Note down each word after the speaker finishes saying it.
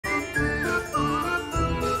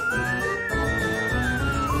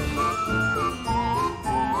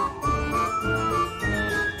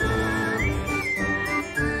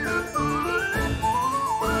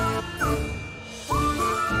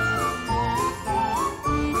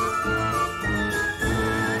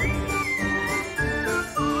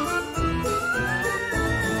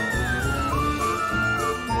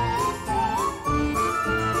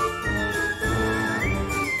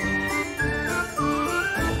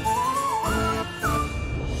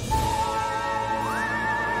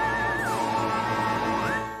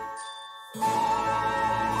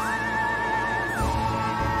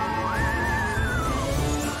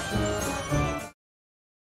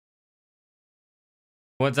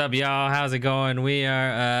What's up, y'all? How's it going? We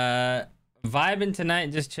are vibing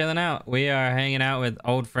tonight, just chilling out. We are hanging out with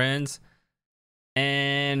old friends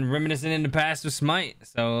and reminiscing in the past with Smite.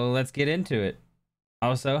 So let's get into it.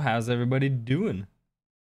 Also, how's everybody doing?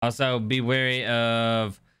 Also, be wary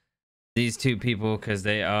of these two people because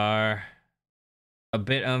they are a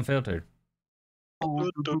bit unfiltered.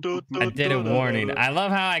 I did a warning. I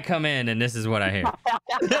love how I come in and this is what I hear.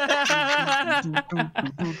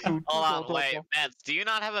 Hold on, wait, Mets, do you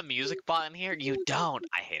not have a music button here? You don't.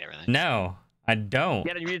 I hate everything. No, I don't.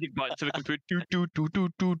 Get a music button so we can put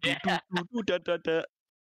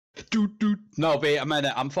No, wait a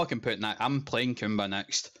minute. I'm fucking putting that. I'm playing Kumba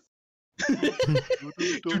next. what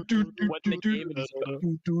the game is.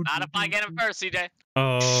 Not if I get him first, CJ.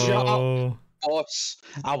 Oh, Boss,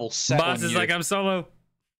 I will set boss on is you. like, I'm solo.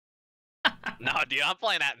 No, dude, I'm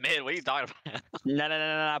playing that mid. What are you talking about?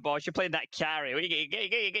 No, boss. You're playing that carry. What you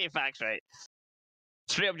get your facts right.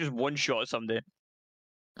 Straight up just one shot someday.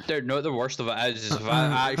 Dude, no, the worst of it is if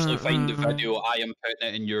I actually find the video, I am putting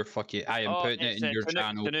it in your fucking. I am putting it in your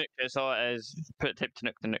channel. That's all it is. Put tip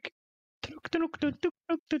to Tanuk. What the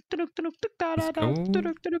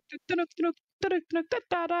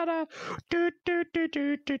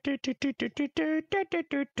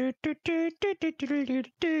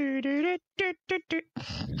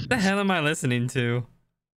hell am I listening to?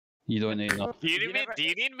 You don't need enough. Do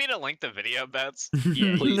you need me to link the video, Bets?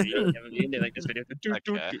 Yeah, Please. you like this video.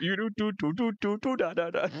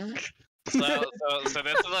 So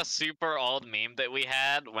this is a super old meme that we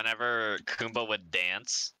had whenever Kumba would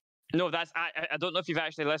dance. No, that's I don't know if you've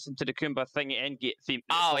actually listened to the Kumba thing at Endgate theme.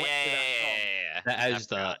 Oh, It's yeah. That I is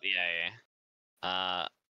forgot. Yeah.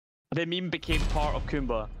 The meme became part of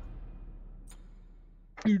Kumba.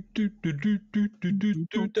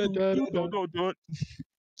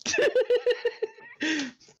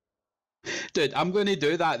 Dude, I'm going to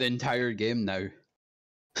do that the entire game now.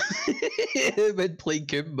 When playing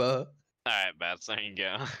Kumba. Alright, Bets, there you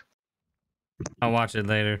go. I'll watch it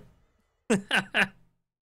later.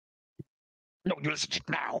 No, you listen to it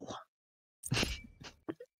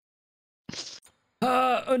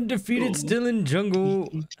now. Undefeated, still in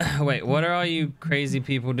jungle. Wait, what are all you crazy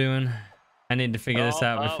people doing? I need to figure this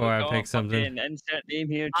out before I pick something. Insert name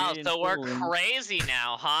here. Oh, so we're crazy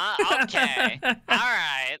now, huh? Okay.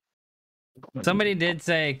 Alright. Somebody did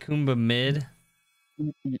say Kumba mid.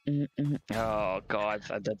 Oh god,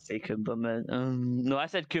 I did say Kumba man. No, I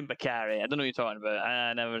said Kumba carry. I don't know what you're talking about.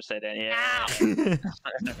 I never said any.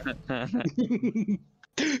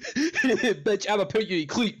 Bitch, I'ma put you in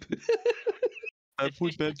clip.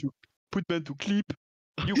 Put man to clip.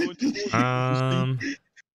 You go to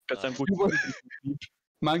because I'm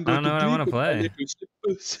Man, I don't know what I want to play.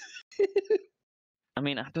 I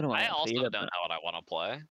mean, I don't know what I I also played, don't know what I want to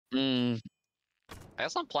play. but- I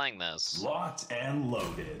guess I'm playing this. Locked and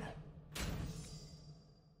loaded.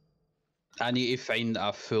 I need to find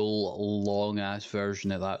a full long ass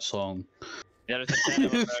version of that song. Yeah, there's a 10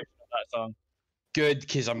 version of that song. Good,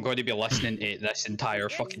 because I'm going to be listening to it this entire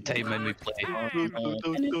fucking time when we play.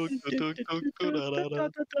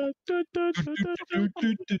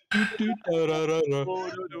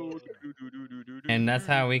 And that's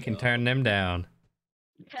how we can turn them down.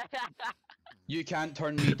 You can't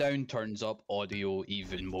turn me down turns up audio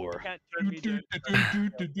even more. Yeah,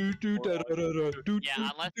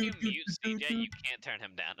 unless you mute CJ, you can't turn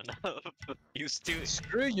him down enough. He's too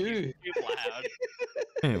Screw you. loud.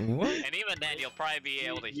 Hey, what? And even then, you'll probably be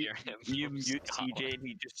able to hear him. You from mute Scotland. CJ and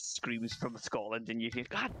he just screams from Scotland and you hear,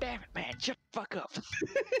 God damn it, man, shut the fuck up.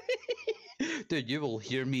 Dude, you will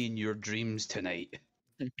hear me in your dreams tonight.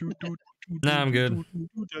 Nah, I'm good.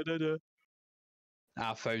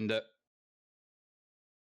 I found it.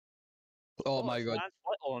 Oh my god.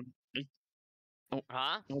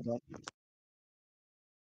 Huh? Hold on.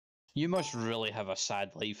 You must really have a sad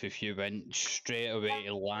life if you went straight away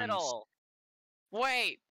to Lance. Middle.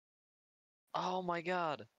 Wait. Oh my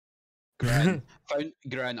god. Grant,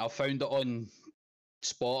 I found it on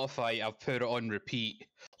Spotify. I've put it on repeat.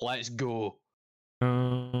 Let's go.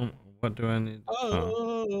 What do I need? Oh.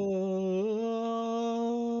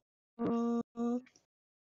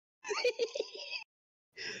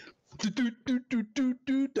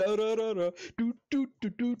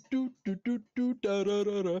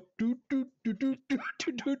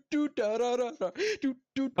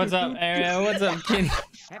 What's up, Ariel? What's up, Kenny?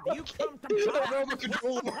 Have you come to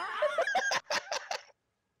controller?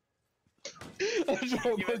 I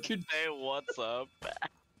don't Even say what's up.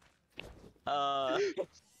 So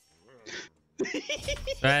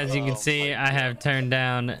as you can see, I have turned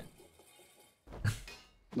down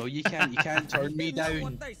No, you can't. You can't turn me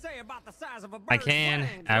down. I can,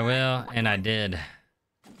 I will, and I did.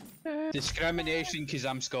 Discrimination because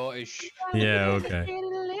I'm Scottish. Yeah, okay. Alright,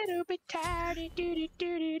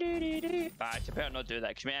 you better not do that,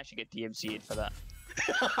 because you may actually get DMC'd for that.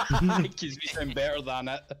 Because we sound better than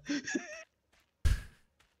it.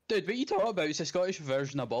 Dude, what you talking about? It's a Scottish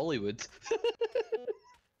version of Bollywood.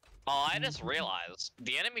 Oh, I just realized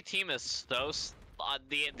the enemy team is so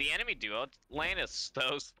the enemy duo lane is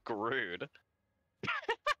so screwed.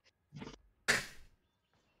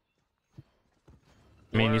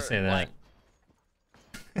 I mean, you Or, say that.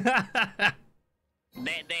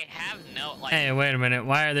 like, they have no like. Hey, wait a minute.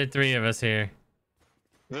 Why are there 3 of us here?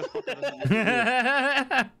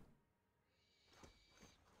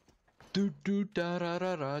 Do do da ra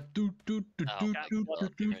ra ra do do do do do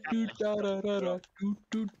do do da ra ra ra do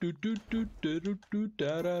do do do do do do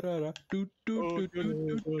da ra ra ra do do do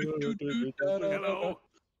do do do da ra ra ra.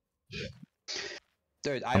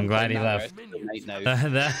 Dude, I'm glad he left. Right now.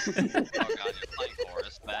 That Oh god, you're playing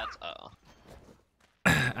Horus bats.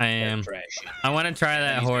 I am. I want to try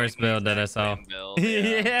that horse build that I saw.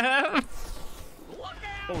 Yeah.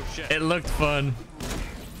 Oh shit. It looked fun.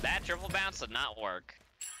 That triple bounce did not work.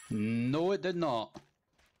 No, it did not.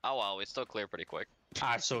 Oh well, we still clear pretty quick.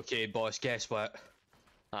 That's okay, boss. Guess what?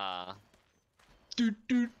 Do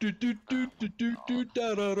do do do do do do do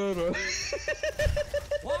da ra ra ra.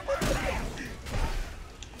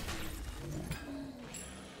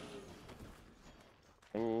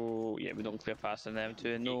 Oh yeah, we don't clear past them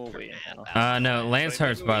too. No way. in hell. No, Lance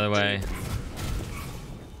hurts, by the way.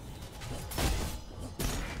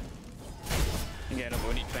 Yeah, no, but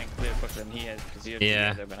we need to try and clear quicker than he has, because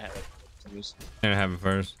Yeah. they're gonna have it. Gonna have it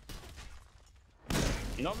first.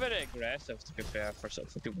 Not very aggressive, to be fair, for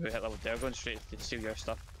people who hit level. They're going straight to steal your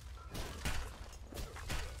stuff.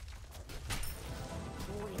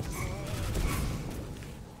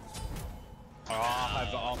 Oh,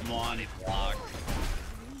 I've got up one. Block.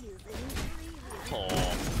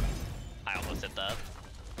 Oh, I almost hit that.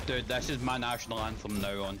 Dude, this is my national anthem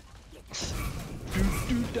now on.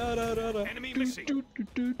 Enemy missing.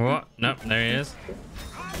 What? Nope, there he is.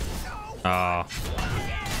 Oh.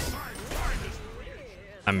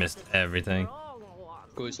 I missed everything.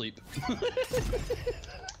 Go to sleep.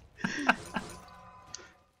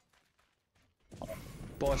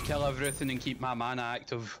 Boss, kill everything and keep my mana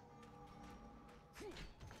active.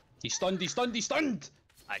 He's stunned, he's stunned, he's stunned!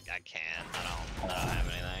 I can't. I don't have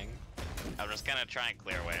anything. I'm just gonna try and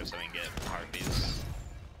clear waves so we can get harpies.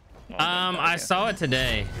 I saw it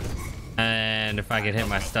today, and if I could hit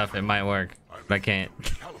my stuff, it might work, but I can't.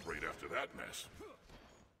 Calibrate after that mess.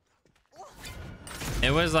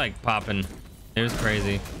 It was like popping. It was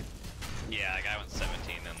crazy. Yeah, like I went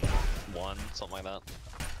 17 and 1, something like that.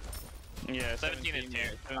 Yeah, 17 and 2.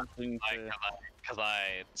 17 to... Because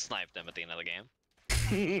I sniped him at the end of the game.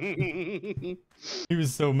 He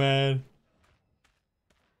was so mad.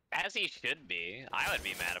 As he should be. I would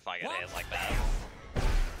be mad if I got hit like that.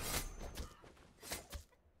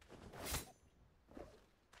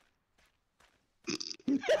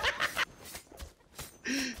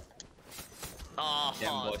 Oh, Get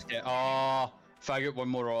him, boss, get. Oh, if I get one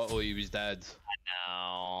more auto, he was dead.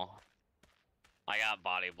 no. I got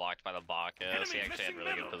body blocked by the Bacchus. He actually had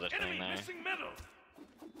really good positioning there. Missing metal.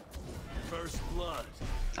 First blood.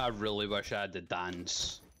 I really wish I had the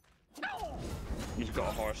dance. He's got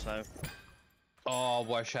a horse now. Oh,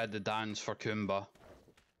 I wish I had the dance for Kumba.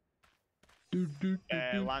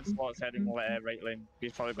 Lancelot's heading right lane.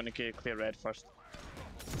 He's probably going to clear red first.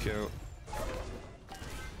 Cool.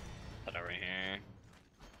 Put over here.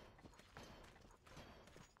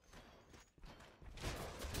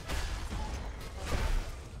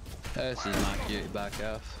 This is my cutie back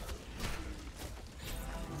off.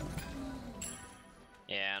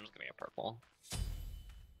 Yeah, I'm just gonna get purple.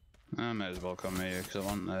 I might as well come here because I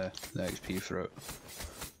want the XP for it.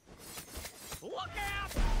 Look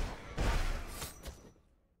out!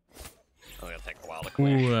 It's gonna take a while to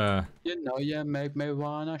clear. Ooh, You know you make me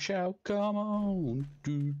wanna shout, come on.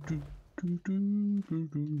 Do, do, do, do, do,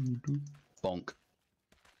 do, do. Bonk.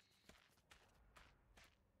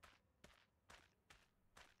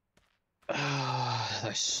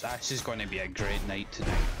 This is going to be a great night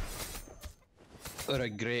tonight. Or a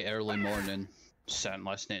great early morning. Sitting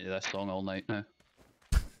listening to this song all night now.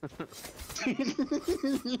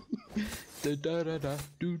 Da da da da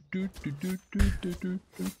do do do do do do do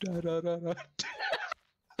do da da da da.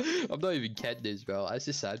 I'm not even kidding as well. That's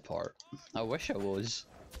the sad part. I wish I was.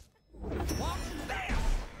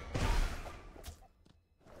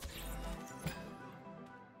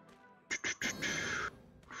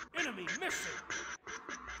 Enemy missing.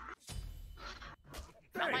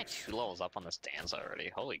 How am I 2 levels up on this dance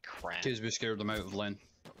already? Holy crap. Because we scared them out of lane.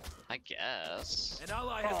 I guess. An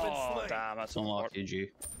ally has been Oh slain. damn, that's Unlucky, G.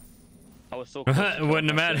 I was so close. to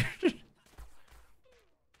Wouldn't have killing myself. mattered.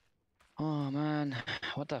 Oh man,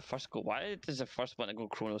 what the first go? Why does the first one to go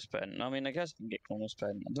chrono spin? I mean, I guess you can get chrono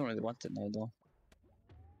spin. I don't really want it now though.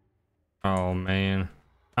 Oh man.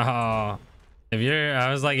 Oh, I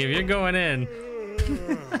was like, if you're going in,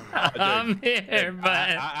 I'm here, but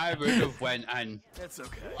I would have went in. It's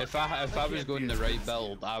okay. If I was going the right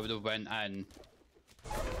build, I would have went in.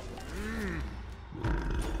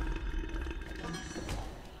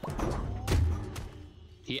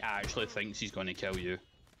 He actually thinks he's going to kill you.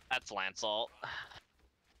 That's Lance ult.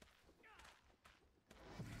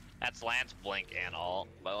 That's Lance blink and ult,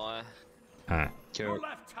 by the way. Alright. Your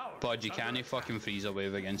left tower. But you is can't under fucking freeze a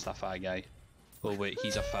wave against a fat guy. Oh wait,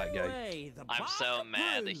 he's a fat guy. I'm so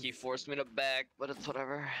mad that he forced me to back, but it's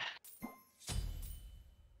whatever.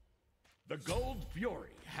 The Gold Fury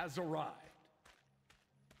has arrived.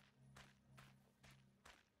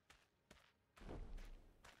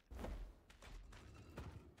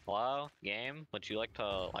 Hello, game? Would you like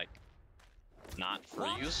to, like, not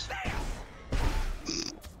freeze?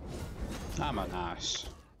 I'm an ass.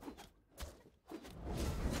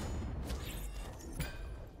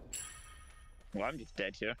 Well, I'm just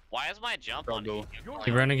dead here. Why is my jump on Struggle.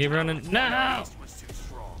 Keep running, keep running. No! This was too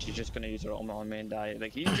strong. She's just gonna use her ultimate on main die.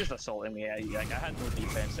 Like he's just assaulting me. Like I had no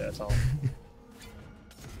defense there at all.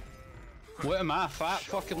 What am I, fat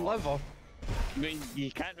fucking liver? I mean, you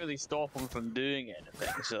can't really stop him from doing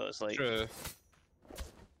anything. So it's like, True. You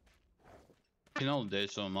can only do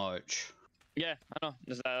so much. yeah, I know.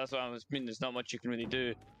 That's what I was mean. There's not much you can really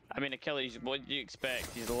do. I mean, Achilles, what do you expect?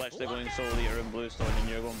 He's literally going Soul Eater and Bluestone, and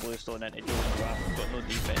you're going Bluestone into Joe's Wrath. He's got no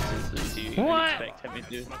defenses. So you What? expect him to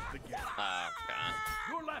do? Must begin. Oh, God.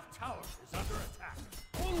 Your left tower is under attack.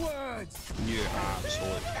 Onwards! You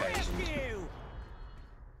absolute peasant.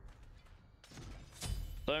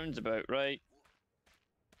 Sounds about right.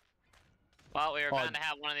 Well, we were Oh. going to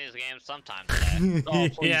have one of these games sometime today. Oh,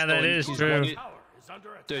 please Yeah, that don't, is please true. don't. Tower is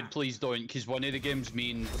under attack. Dude, please don't, because one of the games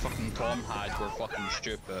me and fucking Tom had were fucking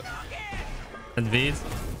stupid. And beads.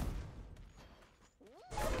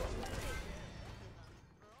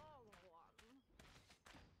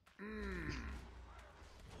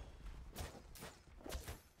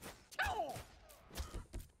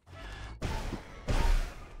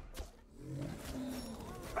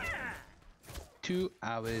 Two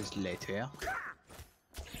hours later.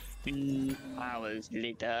 2 hours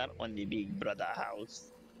later on the Big Brother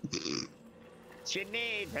house.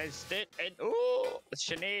 Sinead has stood and oh,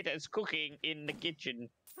 Sinead is cooking in the kitchen.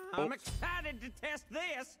 I'm excited to test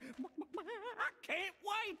this. I can't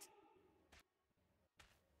wait.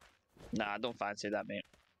 Nah, I don't fancy that, mate.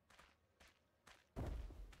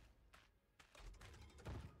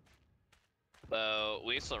 So,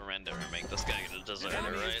 we surrender and make this guy get a deserter,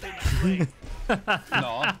 Enemy has right? been slain.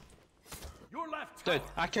 No. Your left tower. Dude,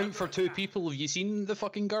 I count for 2 people. Have you seen the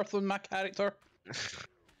fucking girth on my character?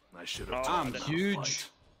 I should have. Oh, I'm taken that huge.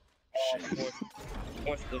 fight.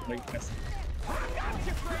 What's the weakness?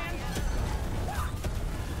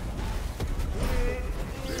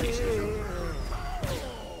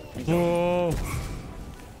 Whoa.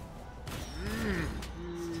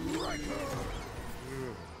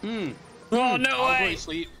 Oh, no I'll go way. to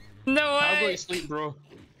sleep. No I'll go way. to sleep, bro.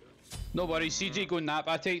 No worries, CJ go nap.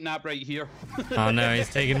 I take nap right here. Oh, no, he's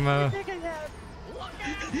taking him over.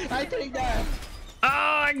 I take nap. Oh,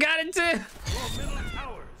 I got it too. Your middle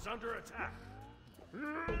tower is under attack.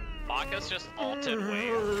 Bacchus just ulted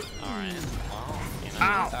wave. Alright. Well, you know.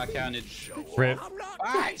 Ow. I can't. Rip.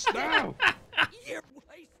 Guys, no!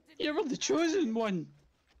 You were the chosen one.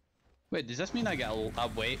 Wait, does this mean I get a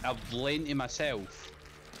lane to myself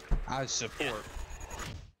as support?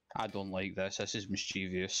 I don't like this. This is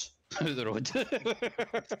mischievous. Out the road.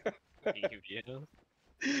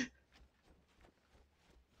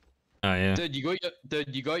 Oh, yeah. Dude,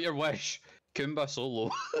 you got your wish. Kumba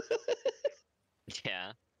solo.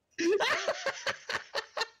 Yeah.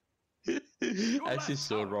 This is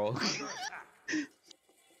so wrong.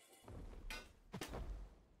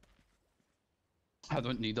 I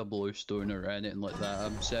don't need a bluestone or anything like that.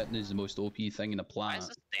 I'm setting as the most OP thing in the Why is planet.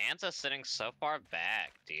 this dancer sitting so far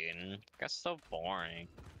back, dude? That's so boring.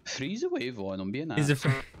 Freeze a wave on, I'm being He's, asked.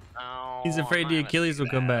 No, He's afraid I'm the not gonna Achilles do will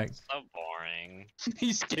come that. back. It's so boring.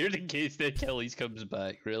 He's scared in case the Achilles comes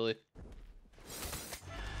back, really.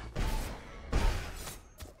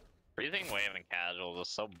 Breathing wave and casual is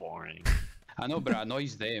so boring. I know, but it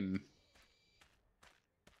annoys them.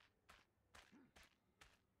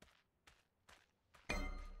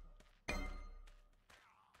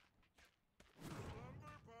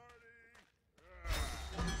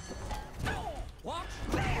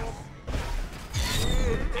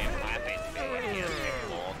 happy to be when he has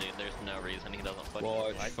ball, dude. There's no reason he doesn't fucking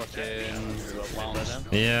Watch fucking Lance.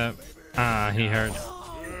 Yeah. Ah, he hurt.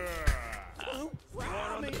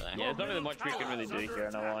 Yeah, there's not really much we can really do here,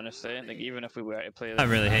 in all honesty. Like, even if we were to play I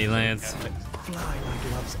really hate Lance. Fly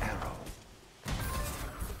like love's arrow.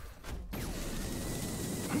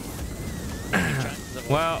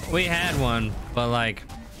 Well, we had one, but like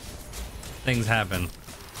things happen.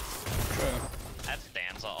 That's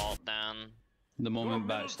Danza ult down. The moment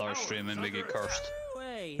Bat starts streaming, we get cursed.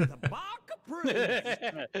 Hey, the bark approves.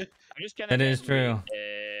 I'm just kind It is true.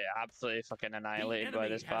 Absolutely fucking annihilated by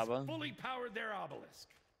this Baba. Fully powered their obelisk.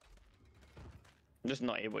 I'm just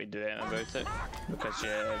not able to do anything about it because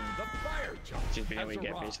The fire jump she's been able to has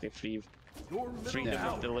get arrived. basically free Your middle freedom of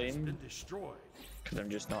tower the has lane been destroyed. because I'm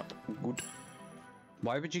just not good.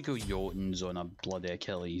 Why would you go Jotuns on a bloody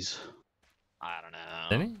Achilles? I don't know.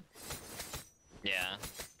 Did he? Yeah.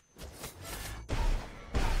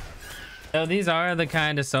 So these are the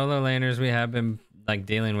kind of solo laners we have been like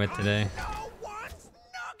dealing with today.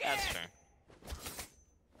 That's true.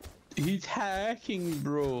 He's hacking,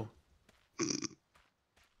 bro.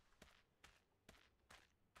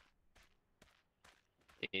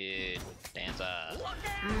 Dude, Danza.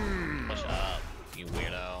 Push up, you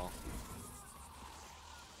weirdo.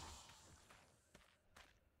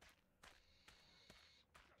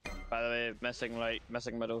 By the way, missing right,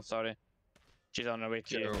 missing middle. Sorry, she's on her way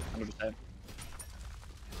to you. 100%.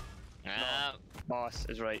 Ah, Boss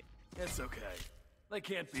is right. It's okay. They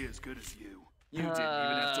can't be as good as you. You didn't even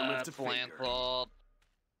have to lift a finger. Blanfold.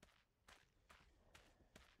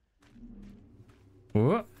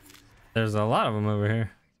 Whoop. There's a lot of them over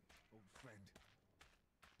here.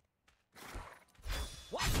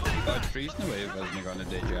 God, freezing away wasn't gonna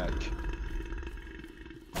do jack.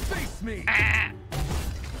 Face me.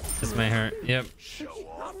 This may hurt. Yep.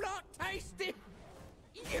 I'm not tasty.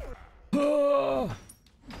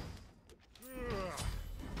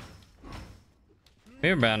 We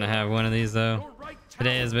were bound to have one of these though. Your right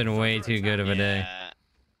Today has been way too good of a day.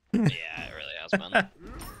 Yeah, it really has been.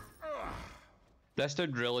 This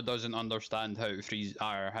dude really doesn't understand how to freeze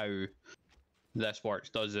or how this works,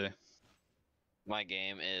 does he? My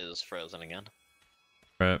game is frozen again.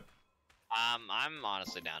 Right. I'm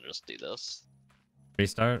honestly down to just do this.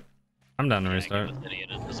 Restart. I'm down to Yeah, restart. give this idiot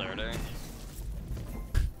a deserter.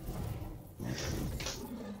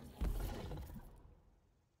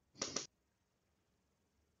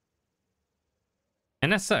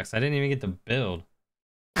 And that sucks. I didn't even get to build.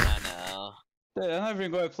 I know. Dude, I never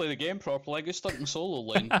even got to play the game properly. I get stuck in solo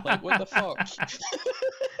lane. Like, what the fuck?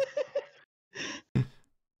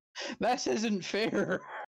 This isn't fair.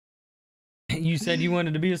 You said you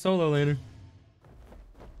wanted to be a solo laner.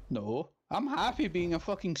 No, I'm happy being a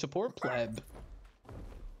fucking support pleb.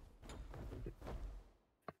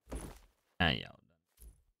 Ah, yeah.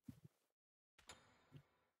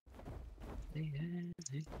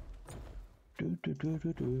 Alright,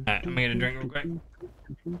 I'm gonna get a drink real quick.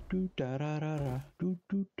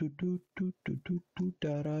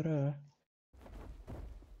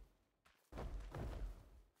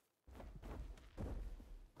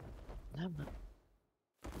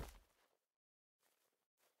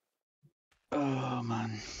 Oh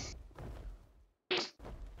man.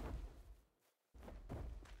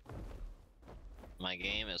 My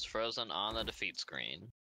game is frozen on the defeat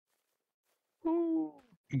screen.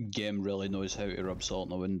 Game really knows how to rub salt in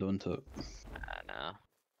the wind, don't it? I know.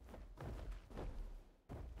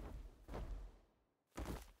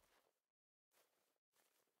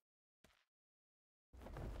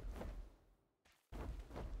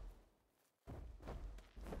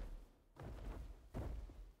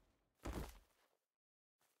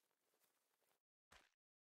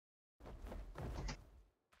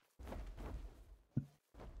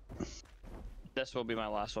 This will be my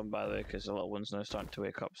last one, by the way, because the little one's now starting to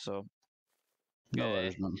wake up. So No, Okay.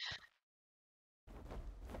 there's none.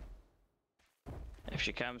 if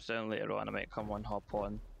she comes down later on, I might come on, hop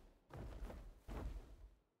on.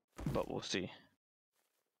 But we'll see.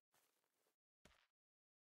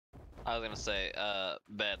 I was gonna say,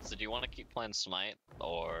 Bets, did you want to keep playing Smite,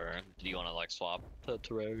 or do you want to like swap to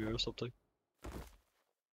Terraria or something?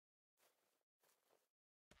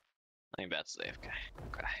 I think Bets is AFK.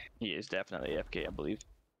 Okay. He is definitely AFK, I believe.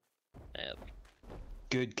 Yep.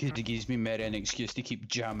 Good kid, he gives me merry an excuse to keep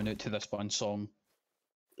jamming out to this one song.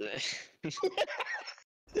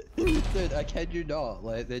 Dude, I kid you not,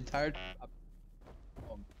 like the entire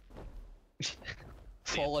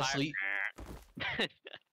fall asleep.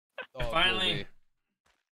 Oh, Finally. no way.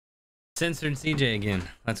 Censored CJ again.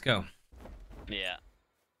 Let's go. Yeah.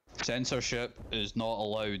 Censorship is not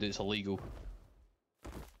allowed, it's illegal.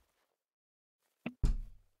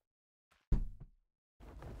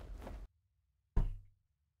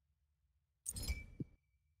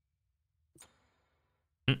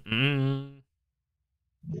 Mm-mm.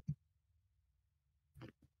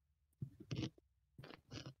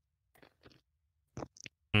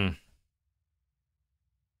 Mm.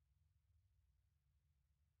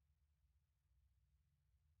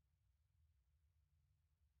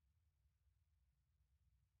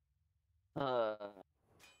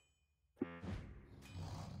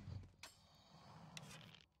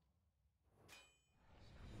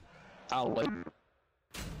 I'll wait.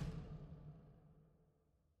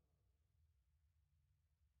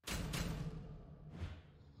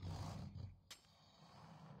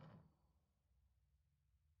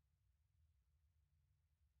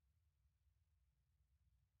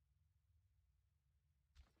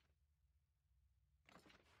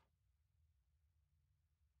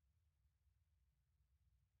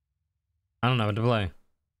 I don't know what to play.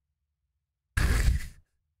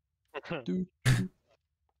 Do, do,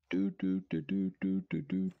 do, do, do, do, do,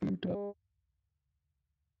 do, do, do.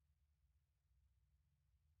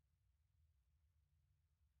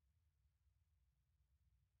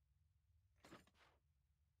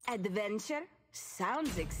 Adventure?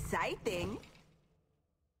 Sounds exciting.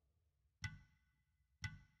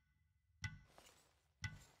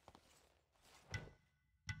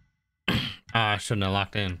 I shouldn't have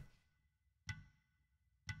locked in.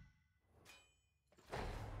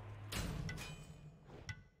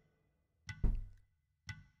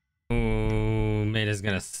 Ooh, mate is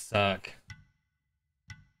gonna suck.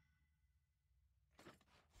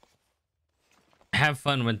 Have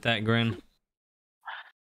fun with that, Grin.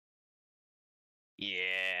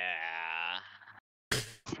 Yeah.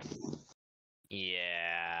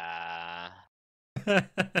 Yeah.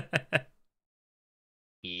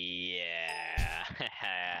 Yeah.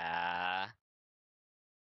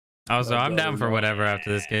 Also, I'm down for whatever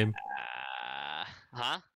after this game.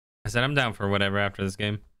 Huh? I said I'm down for whatever after this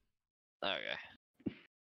game. Okay.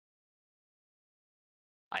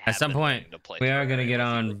 I At have some been point, waiting to play we are Terraria gonna get with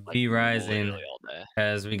you, on like, V Rising literally all day.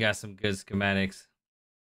 because we got some good schematics.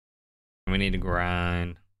 We need to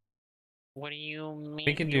grind. What do you mean?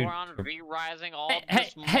 We can you do were on V-Rising all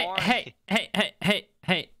Hey, this hey, morning?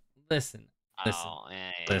 hey! Listen. Oh,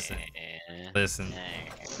 listen, listen.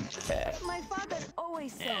 My father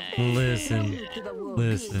always said, Listen. "Go to the wall,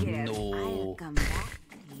 Listen. big girl. No. I'll come back."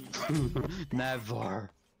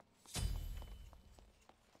 Never.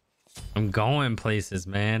 I'm going places,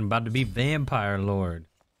 man. About to be Vampire Lord.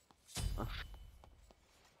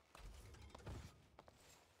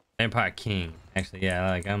 Vampire King. Actually, yeah,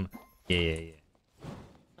 like I'm. Yeah.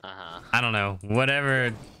 Uh-huh. I don't know.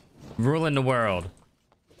 Whatever. Ruling the world.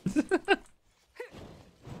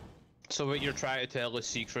 So what you're trying to tell us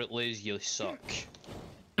secretly is you suck.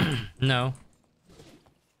 No.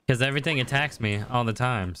 Because everything attacks me all the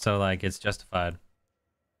time. So, like, it's justified.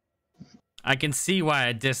 I can see why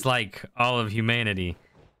I dislike all of humanity.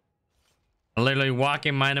 I literally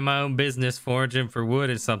walking, minding my own business, foraging for wood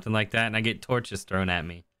or something like that, and I get torches thrown at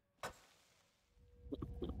me.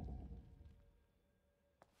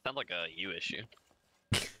 Sounds like a you issue.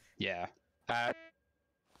 Yeah. there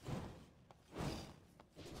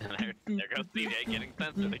goes DJ getting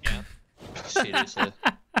censored again. Seriously.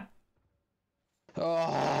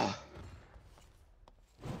 Oh.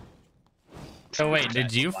 Oh, wait,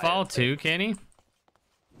 did you fall too, Kenny?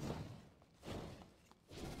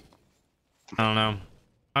 I don't know.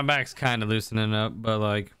 My back's kind of loosening up, but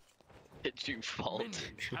like... Did you fall?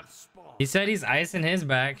 He said he's icing his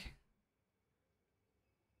back.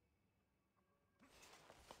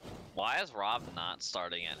 Why is Rob not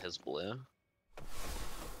starting at his blue?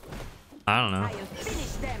 I don't know. I'll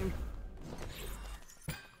finish them.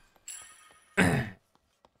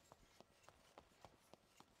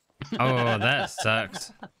 Oh, that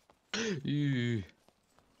sucks. Ew.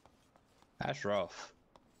 That's rough.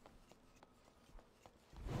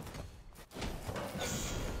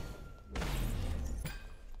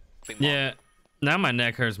 Yeah. Now my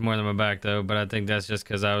neck hurts more than my back, though, but I think that's just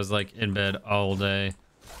because I was like in bed all day.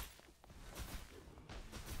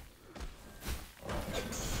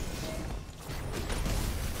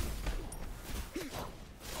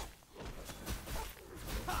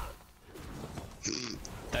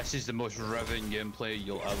 This is the most riveting gameplay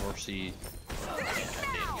you'll ever see.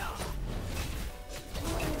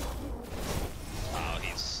 Oh,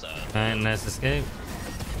 he's Alright, nice escape.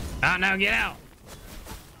 Oh, no, get out!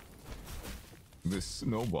 The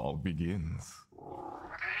snowball begins.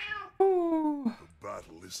 Ooh.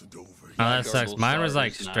 Battle isn't over Oh, yet. that sucks. Mine was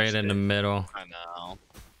like straight in the middle. I know.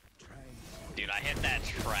 Dude, I hit that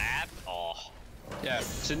trap. Oh. Yeah, as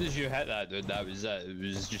soon as you hit that, dude, that was it. It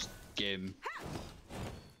was just game.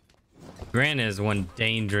 Grant is one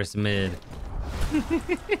dangerous mid.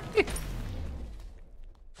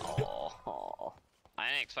 Oh, I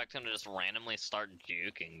didn't expect him to just randomly start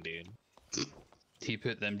juking, dude. He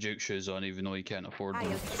put them juke shoes on even though he can't afford I'll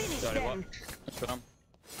them. finish Sorry, what? them. That's what I'm.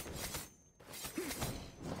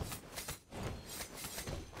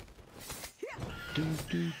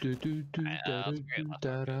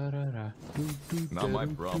 Not my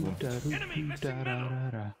problem.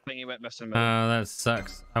 I think he went missing. Oh, that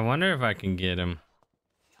sucks. I wonder if I can get him.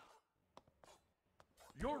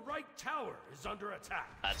 Your right tower is under attack.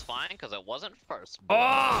 That's fine, because it wasn't first.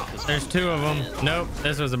 Oh, there's two of them. Nope,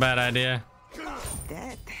 this was a bad idea.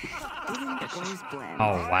 That didn't go as planned.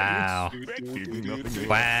 Oh, wow. Keeping nothing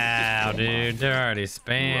Wow, dude. They're already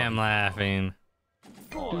spam laughing.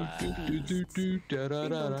 Don't know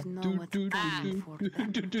what's coming for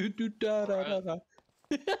them.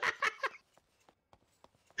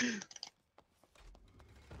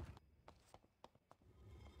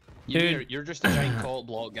 Dude. You're just a giant call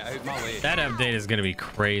block. Get out my way. That update is gonna be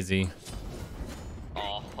crazy.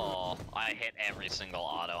 Oh, I hit every single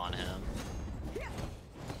auto on him.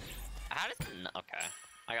 How did? Okay,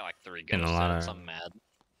 I got like 3 Getting a ghosts. lot In, of- so I'm mad.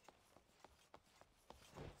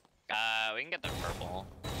 We can get the purple.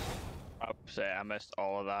 Upset. I missed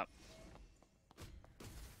all of that.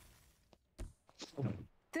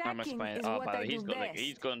 I missed Tracking my. is Oh, what by the I way, he's do got like, best.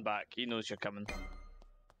 he's going back. He knows you're coming.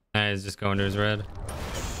 He's just going to his red.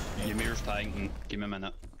 Ymir's tanking. Give me a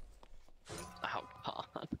minute. Oh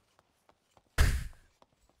god.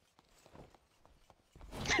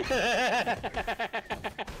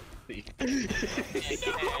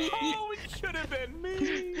 Oh, it should have been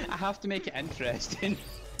me. I have to make it interesting.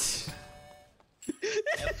 It's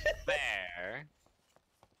fair.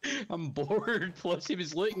 I'm bored. Plus, he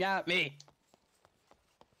was looking at me.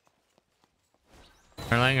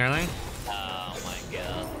 Erling, Oh my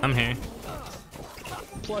god. I'm here.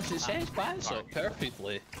 Plus, it says pass up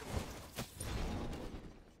perfectly.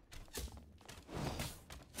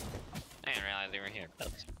 I didn't realize they were here.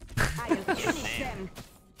 That's... I'll finish them.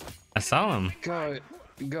 I saw him. God,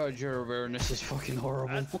 your awareness is fucking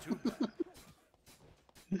horrible.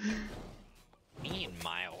 Me and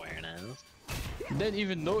my awareness. Didn't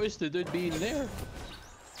even notice the dude being there.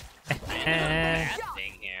 I know bad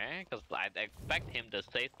thing here, because I expect him to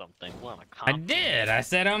say something. What a I compliment. did. I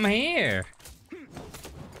said I'm here.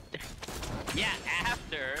 Yeah,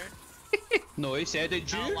 after. No, he said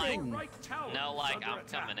it No, like, during. Right tower no, is like under I'm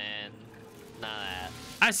attack. coming in. None of that.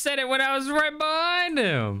 I said it when I was right behind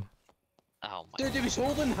him. Oh my. Dude, he was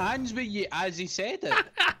holding hands with you as he said it.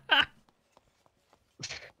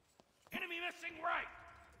 Enemy missing right.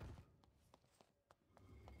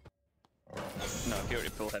 No, if you already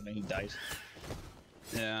pull him and he dies.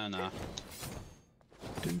 Yeah, nah.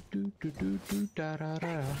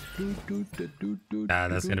 Ah,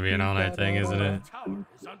 that's gonna be an all-night thing, isn't it? Tower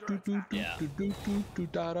is under attack. Yeah.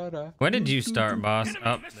 When did you start, boss?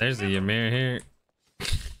 Oh, there's the Ymir here.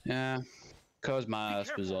 Yeah, cause my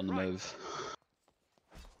ass was on the move.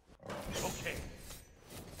 Okay.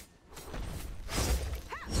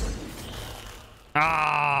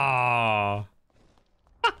 Oh.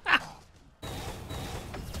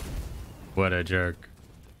 What a jerk.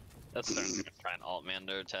 That's starting to try an alt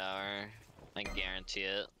Mando tower. I guarantee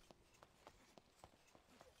it.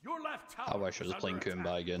 Your left tower. I wish I was is playing under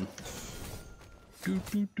Kumba again.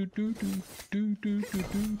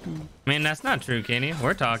 I mean, that's not true, Kenny.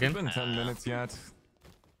 We're talking. It's been 10 minutes yet.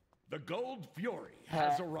 The Gold Fury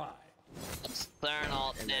has arrived. Let's throw an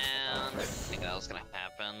alt down. I think that was gonna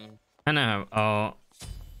happen. I know. Oh,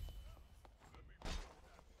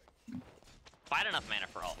 If I had enough mana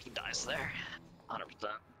for alt, he dies there. 100%.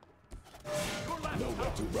 Your left tower.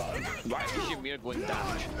 Why is Ymir going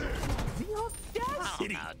dash? I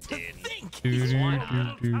don't know, dude. Doo, Why doo,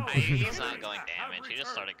 not? doo, doo. He's not going damage. He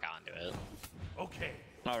just started conduit. Okay.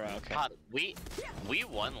 Alright, okay. God, we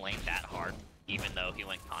won lane that hard, even though he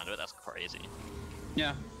went conduit. That's crazy.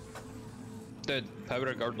 Yeah. Dude, power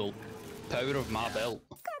of girdle. Power of my belt.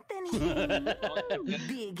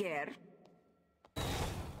 Bigger.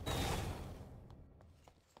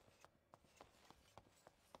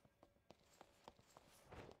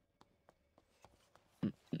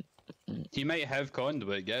 He might have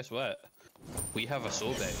conduit, guess what? We have a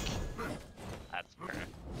Sobek. That's fair.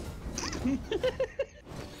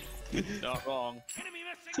 Not wrong. Enemy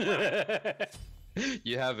missing right.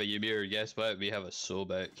 You have a Ymir, guess what? We have a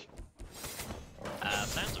Sobek.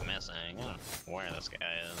 Sounds missing. I don't know where this guy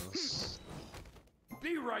is.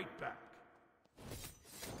 Be right back.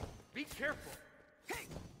 Be careful. Hey.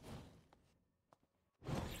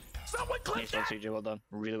 Someone click Nice one, that. CJ. Well done.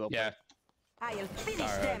 Really well Yeah. I'll finish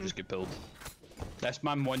Alright, them. just get pulled. This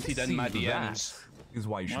man wanted in my See, DMs. that is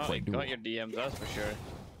why you should Well, play you duo. got your DMs, that's for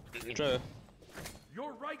sure. True.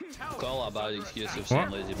 Your right tower. Call a bad excuse of What? saying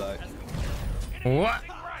lazy back. What?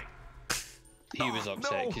 Right. He was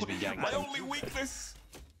upset because we yanked My him. only weakness.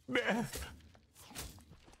 Death.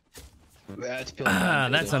 That's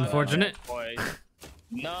That's unfortunate. Boys.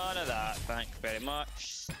 None of that, thank you very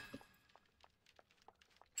much.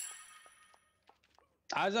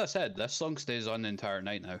 As I said, this song stays on the entire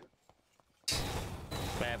night now.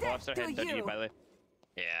 Boss are heading to you, by the way.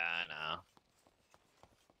 Yeah, I know.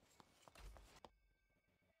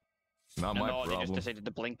 Not And my no, they just problem. decided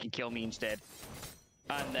to blink and kill me instead.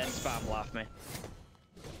 And then spam laugh me.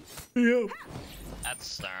 That's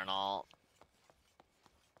Sternal.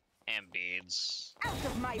 And beads. Out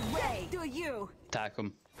of my way! Do you? Attack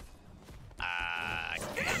him. I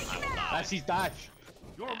will die. That's his dash.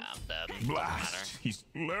 Yeah, I'm dead. Doesn't matter. Blast. He's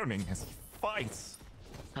learning as he fights.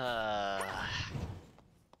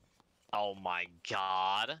 Oh my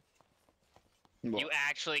god. What? You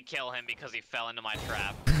actually kill him because he fell into my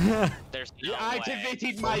trap. There's no You way.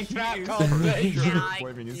 activated my trap is card, bitch. And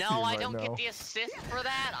Blaming his no, team I right don't now. get the assist for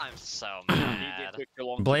that? I'm so He mad. took too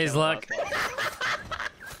long to Blaze kill luck. us.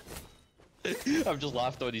 I've just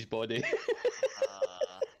laughed on his body.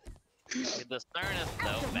 Dude, the Stern is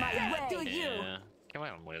Out so of my bad. way. Do you? Yeah. Can't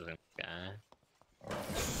believe I'm losing this guy.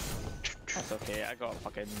 That's okay, I got a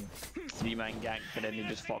fucking 3-man gank and then they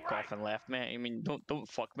just fuck off and left me. I mean, don't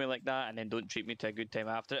fuck me like that and then don't treat me to a good time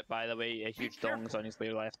after it. By the way, a huge dong's on his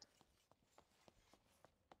layer left.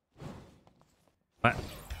 What? Oh,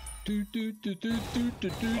 no, he came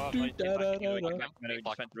back, you know, he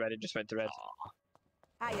just went to red, he just went to red.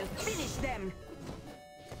 I'll finish them.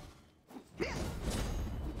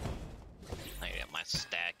 I get my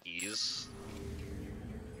stackies.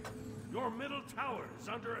 Your middle tower is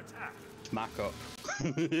under attack. Smack up.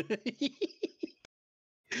 Four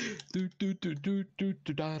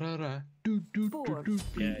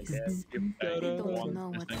Yeah, pieces. yeah. Don't know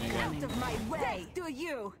what's This thing Out again. of my way! Do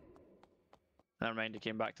you? Never mind, he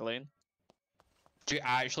came back to lane. Do you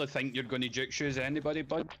actually think you're going to juke shoes anybody,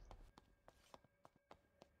 bud?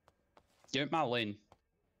 Get out my lane.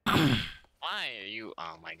 Why are you?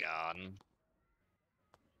 Oh my god.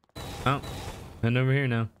 Oh, head over here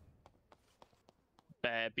now.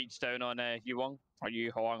 Beats down on Yuwong, or Yu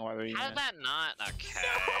Huang, or whatever you How know. did that not? Okay. No,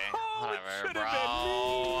 it Whatever, should've bro.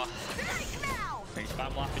 Strike now! Thanks,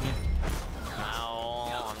 spam laughing you.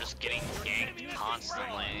 No, I'm just getting ganked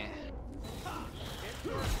constantly.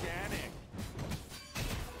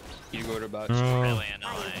 You go to back. Oh, Really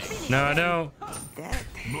I'll annoying. finish no, I them. don't. That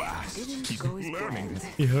Blast. didn't He's go as learning planned. as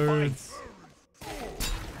He hurts.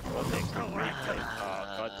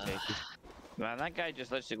 God's sake. Man, that guy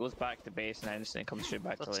just literally goes back to base and then instantly comes straight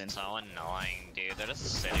back to lane. That's so annoying, dude. They're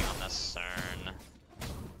just sitting on this CERN.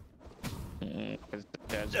 Because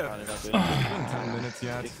they're just probably not doing 10 minutes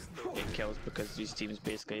yet. get kills because these teams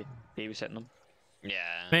basically babysitting them. Yeah,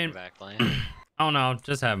 Man. exactly. Oh no,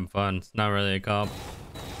 just having fun. It's not really a comp.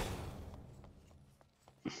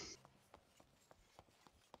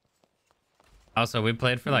 Also, we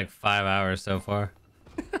played for like 5 hours so far.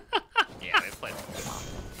 Yeah, they played.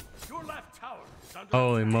 Your left tower is under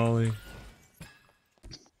Holy attack. moly.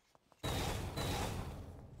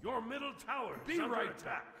 Your middle tower is under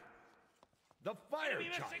attack. The fire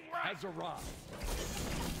giant has arrived.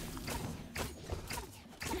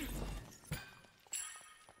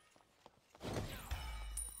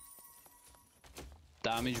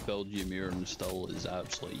 Damage build Ymir and still is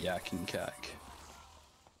absolutely yakking cack.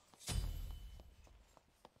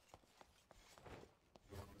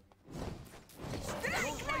 Your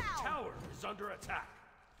right tower is under attack.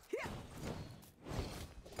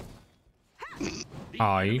 The Aw,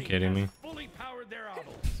 are you enemy kidding has me? Fully powered their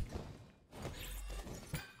autos.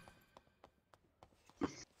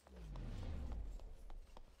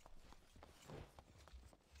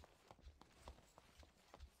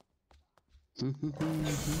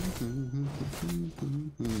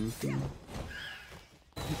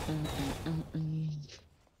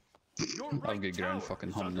 Your I'll right get ground tower fucking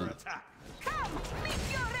is humming under it. attack. Come, meet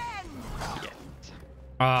your end!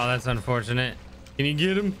 Oh, that's unfortunate. Can you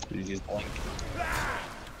get him? You just blink.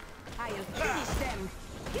 I'll finish them.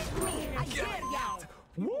 Hit me, I dare ya!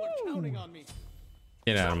 Counting on me.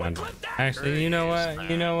 Get out of my. Actually, you know what?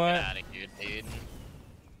 You know Get what? out of here, dude.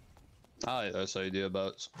 I like this idea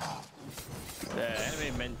about.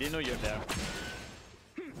 Anyway, man, they know you're there.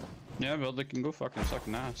 Yeah, well, they can go fucking suck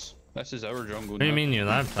an ass. This is our jungle What do you now. mean your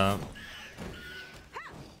laptop?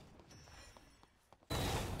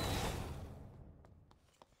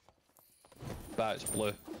 That's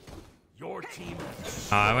blue. Your team.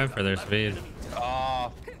 Oh, I went for their speed.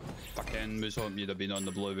 Ah, fucking was hoping you'd have been on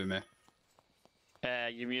the blue with me.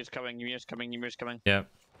 Ymir's coming, Ymir's coming, Ymir's coming. Yep.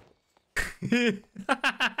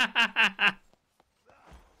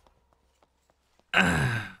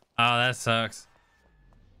 Oh, that sucks.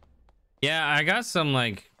 Yeah, I got some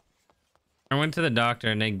like I went to the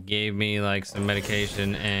doctor and they gave me like some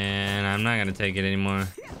medication and I'm not gonna take it anymore.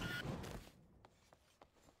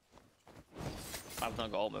 I've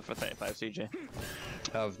not got ultimate for 35 CJ.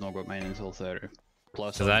 I've not got mine until 30.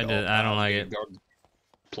 Plus, Cause I don't like it.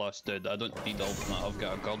 Plus, dude, I don't need ultimate. I've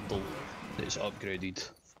got a girdle that's upgraded.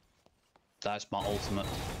 That's my ultimate.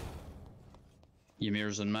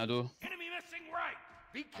 Ymir's in middle. Enemy missing right.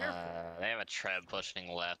 Be careful. They have a tread pushing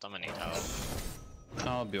left. I'm gonna need help.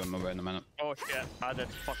 I'll be on my way in a minute. Oh shit, I did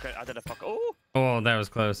a fuck. Oh! Oh, that was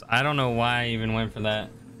close. I don't know why I even went for that.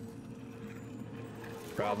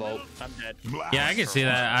 Bravo. I'm dead. Yeah, I can see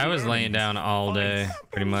that. I was laying down all day,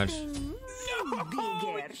 pretty much.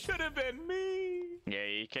 Bigger. It should have been me. Yeah,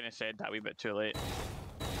 you kind of said that a wee bit too late.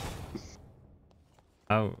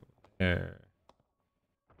 Oh, yeah.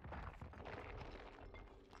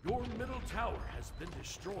 Your middle tower has been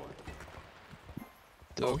destroyed.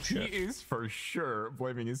 Oh He shit. is for sure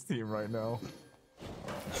blaming his team right now.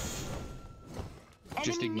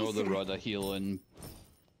 Just Enemy ignore the missing. rod of healing.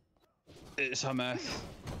 It's a myth.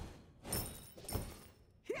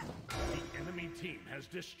 The enemy team has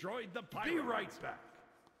destroyed the pirate. Be right back.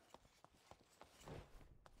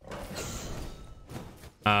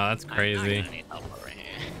 Oh, that's I'm not crazy. gonna need help over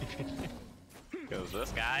here. Because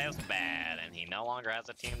this guy is bad and he no longer has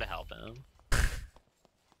a team to help him.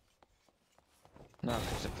 No,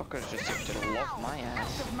 because the fuckers just seem to lock my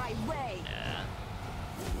ass. Out of my way. Yeah.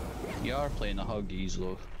 You are playing a Huggies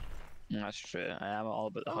though. That's true. I am all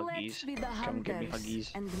about the Let's huggies. be the Come give me hunters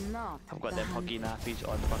huggies. and not I've got the them huggy hunted. nappies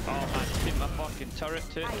on fucking. Oh man, you hit my fucking turret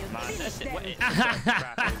too. I Man, agree this is with what them. it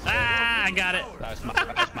crap is. Ah, I got it. That's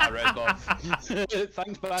my red buff.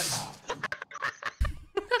 Thanks, Bats.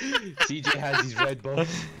 CJ has his red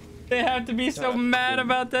buff. They have to be so mad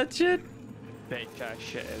about that shit. Bitch ass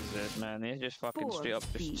shit is this, man. They just fucking Poor straight up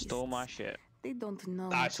just beasts. stole my shit. They don't know.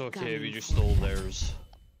 That's what's okay, we coming just for stole them. theirs.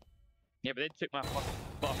 Yeah, but they took my fucking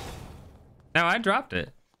buff. No, I dropped it.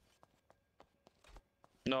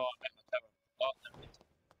 No, I'm in my tower. Oh,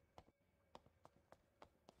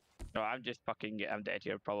 no, I'm just fucking. I'm dead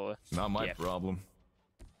here, probably. Not my Yeah. problem.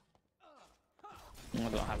 I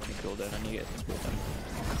don't have any cooldown, and you get some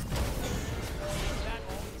cooldown.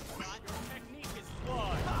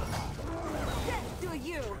 Death to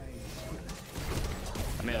you.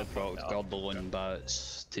 I mean, I've brought girdle and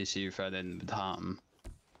Bats to see if anything would happen.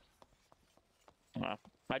 well,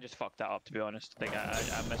 I just fucked that up, to be honest. I think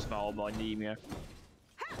I missed my ultimate on the Ymir.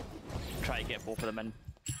 Try to get both of them in.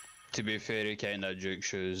 To be fair, he kinda juke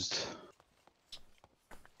shoes.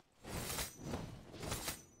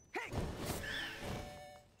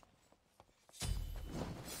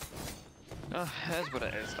 Oh, that's what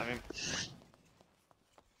it is. I mean, it's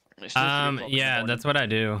still 3 o'clock in the Yeah, morning. that's what I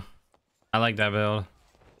do. I like that build.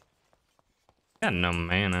 Got no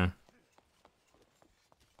mana.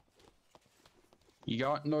 You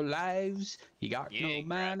got no lives, you got You no ain't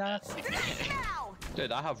grabbed mana. Now.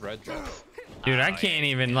 Dude, I have red buff. Dude, I Oh, can't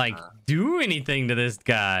yeah. even like do anything to this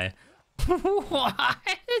guy.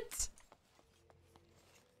 What?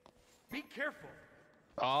 Be careful.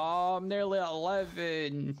 Oh, I'm nearly at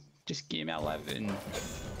 11. Just give me 11.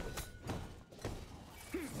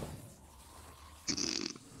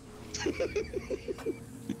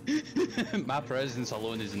 My presence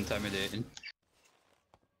alone is intimidating.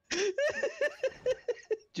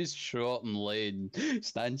 Just show up in lane,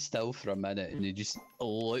 stand still for a minute, and he just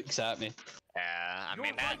looks at me. Yeah, I Your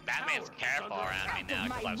mean, that right man's tower is careful under around me attack. now Out of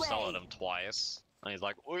because my I've soloed way. him twice. And he's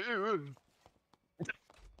like, "Ooh."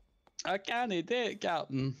 I can't do it,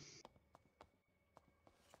 Captain.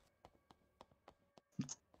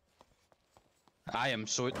 I am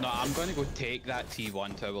so no. I'm gonna go take that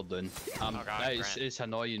T1 tower down. Oh God, Grant. It's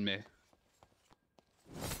annoying me.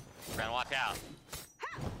 Grant, watch out.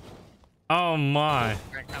 Oh my.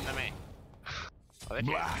 Grant, come to me. Oh, they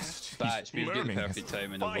Blast. Bats, we've got learning perfect his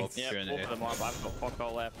timing of fights. Yeah, both opportunity. of them are, but I've got fuck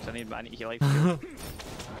all left. I need healing. Oh.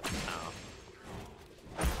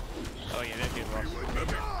 Oh yeah, they're good,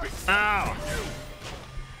 Ross. Ow.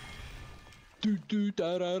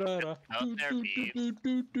 Oh, there he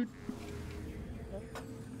is.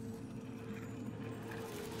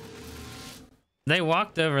 They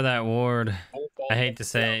walked over that ward. I hate to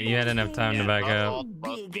say it. You had enough time to back up.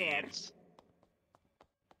 Both Bigger. beams.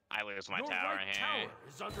 I lose my Your tower right here. tower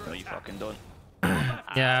is under No, you attack. fucking don't.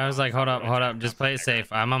 Yeah, I was like, hold up, just play it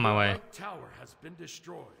safe. I'm on my way. White tower has been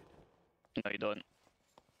destroyed. No, you don't.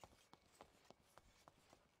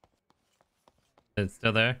 It's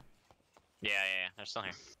still there. Yeah, they're still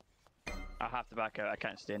here. I have to back out. I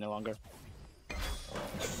can't stay any longer. Go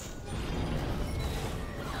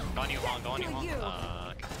on you, Hong. Go on you, Hong.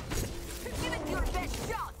 Okay. Give it your best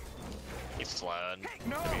shot. He's slowed.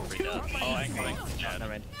 No, Oh, I'm coming. Yeah, never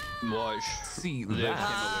mind. Watch. See They came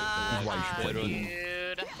that? away from the Watch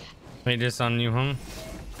Dude. Wait, just on you, huh?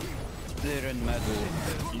 They're in middle.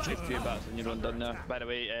 You take 3 bats and you're on done now. By the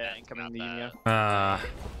way, incoming the Union.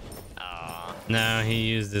 No, he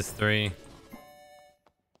used his 3.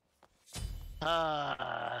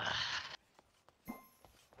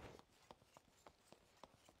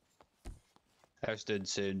 Hested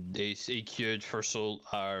said he queued for Soul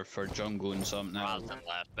or for jungle and something else. Rosman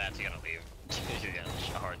left. Bats gonna leave. He's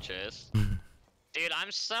gonna hard chase. Dude,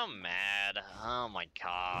 I'm so mad. Oh my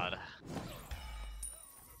god.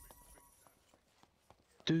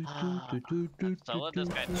 So let this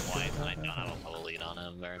guy twice and I don't have a full lead on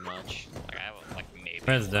him very much. Like I have like maybe.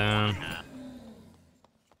 Red's down.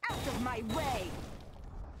 out of my way.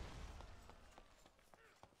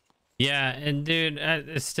 Yeah, and dude,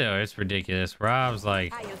 it's ridiculous. Rob's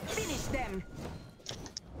like, I'll finish them.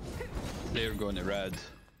 They're going to red.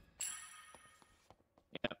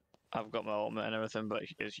 Yep, I've got my ultimate and everything, but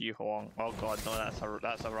it's Yu Huang. Oh god, no,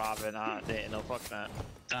 that's a Raven. No, fuck that.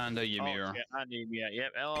 And a Ymir. Oh, shit, and Ymir,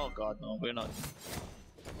 yep. Oh god, no, we're not.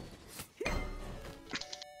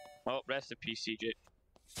 Oh, rest in peace, CJ.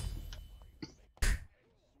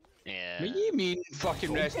 Yeah. What do you mean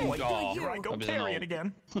fucking resting? boy, do Oh, you. I was carry it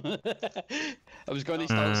again. I was going to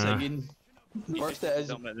start singing. You Worst just it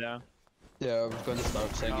is. ultimate there. Yeah, I was going to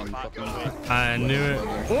start singing. back Fucking. away. I knew it.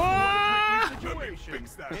 Whoa!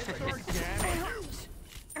 Fix that thing.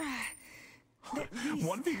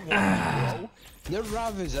 1v1, bro. There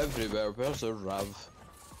Rav is everywhere. Where's the Rav?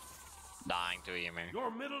 Dying to Ymir.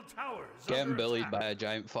 Your middle tower is Getting under bullied attack. by a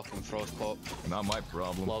giant fucking frost pop. Not my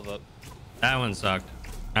problem. Love it. That one sucked.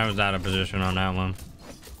 I was out of position on that one.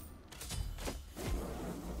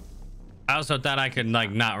 I also thought I could like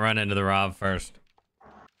not run into the Rob first.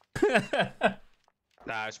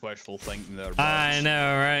 That's wishful thinking there. I boys.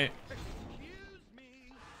 know, right?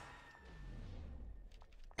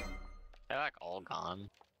 They're like all gone.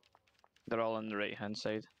 They're all on the right hand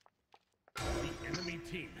side. The enemy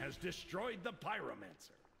team has destroyed the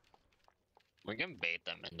pyromancer. We can bait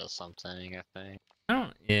them into something, I think.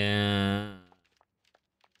 Yeah.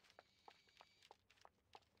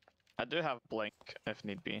 I do have blink if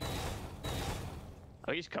need be.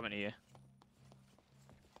 Oh, he's coming to you.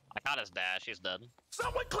 I got his dash, he's dead.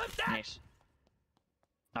 Someone clip that! Nice.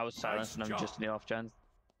 I was silencing him just in the off chance.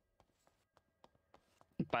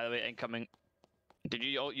 By the way, incoming. Did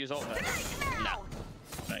you use ult? No.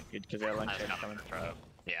 Right, good, because they're I linked just got incoming. the throat.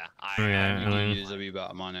 Yeah, Oh, yeah, You I can mean, use a wee bit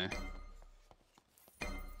of money.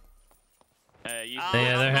 You Oh,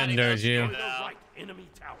 yeah, they're heading nobody towards goes you. through The though. right enemy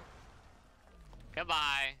tower.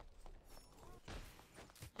 Goodbye.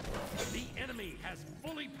 The enemy has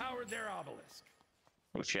fully powered their obelisk.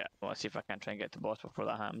 Oh shit, well, let's see if I can try and get to boss before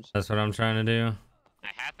that happens. That's what I'm trying to do. I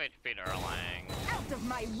half HP'd Erlang. Out of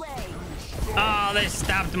my way. Oh, they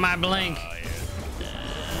stopped my blink. Oh,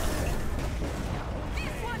 yeah.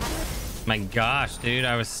 My gosh, dude,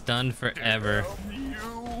 I was stunned forever.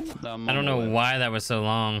 I don't know why that was so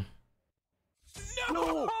long.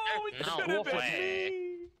 No way.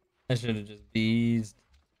 I should have just beezed.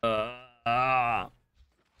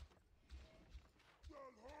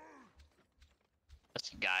 This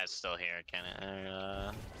guy's still here, can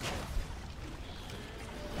it?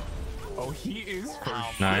 Oh, he is for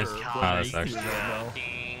Oh Nice. sure. Oh, that sucks.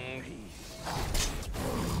 Fucking-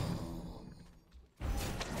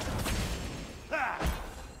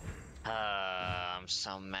 I'm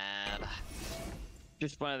so mad.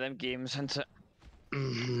 Just one of them games, isn't it?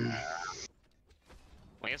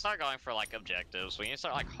 We can start going for like objectives. We can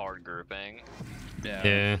start like hard grouping. Yeah.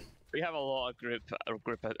 Yeah. We have a lot of group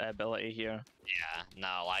ability here. Yeah,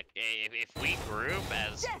 no, like if we group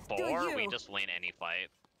as Death to 4, we you. just win any fight.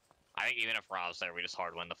 I think even if Rob's there, we just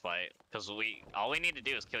hard win the fight. Cause all we need to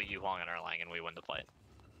do is kill Yu Huang and Erlang, and we win the fight.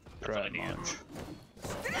 That's what Pretty we need. much.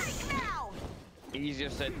 Strike now. Easier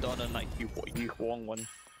said done than like you Huang one.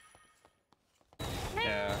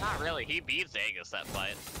 Yeah. Not really. He beats Aegis that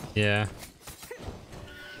fight. Yeah.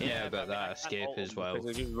 Yeah, but that I can't escape ult as him well.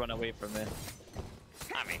 because they just run away from me.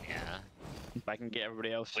 I mean, yeah. If I can get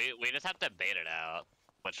everybody else. We just have to bait it out,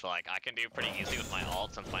 which like I can do pretty easy with my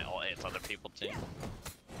ult since my ult hits other people too.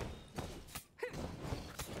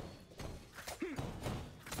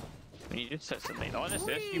 He just sits in lane.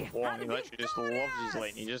 Honestly, this you want. He literally just loves his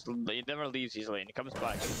lane. He never leaves his lane. He comes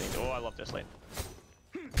back and he thinks, oh, I love this lane.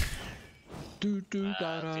 TJ, you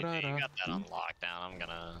got that on lockdown. I'm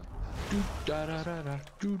gonna.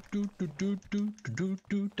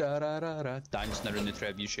 Dancing around the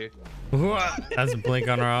trebuchet. That's a blink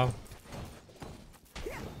on Rob.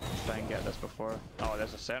 Try and get this before. Oh,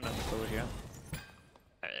 there's a 7 over here.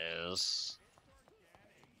 There is.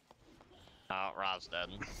 Oh, Rob's dead.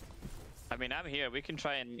 I mean, I'm here. We can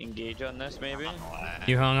try and engage on this, maybe.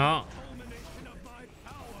 You hung out?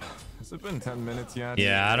 Has it been 10 minutes yet?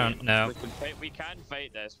 Yeah, I don't know. We can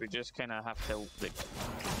fight this. We just kind of have to. Like...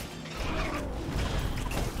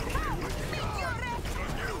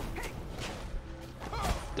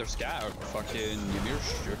 They're scattered. Fucking Ymir's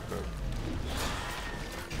stupid.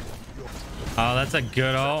 Oh, that's a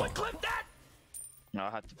good ult. No, I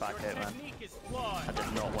had to back out, man. I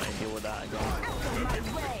did not want to deal with that again.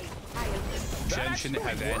 Jen shouldn't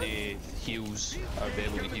have any heals or be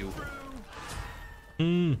able to heal.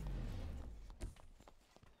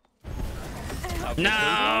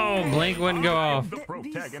 No! Blink wouldn't go off. The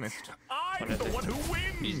protagonist. I'm the one who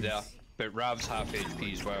wins. He's there. But Rav's half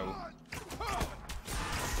HP as well.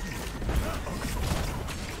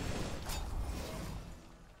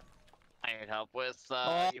 I need help with.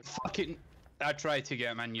 Oh, you fucking. I tried to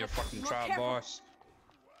get him in your fucking trap, boss.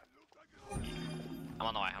 I'm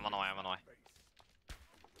on the way. I'm on the way. I'm on the way.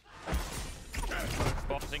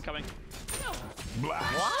 Boss incoming. What?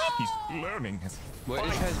 He's learning. What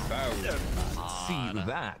is his bow? See,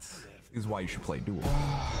 that is why you should play duel.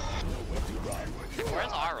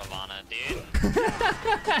 Where's our Ravana, dude?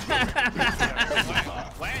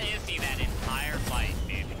 where is he that entire fight,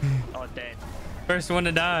 dude? Oh, dead. First one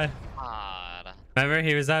to die. God. Remember,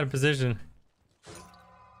 he was out of position.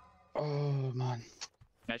 Oh man.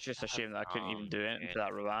 That's just a shame that I couldn't even do anything to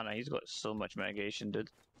that Ravana. He's got so much mitigation, dude.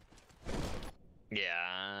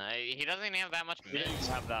 Yeah, he doesn't even have that much He mids.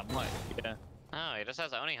 doesn't have that much, yeah. No, he just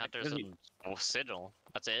has Oni Hunters and Sigil.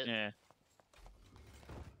 That's it. Yeah.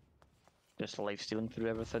 Just life stealing through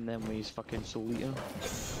everything then with his fucking soul eater.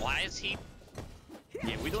 Why is he?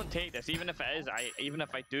 Yeah, we don't take this. Even if it is, even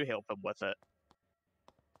if I do help him with it.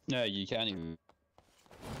 No, you can't even.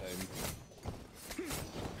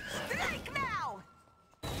 Strike now!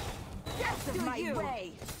 Yes, of my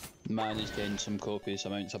way! Man is getting some copious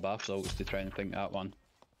amounts of bath salts to try and think that one.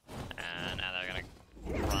 And now they're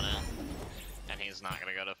gonna run it, and he's not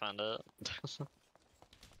gonna go defend it.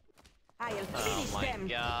 I'll Oh finish my them.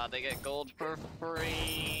 god, they get gold for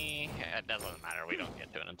free. It doesn't matter. We don't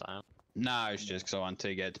get to it in time. Nah, it's just because I want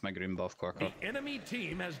to get to my green buff quicker. The enemy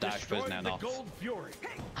team has Dash destroyed wasn't the enough. Gold Fury.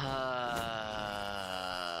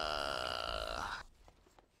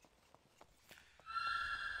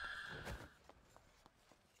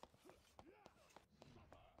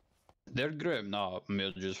 They're grouping up and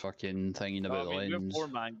we're just fucking thinking about the We're lanes.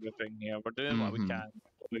 4-man grouping here. We're doing what we can.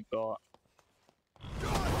 What we got. I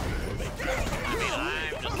mean,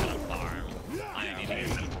 I'm just gonna farm. I need to get a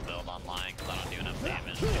simple build online because I don't do enough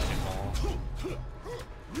damage to get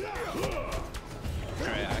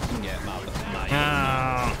Alright, I can get my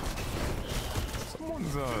Oh.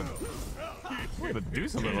 Someone's we gotta do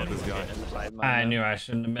something about this guy. I knew I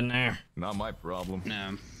shouldn't have been there. Not my problem.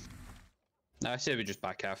 No. I say we just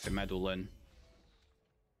back half the middle lane.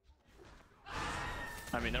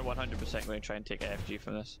 I mean, they're 100% going to try and take FG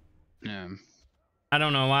from this. Yeah. I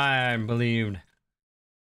don't know why I believed.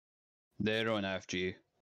 They're on FG.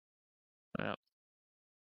 Yeah.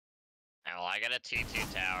 well, I got a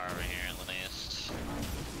T2 tower over here at least.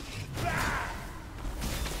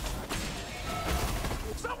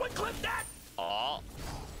 Someone clip that! Oh.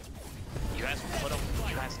 You guys put him,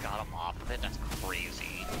 you guys got him off of it? That's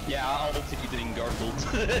crazy. Yeah, I'll take you doing gargled.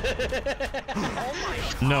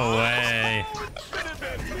 No way.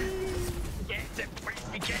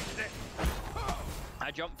 I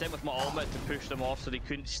jumped in with my ultimate to push them off so they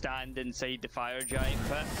couldn't stand inside the fire giant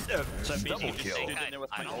pit. So I basically just stood in there with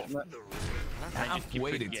my ultimate.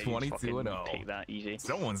 Halfway to 22-0. Take that easy.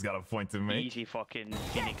 Someone's got a point to make. Easy fucking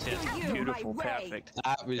Phoenix is beautiful, perfect.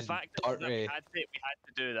 That was The fact that we dirty. had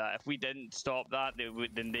to do that. If we didn't stop that,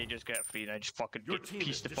 then they just get free and I just fucking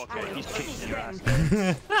piece the fuck out. He's kicking your ass.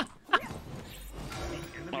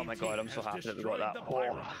 Oh my god, I'm so happy that we got that.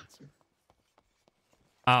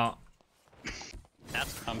 Oh,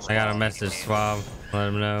 I got a message, Swab. Let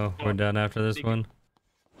him know we're done after this one.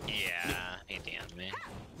 Yeah, he DM'd me.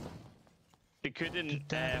 They couldn't.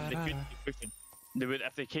 They would,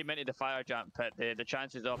 if they came into the fire giant pit, the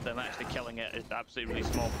chances of them actually killing it is absolutely really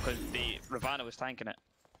small because the Ravana was tanking it.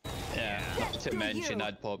 Yeah, not to mention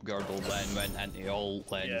I'd pop girdle, then went into ult,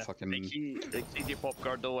 then fucking. He pop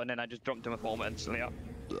girdle, and then I just jumped him with vomit instantly up.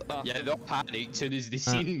 Yeah, they'll panic as soon as they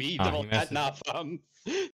seen me. Oh, They're he like, misses. nah, fam.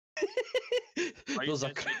 Are you Those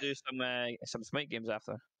are guys gonna do some Smite games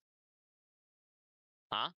after?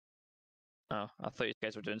 Huh? Oh, I thought you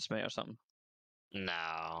guys were doing Smite or something.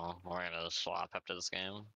 No, we're gonna swap after this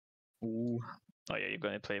game. Ooh. Oh yeah, you're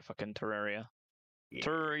going to play fucking Terraria.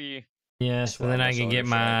 Terraria. Yes, and then I can get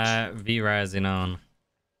my V Rising on.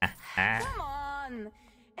 Come on!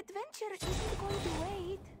 Adventure isn't going to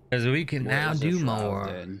wait. Because we can now do more.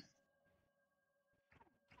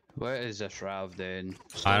 Where is this Rav then?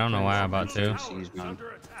 I don't know why I'm about to.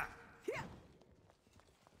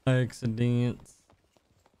 Accidents.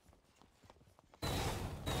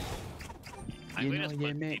 We just put these two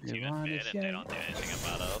in mid and they don't do anything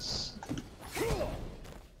about us.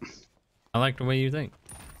 I like the way you think.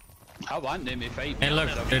 I want them to fight me. Hey, look,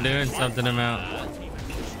 they're doing something about.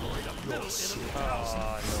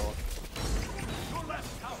 Oh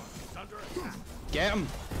Get him!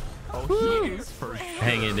 Oh, he is first.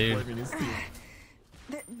 Hang it, dude.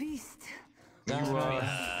 That beast. You You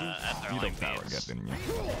don't power get, didn't you?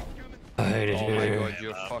 Oh my god,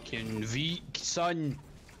 you're fucking weak, son.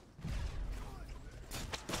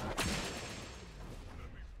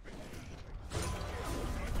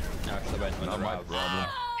 Actually went with the Rav.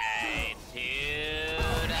 Hey, dude.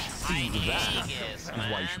 This is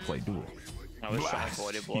why you should play duel. I was trying to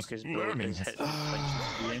body block his bro. His head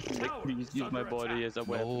like, please use my body as a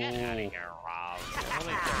weapon. Get out of here, Rob. Let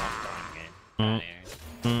me Mm. turn off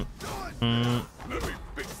the game. Let me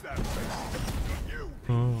fix that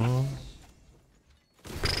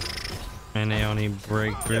And they only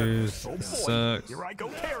breakthroughs. Oh boy, Sucks. here I go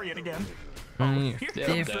carry it again.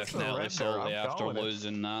 They're definitely salty after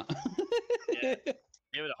losing that.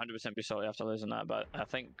 You would 100% be salty after losing that, but I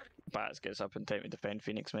think Bats gets up in time to defend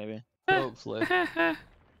Phoenix, maybe. Hopefully. I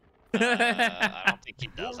don't think he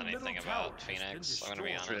does anything about Phoenix, I'm gonna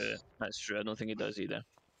be True. honest. That's true. I don't think he does either.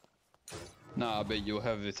 Nah, but you'll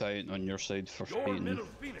have the Titan on your side for fighting.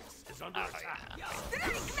 Phoenix is under Oh, attack. yeah.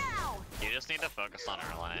 You just need to focus on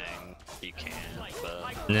our lane. You can,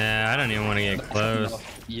 but Nah, I don't even want to get close.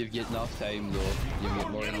 You've got enough time though. You've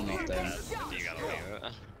got more than enough time. you gotta leave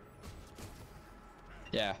it.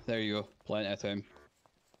 Yeah, there you go. Plenty of time.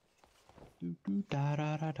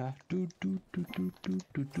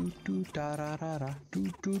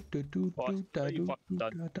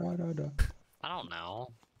 I don't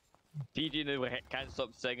know. DJ can't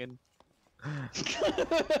stop singing.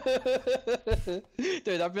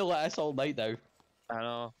 Dude, I've been like this all night now. I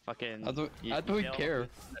know, fucking. I don't care.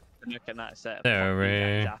 Look at that set. There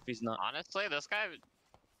we- Daffy's not. Honestly, this guy,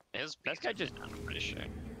 this guy just. I'm pretty sure.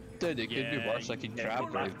 Dude, it could be worse. I could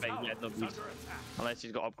grab right. Yeah, no bleed. Unless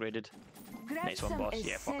he's got upgraded. Grab Nice one, some boss.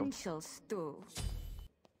 Yeah, fuck him. essentials too.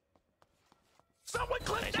 Someone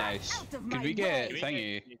click Nice. Out of Could my we get way.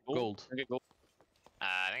 thingy gold? Okay, go.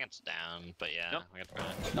 I think it's down, but yeah, Nope. we got to try.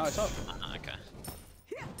 No, it's up. Okay.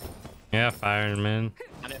 Yeah, fireman.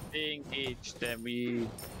 And if they engage, then we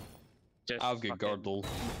just. I've got fucking- girdle.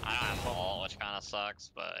 I don't have ult, which kind of sucks,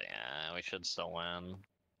 but yeah, we should still win.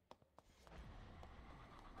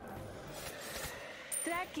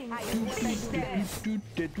 Tracking. I am what I said.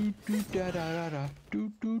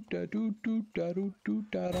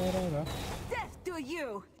 Death to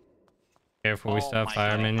you. Careful, we Oh stop my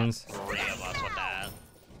fire God, minions. 3 of us with that.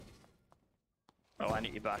 Oh, I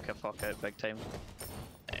need to back a fuck out big time.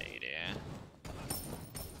 Yeah, you do.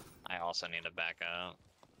 I also need to back up.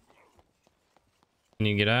 Can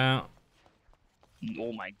you get out?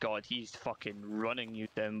 Oh my god, he's fucking running you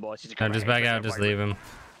down, boss. He's No, just back out, just leave him.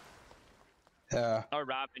 Yeah. Our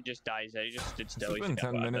Raven just dies there. He just stood still. Has it been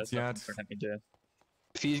 10 minutes yet? For him to do.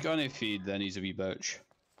 If he's gonna feed, then he's a wee bitch.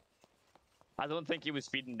 I don't think he was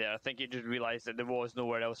feeding there. I think he just realized that there was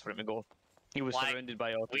nowhere else for him to go. He was Like, surrounded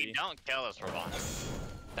by all We three. don't kill this robot.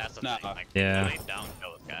 That's the Nah. thing. Like, Yeah. we don't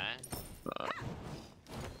kill this guy.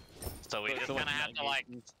 So we But just someone kind of have to like,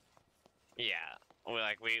 engaged. yeah,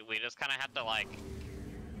 we just kind of have to like,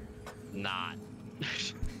 not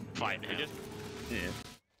fight him. Yeah.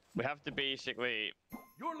 We have to basically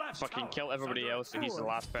Your left fucking tower kill is everybody under else so he's the attack.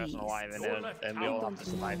 last person alive, and Your then left and we I all have don't to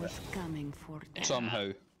know survive it. what's coming for them.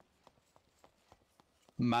 Somehow.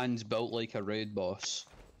 Man's built like a raid boss.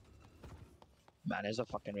 Man, is a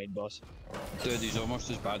fucking raid boss. Dude, he's almost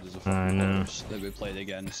as bad as the I fucking know. horse that we played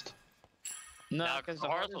against. No, No, because the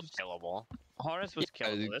horse was killable. Horus was Yeah,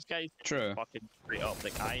 killable. This guy's True. fucking straight up.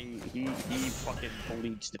 Like he fucking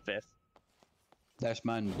bleeds the fifth. This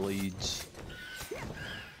man bleeds.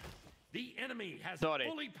 The enemy has Sorry,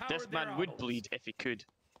 fully powered this their man would autos. bleed if he could.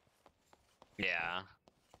 Yeah.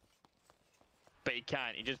 But he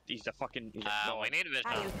can't. He's a fucking. He's a We god. need vision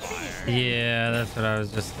I'll on finish fire. them. Yeah, that's what I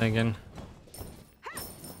was just thinking.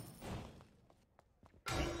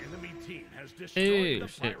 The enemy team has Ooh, destroyed the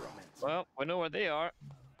shit. pyramid. Well, we know where they are.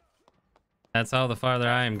 That's all the farther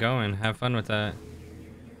I am going. Have fun with that.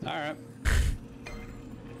 Alright.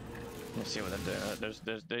 Let's see what they're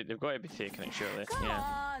doing. They've got to be taking it, surely. Come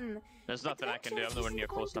Yeah. on. There's nothing I can do. I'm nowhere near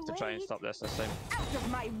close enough to try and stop this time. Out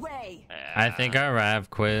of my way. I think our Rav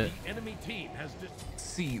quit. The enemy team has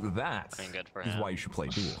See, that Ain't good for is him. why you should play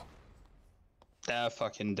duel. I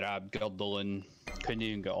fucking grabbed Girdle and couldn't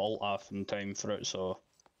even get alt off in time for it, so.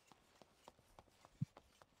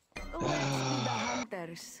 Let's be the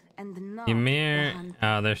hunters and not Ymir. the hunt.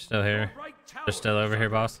 Oh, they're still here. right tower They're still over is here,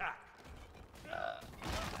 under boss. attack.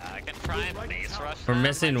 I can try and base rush. We're them, I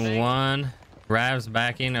missing think. one. Rav's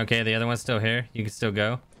backing. Okay, the other one's still here. You can still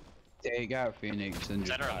go. They got Phoenix and Is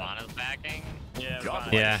that Ravana's backing? Yeah. God.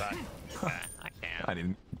 Ravana's Yeah. back. Okay, I can't. I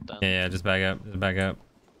didn't. Yeah, just back up. Just back up.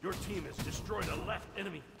 Your team has destroyed a left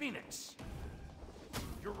enemy Phoenix.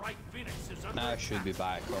 Your right Phoenix is under I attack. should be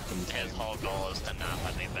back up in His time. whole goal is to not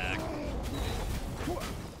let me back.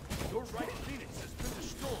 Your right Phoenix has been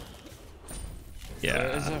destroyed. What is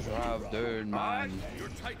Yeah. this Rav doing, man? Your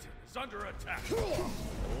Titan is under attack. Look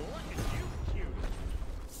at you, cute.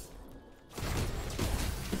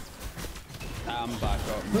 I'm back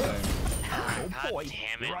up in time. Oh God boy,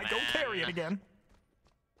 damn it, here I go man. carry it again.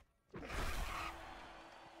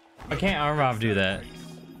 Why can't our Rav do that?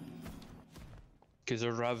 Because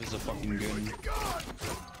our Rav is a fucking goon.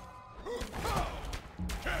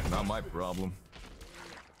 Not my problem.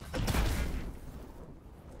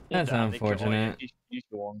 That's Damn, they killed- unfortunate. He's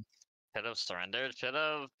the one. Should have surrendered. Should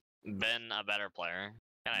have been a better player.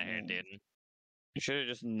 Kind of hate, dude. You should have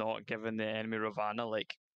just not given the enemy Ravana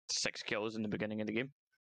like 6 kills in the beginning of the game.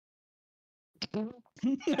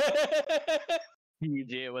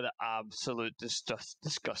 DJ with an absolute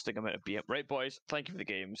disgusting amount of BM. Right, boys. Thank you for the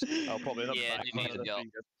games. I'll probably have Yeah, back you need to another go.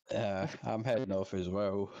 3 years. I'm heading off as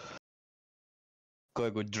well.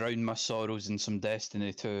 Gotta go drown my sorrows in some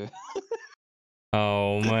Destiny too.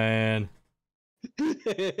 Oh man.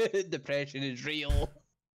 Depression is real.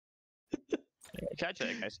 Catch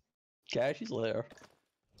it, guys. Catch you later.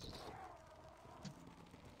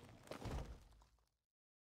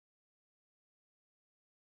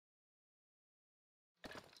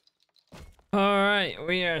 All right,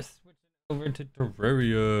 we are switching over to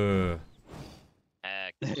Terraria.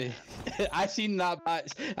 Heck. I seen that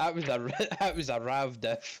match. That was a Rav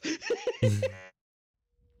diff.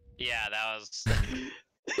 Yeah, that was.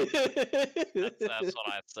 That's what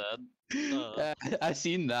I said. I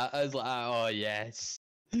seen that. I was like, oh yes.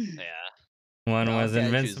 Yeah. One I'll was catch yous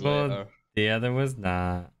invincible, later. the other was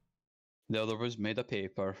not. The other was made of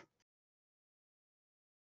paper.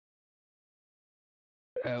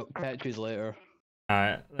 Well, catch you later. All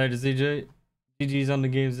right, later, CJ. GG's on the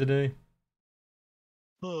games today.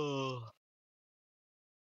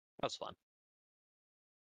 That's fun.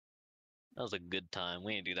 That was a good time.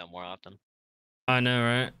 We need to do that more often. I know,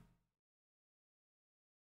 right?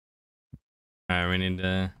 All right, we need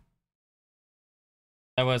to.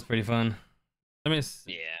 That was pretty fun. Let me.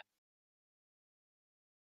 Yeah.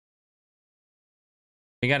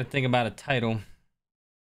 We got to think about a title.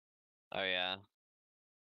 Oh yeah.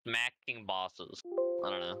 Smacking bosses. I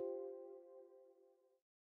don't know.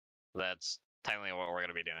 That's technically what we're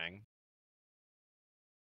gonna be doing.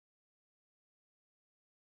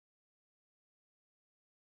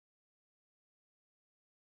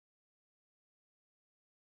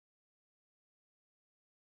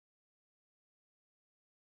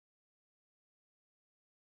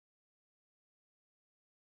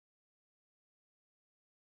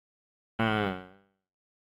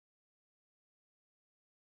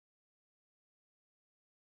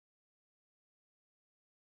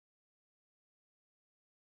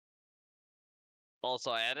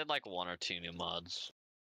 Also, I added like 1 or 2 new mods.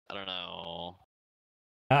 I don't know.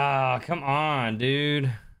 Ah, come on,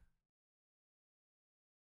 dude.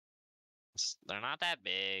 They're not that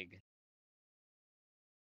big.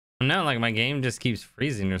 No, like my game just keeps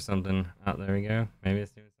freezing or something. Oh, there we go. Maybe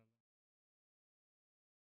it's doing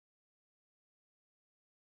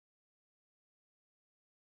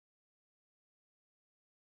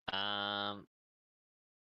Um,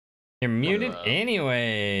 You're muted Hello.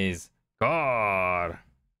 anyways. God.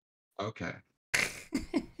 Okay.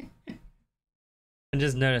 I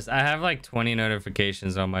just noticed I have like 20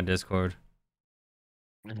 notifications on my Discord.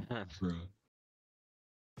 Bro.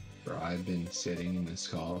 Bro, I've been sitting in this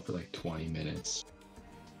call for like 20 minutes.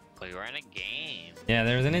 we were in a game. Yeah,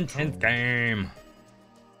 there's an intense game.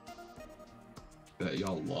 that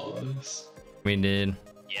y'all lost? We did.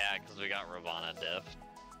 Yeah, because we got Ravana diff.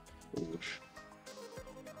 Oof.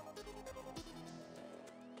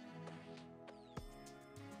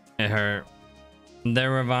 It hurt.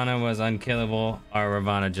 Their Ravana was unkillable. Our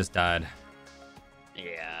Ravana just died.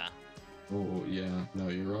 Yeah. Oh, yeah. No,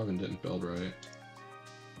 your Robin didn't build right.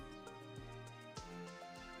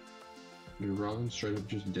 Your Robin straight up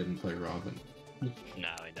just didn't play Robin. No,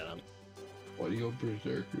 he didn't. Why do you go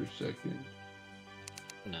Berserker second?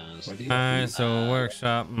 Who knows? Why do you Alright, so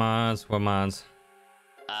workshop mods. What mods?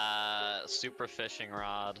 Super fishing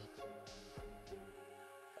rod.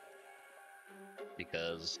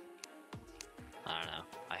 Because I don't know.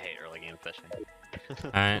 I hate early game fishing.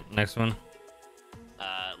 Alright, next one.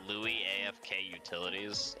 Louis AFK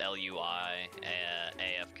utilities. LUI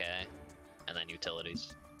AFK, and then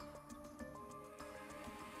utilities.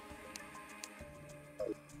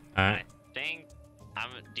 Alright. Dang.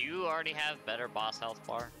 Do you already have better boss health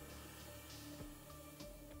bar?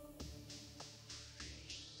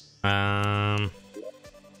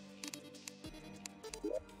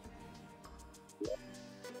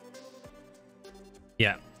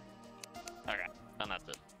 Yeah. Okay, then that's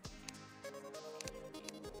it.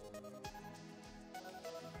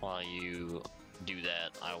 While you do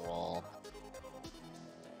that, I will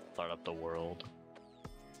start up the world.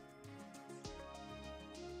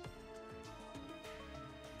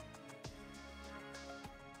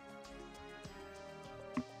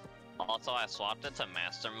 Also, I swapped it to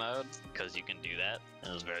master mode because you can do that.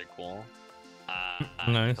 It was very cool.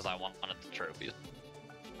 Nice. Because I wanted the trophies.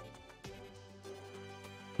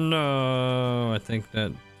 No, I think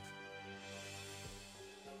that.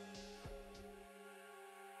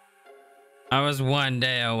 I was 1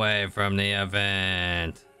 day away from the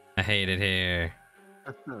event. I hate it here.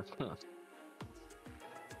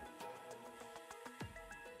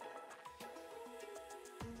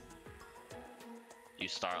 You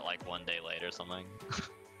start like 1 day late or something.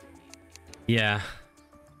 Yeah.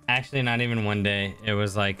 Actually, not even 1 day. It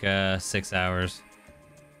was like 6 hours.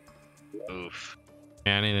 Oof.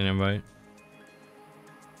 Yeah, I need an invite.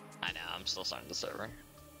 I know, I'm still starting the server.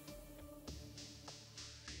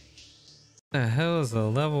 The hell is a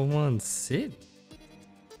level 1 city?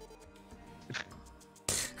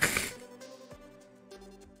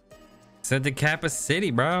 Said the Kappa City,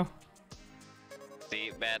 bro.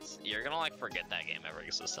 See, Bats, you're gonna like forget that game ever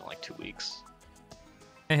exists in like 2 weeks.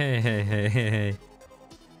 Hey.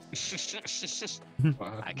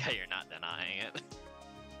 I bet you're not denying it.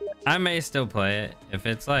 I may still play it if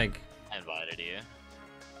it's like. I invited you.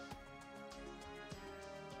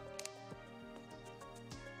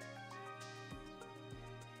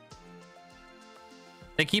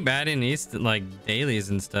 They keep adding these like dailies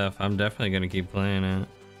and stuff. I'm definitely gonna keep playing it.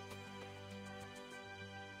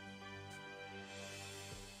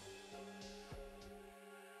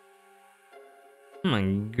 Oh my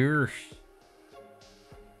gosh.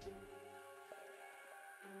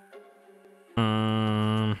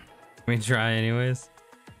 We try anyways.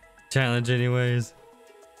 Challenge anyways.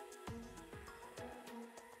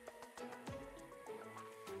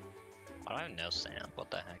 I don't have no sand.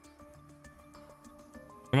 What the heck?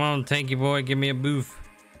 Come on, tanky boy, give me a boof.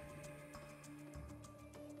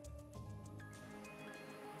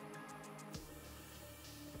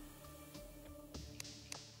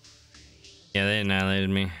 Yeah, they annihilated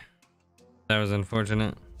me. That was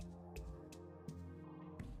unfortunate.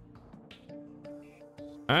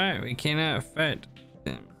 Alright, we cannot fight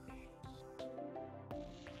them.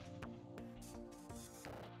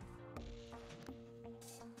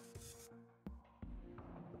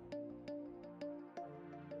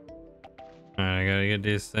 Alright, I gotta get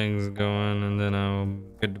these things going and then I'm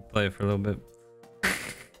good to play for a little bit.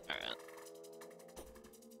 Alright.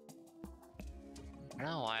 I don't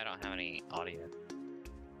know why I don't have any audio.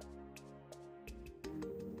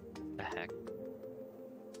 The heck?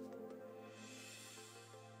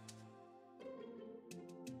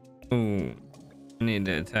 Ooh, I need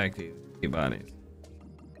to attack these bodies.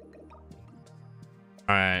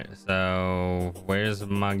 Alright, so where's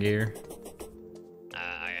my gear?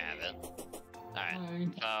 I have it. Alright,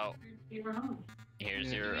 so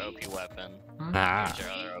here's your OP weapon. Ah. Here's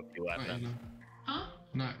your other OP weapon. Huh?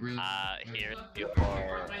 Not really. Here's I your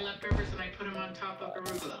brought my leftovers and I put them on top of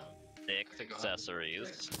arugula. 6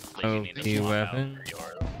 accessories. So you need to OP swap weapon. out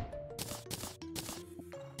yours.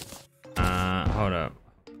 Hold up.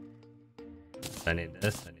 I need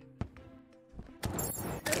this. I need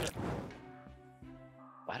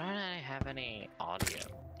Why don't I have any audio?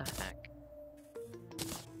 What the heck?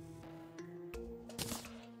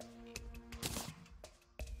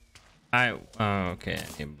 oh, okay.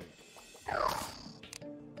 I need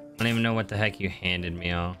don't even know what the heck you handed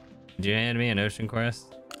me all. Did you hand me an ocean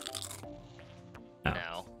quest?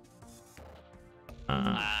 No.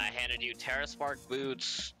 I handed you Terra Spark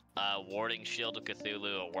boots, Warding Shield of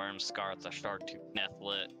Cthulhu, a Worm Scar, a Shark Tooth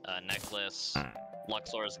necklace,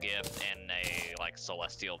 Luxor's Gift, and a like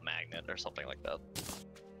Celestial Magnet or something like that.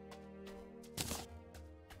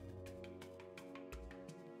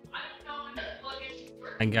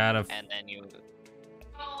 I got a And then you.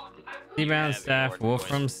 Seabound staff,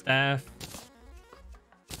 Wolfram staff.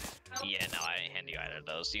 Yeah, no, I didn't hand you either of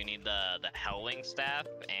those. You need the Howling staff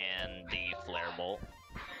and the Flare Bolt.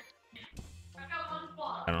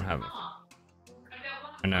 I don't have it.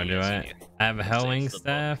 Or no, do Yes, I? you do. I have a Hellwing the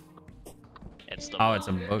staff. It's the Oh, it's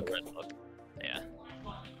a book. red book. Yeah.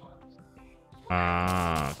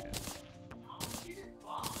 Ah, okay.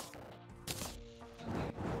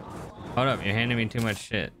 Hold up, you're handing me too much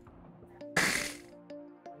shit.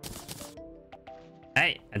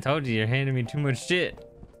 Hey, I told you you're handing me too much shit.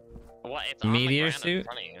 What? It's on the Meteor ground in suit?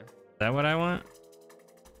 front of you. Is that what I want?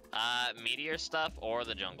 Meteor stuff or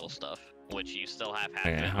the jungle stuff, which you still have half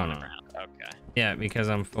Okay, of it hold on the on. ground. Okay. Yeah, because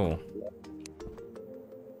I'm full.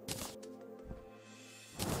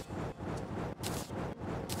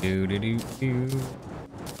 Do do do do.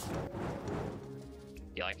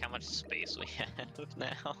 You like how much space we have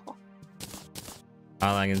now?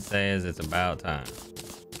 All I can say is it's about time.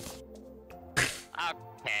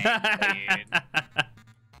 Okay, dude.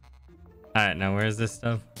 Alright, now where's this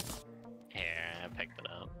stuff? Here, I picked it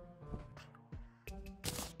up.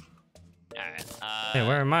 Alright, Hey,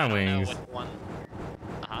 where are my I don't know wings? which one.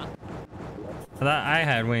 Uh-huh. I thought I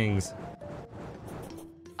had wings.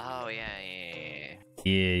 Oh, yeah.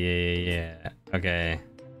 Yeah. Okay.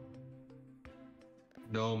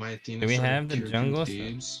 No, my team. Do we is like have the tier 2 jungle?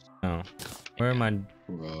 teams. No. Where are my...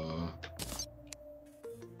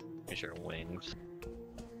 Here's your wings.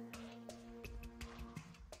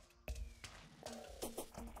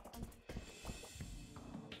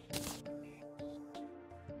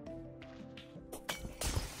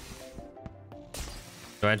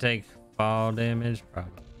 Do I take fall damage?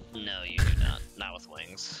 Probably. No, you do not. Not with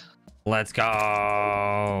wings. Let's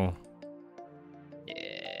go.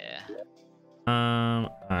 Yeah.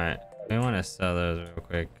 Alright. We want to sell those real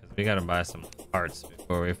quick because we gotta buy some parts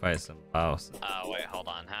before we fight some bosses. Wait, hold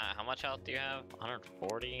on. How much health do you have?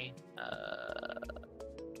 140?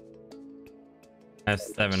 I have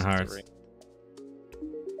 7 hearts. 3.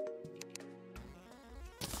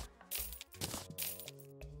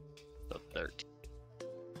 So 13.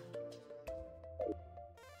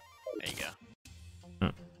 There you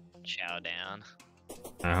go. Chow down.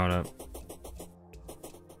 Alright, hold up.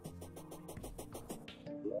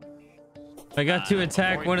 I got to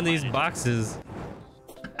attack one of these boxes.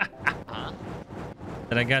 Huh?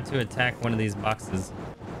 That I got to attack one of these boxes.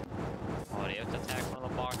 Oh, do you have to attack one of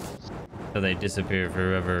the boxes? So they disappear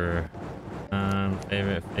forever.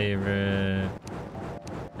 Favorite.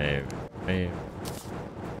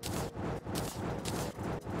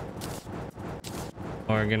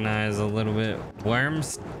 Organize a little bit. Worm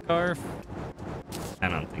scarf? I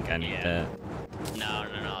don't think I need that. No.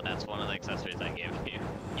 That's one of the accessories I gave you.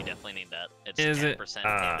 You definitely need that. It's Is 10% it?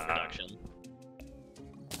 damage reduction.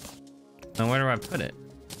 Now where do I put it?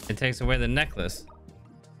 It takes away the necklace.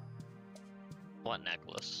 What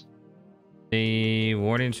necklace? The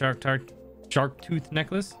warding shark tooth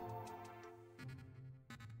necklace?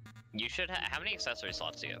 You should have. How many accessory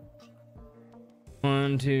slots do you have?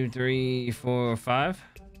 1, 2, 3, 4, 5,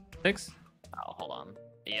 6. Oh, hold on.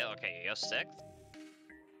 Yeah, okay, you go 6.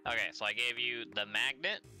 Okay, so I gave you the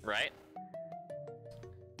magnet, right?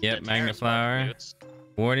 Yep, The magnet Terra Spark flower. boots,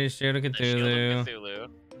 Warding shield of the Shield Cthulhu. of Cthulhu.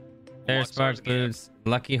 Terra Luxor's Spark Gift. boots.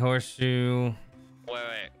 Lucky horseshoe.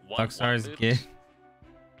 Wait. What Luxor's boots? gift.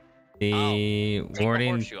 The Take the warding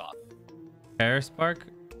horseshoe off. Terra Spark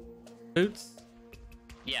boots.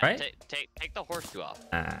 Yeah, right? take the horseshoe off.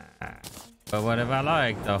 But what if I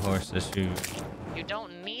like the horseshoe? You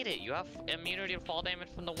don't need it. You have immunity to fall damage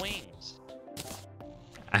from the wings.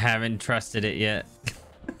 I haven't trusted it yet.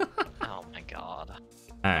 Oh my god.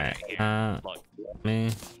 Alright. Okay, here, look. Me.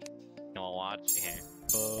 You wanna watch? Here.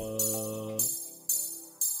 No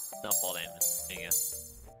fall damage. There you go.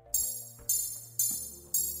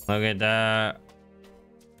 Look at that.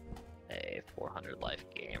 Hey, 400 life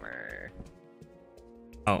gamer.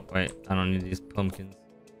 Oh, wait. I don't need these pumpkins.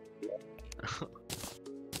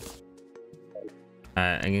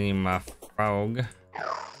 Alright, I need my frog.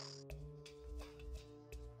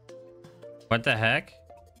 What the heck?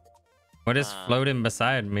 What is floating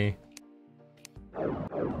beside me?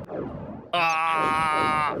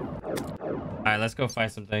 Ah! Alright, let's go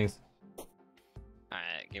fight some things.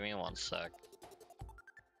 Alright, give me 1 sec.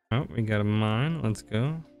 Oh, we got a mine. Let's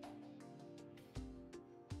go.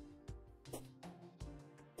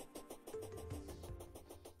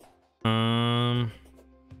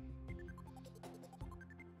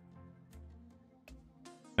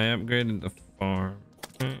 I upgraded the farm.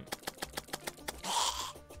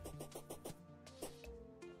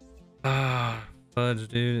 Ah, fudge,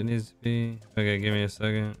 dude. It needs to be. Okay, give me a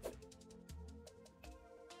second.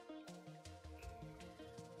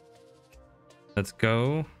 Let's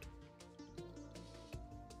go.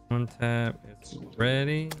 One tap. It's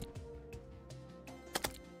ready.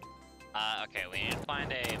 Okay, we need to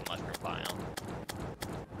find a mushroom biome.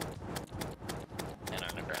 An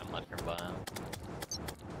underground mushroom biome.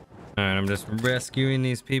 Alright, I'm just rescuing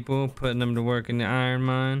these people, putting them to work in the iron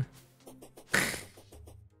mine.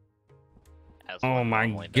 Oh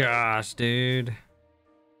my gosh, dude.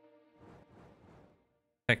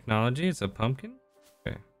 Technology? It's a pumpkin?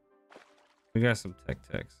 Okay. We got some techs.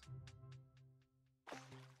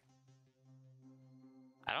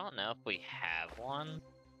 I don't know if we have one.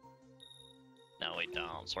 No, we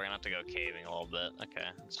don't. So we're gonna have to go caving a little bit. Okay,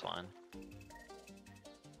 that's fine.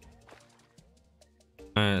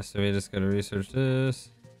 Alright, so we just gotta research this.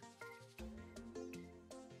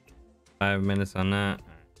 5 minutes on that.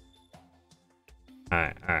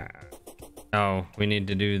 Alright. Oh, we need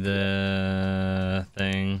to do the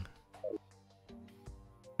thing.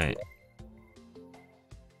 Wait.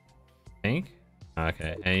 Think?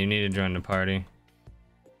 Okay. Hey, you need to join the party.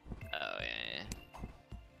 Oh, yeah.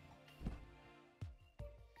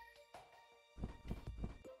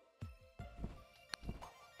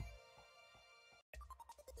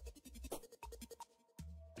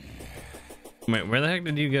 Wait, where the heck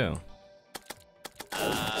did you go? You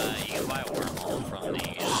can buy a wormhole from the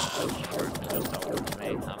short just over to me.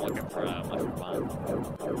 I'm looking for a mushroom biome.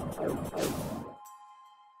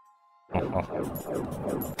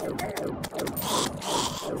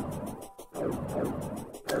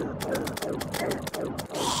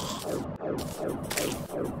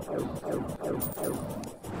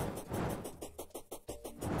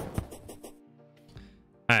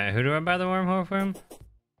 Alright, who do I buy the wormhole from?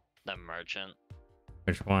 The merchant.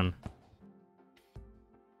 Which one?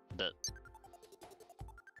 The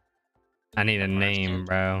I need a name,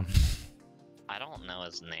 bro. I don't know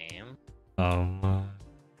his name. Oh my.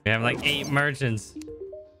 We have like 8 merchants.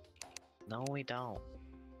 No, we don't.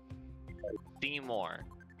 Seymour.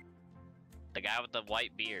 The guy with the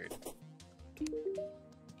white beard.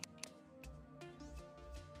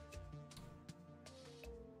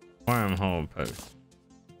 Wormhole post.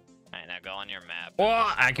 Alright, now go on your map.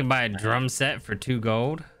 Oh, I can buy a drum set for 2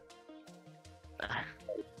 gold.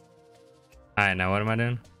 Alright, now what am I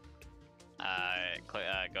doing?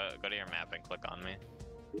 Go to your map and click on me.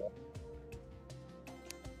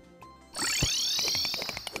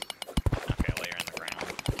 Okay, well, you're in the ground.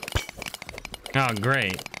 Oh,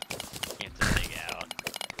 great. You have to dig out.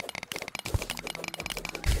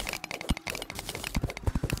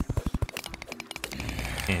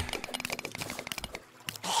 Yeah.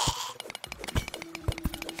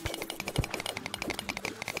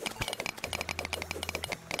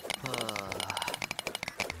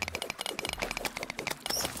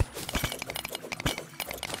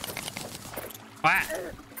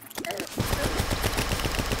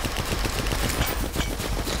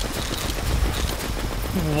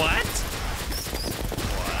 What?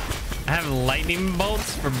 I have lightning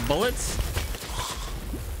bolts for bullets?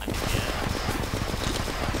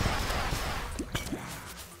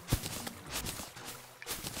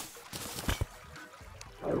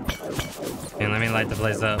 And let me light the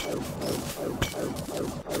place up.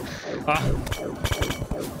 Oh.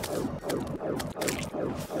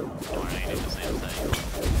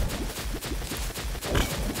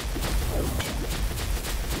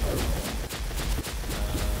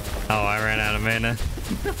 Oh, I ran out of mana.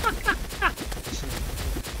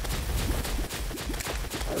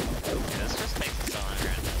 This just takes us on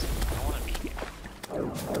underground desert. I don't want to be here.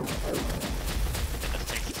 This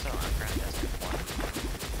takes us on underground desert.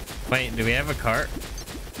 Wait, do we have a cart?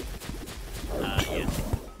 Yeah.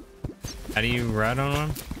 How do you ride on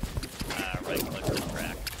one? Right click to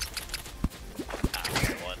track.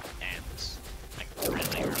 Well, it ends. Like,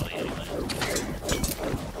 really early anyway.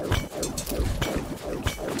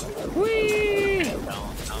 Whee!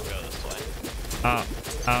 Don't go this way. Oh,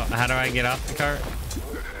 how do I get off the cart?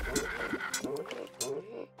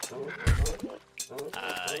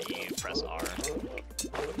 You press R.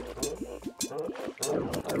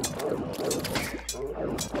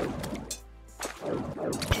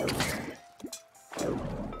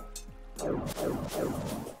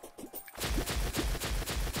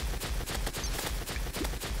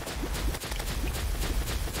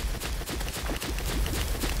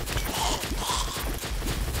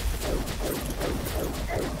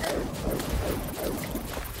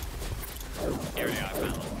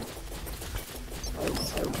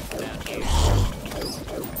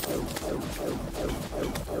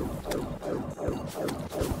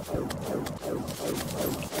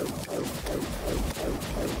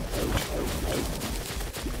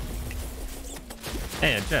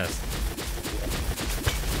 Hey, a chest.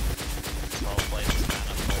 This whole place is kind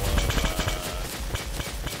of full of,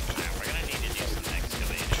 alright, we're gonna need to do some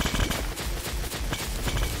excavating.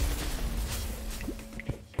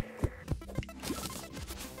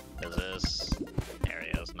 Cause this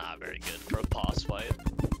area is not very good for a boss fight.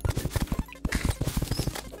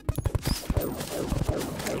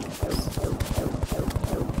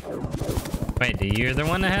 Wait, you're the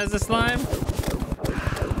one that has the slime?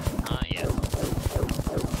 Yeah.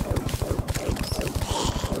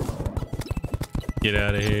 Get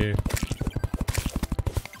out of here.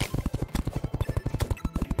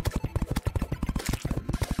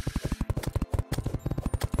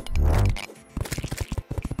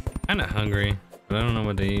 Kinda hungry, but I don't know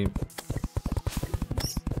what to eat.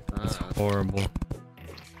 It's horrible.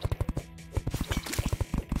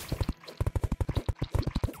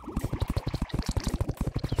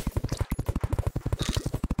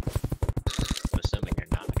 I'm assuming you're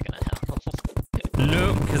not gonna help.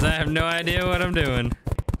 Nope, because I have no idea what I'm doing.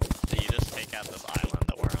 So you just take out this island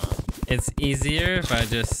that we're on. It's easier if I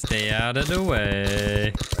just stay out of the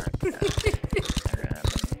way.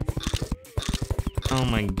 Oh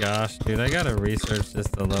my gosh, dude, I gotta research this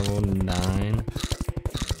to level 9.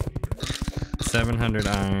 700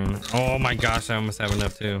 iron. Oh my gosh, I almost have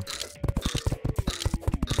enough too.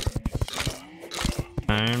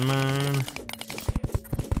 Iron mine.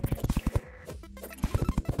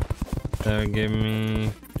 That would give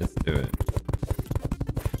me... Just do it.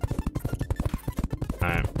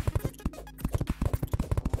 Alright.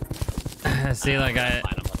 See, like I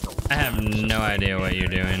have no idea what you're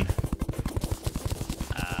doing.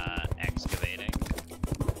 Excavating.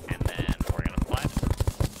 And then we're gonna fly.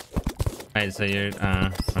 Right, so you're,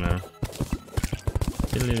 oh no.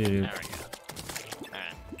 There we go.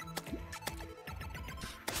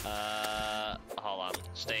 Alright. Hold on.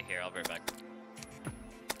 Stay here, I'll be right back.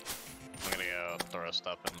 I'm gonna go throw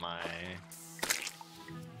stuff in my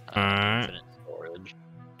infinite storage.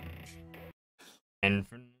 And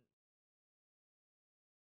I'm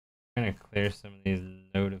gonna clear some of these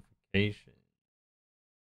notifications.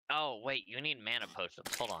 Oh, wait, you need mana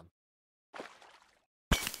potions. Hold on.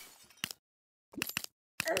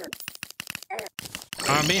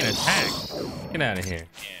 Oh, I'm being attacked. Get out of here.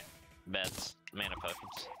 Yeah, beds. Mana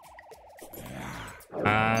potions.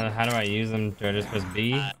 How do I use them? Do I just press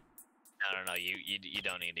B? No, you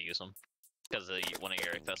don't need to use them. Because one of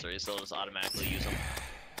your accessories, so just automatically use them.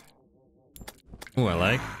 Ooh, I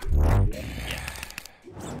like. Yeah.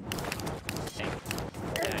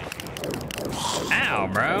 Okay. Ow,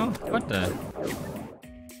 bro. What the?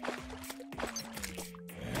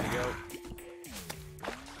 There you go.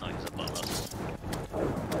 Oh, he's above us.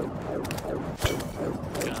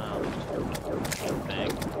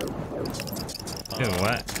 Who,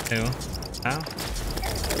 what? Who? How?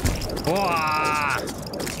 Whoa!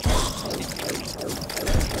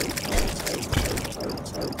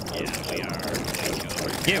 Yeah, we are way too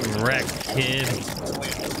over here. Get wrecked, kid.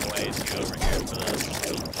 Way too over here for this.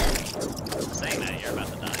 Saying that, you're about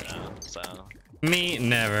to die now, so... Me?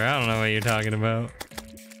 Never. I don't know what you're talking about.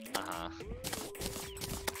 Uh-huh.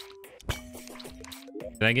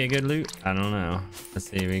 Did I get good loot? I don't know. Let's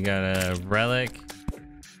see. We got a relic.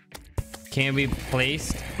 Can be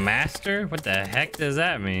placed. Master? What the heck does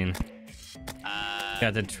that mean?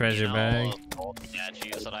 Got the treasure bag. Old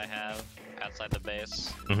statues that I have outside the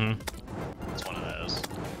base. Mm-hmm. It's one of those.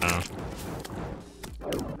 Oh.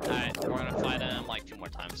 Alright, we're gonna fight him like 2 more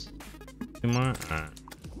times. 2 more? Alright.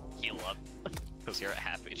 Heal up. Because you're at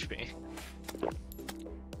half HP.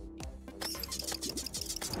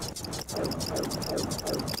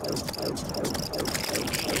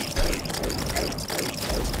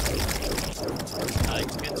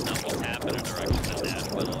 Good double tap in a direction to dash,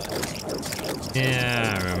 by the way.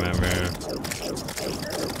 Yeah, I remember.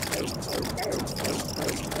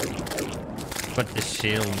 What the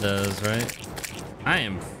shield does, right? I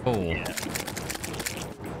am full. Yeah.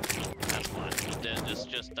 That's fine.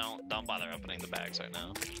 Just don't bother opening the bags right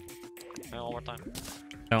now. One more time.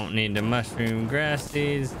 Don't need the mushroom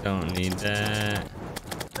grasses. Don't need that.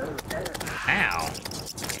 Ow!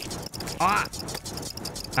 Ah!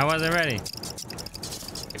 I wasn't ready.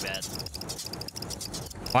 Too bad.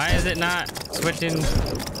 Why is it not switching?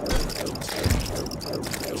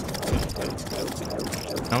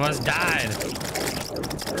 Almost died.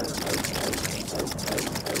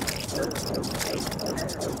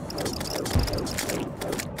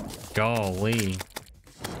 Golly.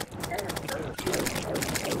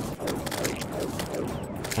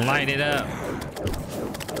 Light it up.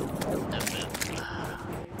 That's it.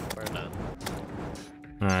 We're done.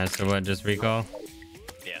 Alright, so what, just recall?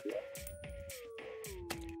 Yeah.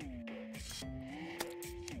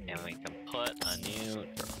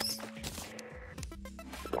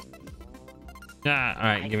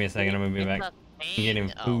 Give me a second. I'm gonna be back. I'm getting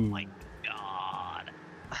food. Oh my god.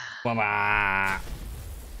 Bye-bye.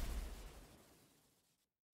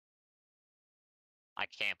 I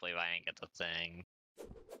can't believe I didn't get the thing.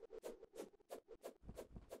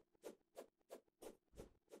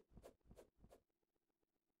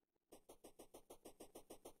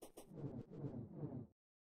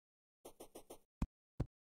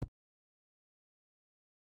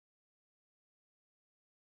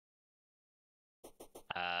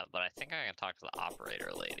 But I think I can talk to the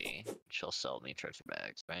operator lady. She'll sell me treasure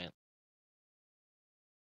bags, right?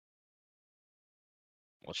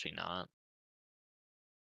 Will she not?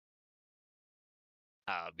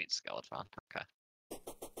 Oh, beat Skeletron. Okay.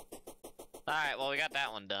 Alright, well, we got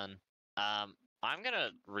that one done. I'm gonna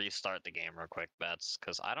restart the game real quick, Bets,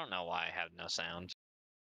 because I don't know why I have no sound.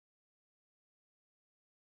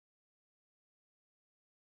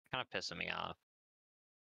 Kind of pissing me off.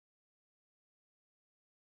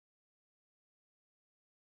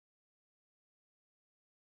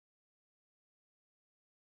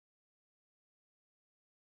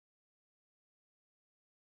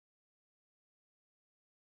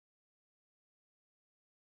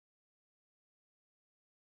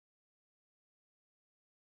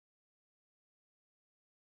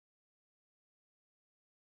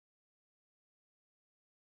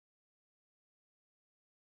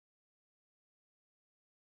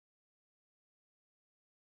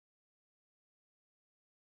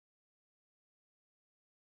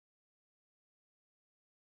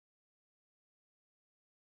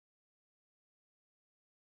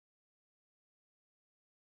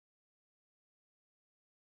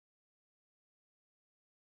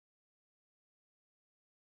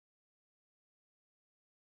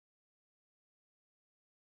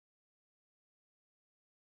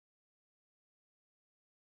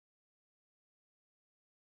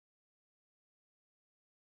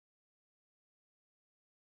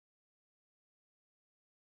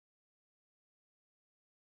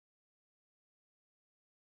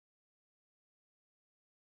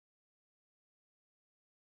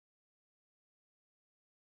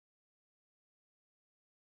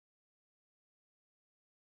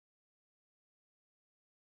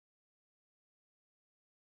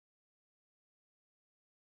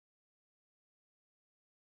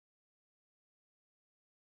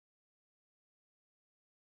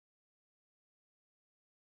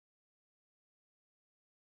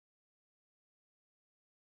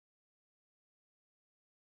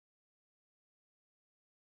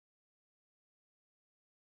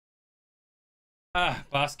 Ah,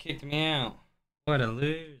 boss kicked me out. What a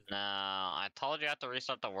lose. No, I told you I have to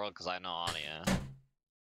restart the world because I have no audio.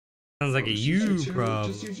 Sounds like a you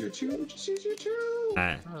problem. Just use your two. Just use your two.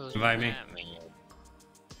 Alright, What does invite me. that mean?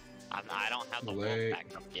 I don't have the world Wait. back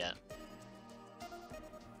up yet.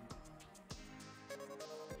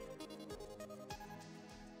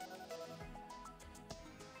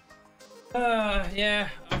 Yeah,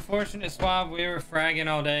 unfortunate swab. We were fragging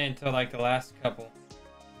all day until like the last couple.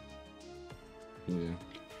 Yeah.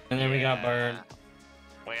 And then we got burned.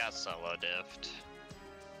 We got solo diffed.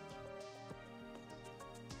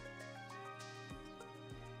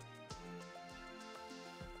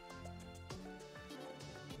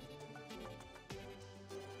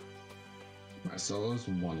 My solo's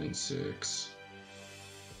 1 and 6.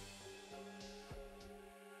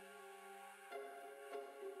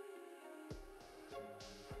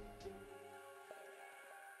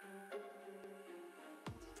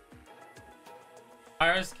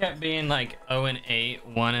 Ours kept being like 0 and 8,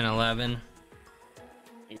 1 and 11.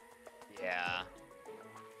 Yeah.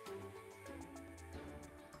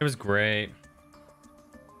 It was great.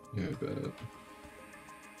 Yeah, I bet.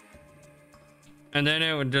 And then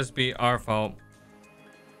it would just be our fault.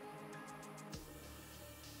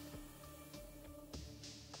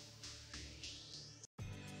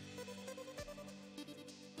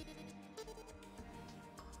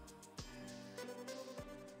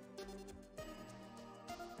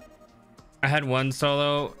 I had one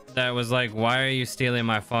solo that was like, why are you stealing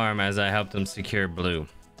my farm, as I helped him secure blue.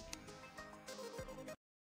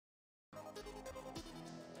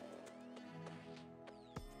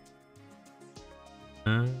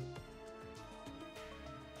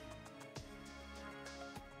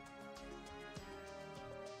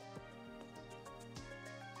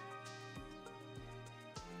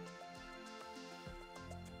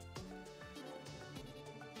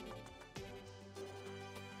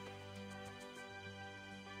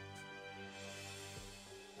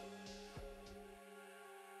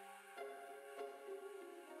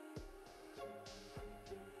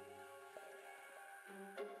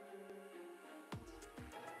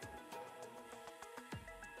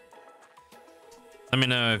 Let me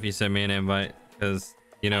know if you send me an invite, because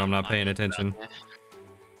you know I'm not paying attention.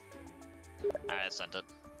 Alright, sent it.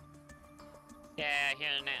 Yeah,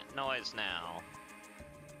 hearing that noise now.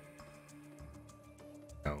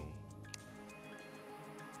 Oh.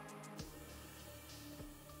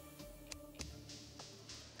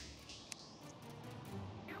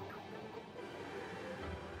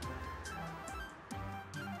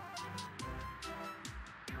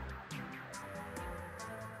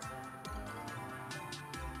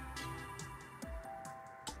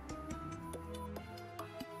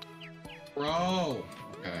 Bro!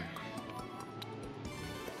 Okay.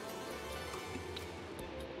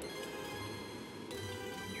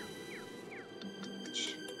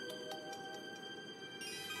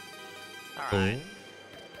 Alright.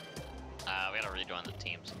 We gotta rejoin the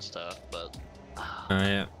teams and stuff, but... Oh,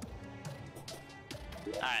 yeah.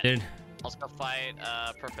 Alright, Dude. let's go fight,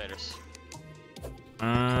 Perpetrators.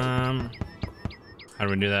 How do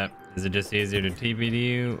we do that? Is it just easier to TP to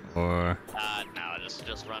you, or? No,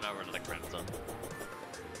 just run over to the Crimson.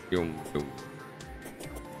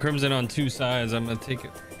 Crimson on 2 sides, I'm gonna take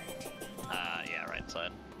it. Yeah, right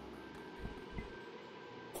side.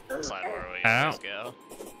 Side where we Ow. always go.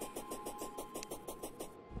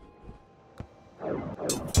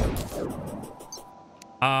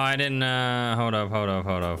 Oh, I didn't, hold up. I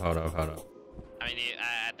mean,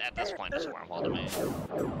 at this point, just wormhole to me, to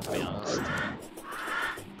be honest.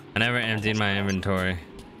 I never emptied my inventory.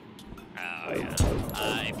 Oh,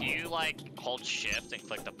 yeah. If you, like, hold shift and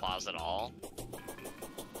click deposit all,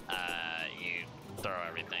 you throw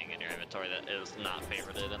everything in your inventory that is not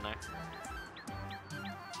favorited in there.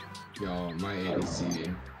 Yo, my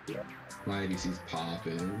ADC's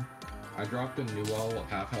popping. I dropped a new wall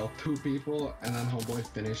half health 2 people, and then homeboy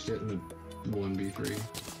finished it in the 1v3.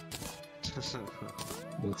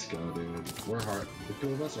 Let's go, dude. We're hard. The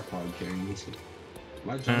 2 of us are hard carrying this.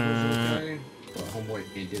 My jungle's okay, but homeboy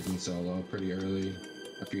inted in solo pretty early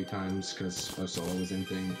a few times because our solo was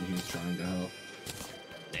inting and he was trying to help.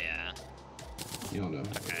 Yeah. You don't know.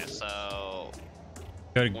 Okay, so...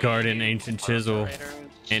 Go to Garden, Ancient Chisel,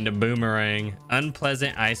 and a Boomerang.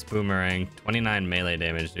 Unpleasant Ice Boomerang. 29 melee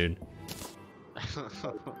damage, dude.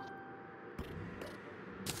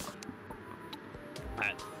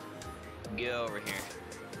 Alright. Go over here.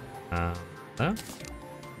 Huh?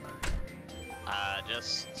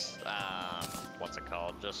 What's it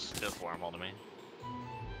called? Just wormhole to me.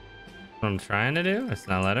 What I'm trying to do? It's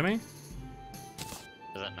not letting me? Is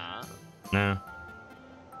it not? No.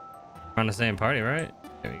 We're on the same party, right?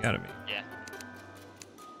 Yeah, we gotta be. Yeah.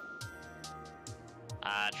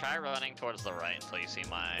 Try running towards the right until you see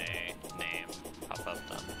my name pop up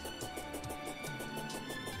then.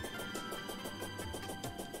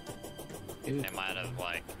 They might have,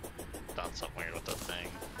 like, done something weird with the thing.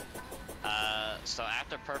 So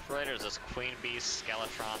after Perforators, there's Queen Beast,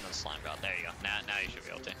 Skeletron, and Slime God. There you go. Now you should be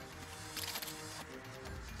able to.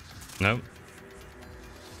 Nope.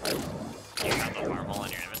 You got the wormhole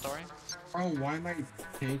in your inventory? Oh, why am I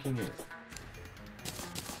taking it?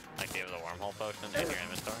 Like, do you have the wormhole potion in your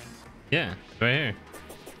inventory? Yeah, it's right here.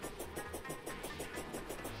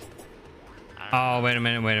 Oh, wait a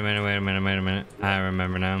minute. I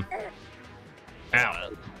remember now. Ow.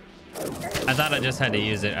 I thought I just had to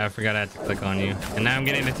use it. I forgot I had to click on you. And now I'm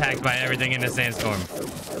getting attacked by everything in the sandstorm.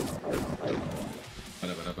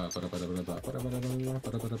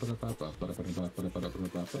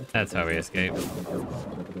 That's how we escape.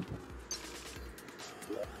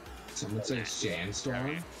 Someone say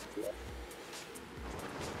sandstorm?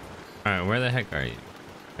 Alright, where the heck are you?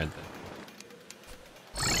 Right there.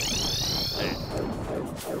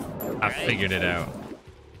 I figured it out.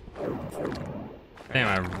 Am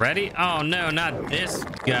I ready? Oh no, not this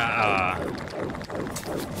guy.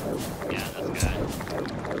 Yeah, this guy.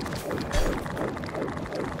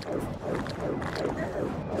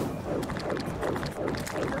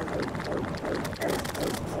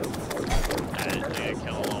 I need to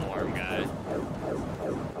kill a little worm guy.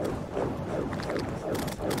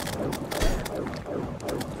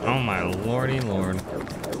 Oh my lordy lord.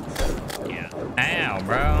 Yeah. Ow,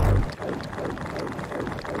 bro.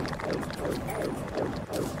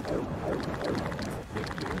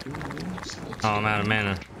 Oh, I'm out of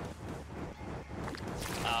mana.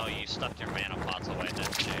 Oh, you stuck your mana pots away,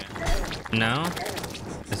 didn't you? No.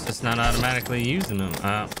 It's just not automatically using them.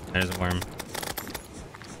 Oh, there's a worm.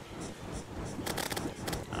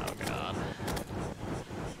 Oh god.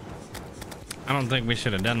 I don't think we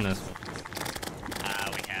should have done this.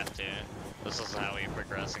 We have to. This is how we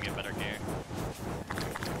progress and get better gear.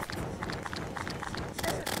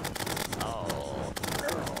 Oh.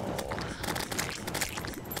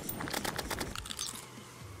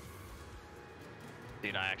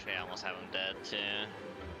 Dude, I actually almost have him dead too.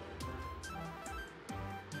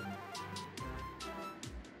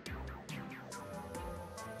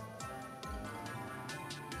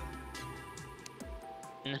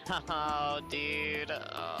 No, dude.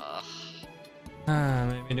 Ugh.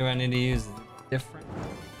 Maybe do I need to use different?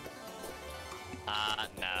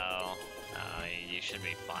 No. No, you should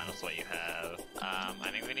be fine with what you have.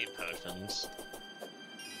 I think we need potions.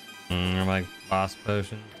 Or like boss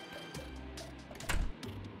potion.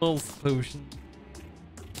 Wolf potion.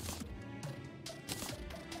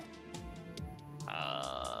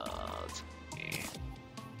 Let's see.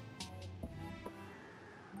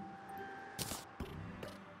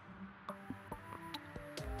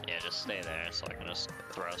 Yeah, just stay there so I can just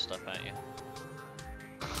throw stuff at you.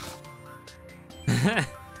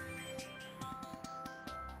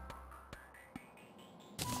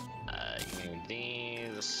 You need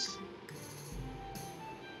these.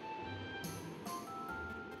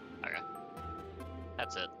 Okay.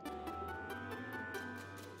 That's it.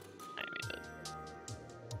 I need it.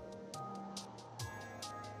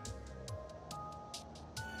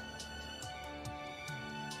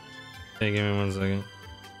 Hey, give me 1 second.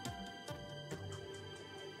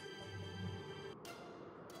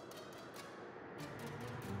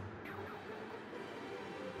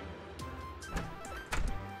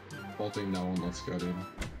 Bolting no one, let's go, dude.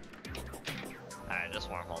 Alright, just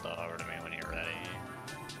wormhole it over to me when you're ready.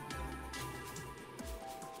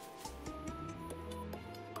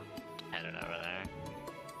 Headed over there.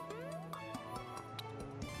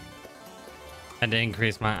 Had to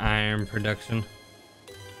increase my iron production.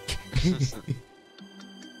 Wait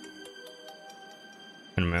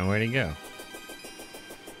a minute, where'd he go?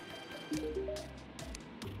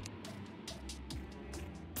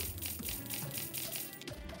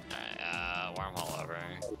 Alright, wormhole over.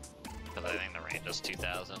 Because I think the range is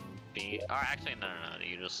 2,000 feet. Or actually, no.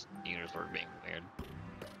 You just were being weird.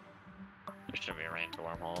 There should be a range to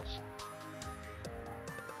wormholes.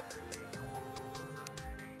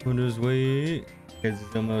 We'll just wait, because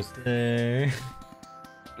it's almost there.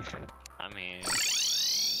 I mean...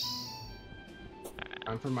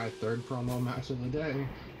 Time for my 3rd promo match of the day.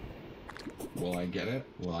 Will I get it?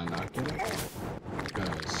 Will I not get it?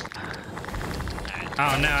 Because...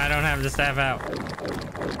 Oh no, I don't have the staff out.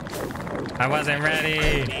 I wasn't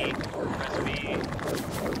ready.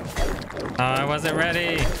 Oh, I wasn't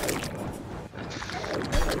ready.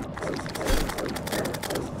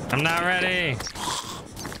 I'm not ready.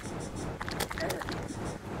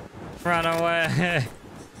 Run away.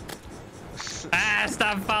 Ah,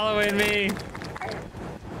 stop following me.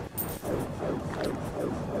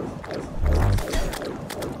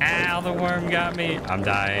 Ow, the worm got me. I'm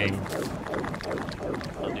dying.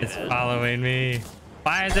 It's following me.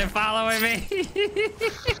 Why is it following me?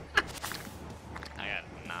 I got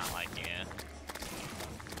not like you.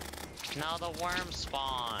 No, the worm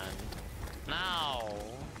spawned. No.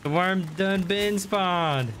 The worm done been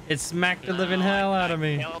spawned. It smacked the living hell out of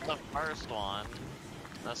me. I killed the first one.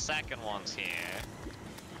 The second one's here.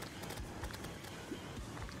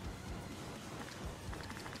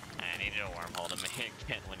 I need you to wormhole to me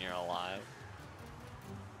again when you're alive.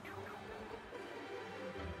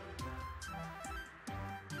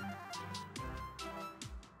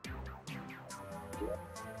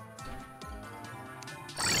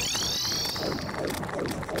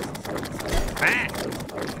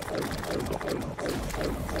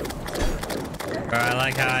 Oh, I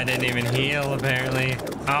like how I didn't even heal, apparently.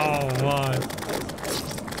 Oh, what?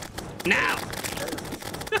 No!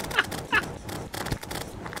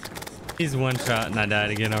 He's one shot and I died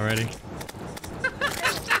again already.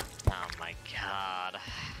 Oh my god.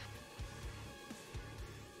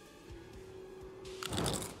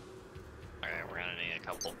 Alright, we're gonna need a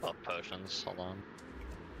couple buff potions. Hold on.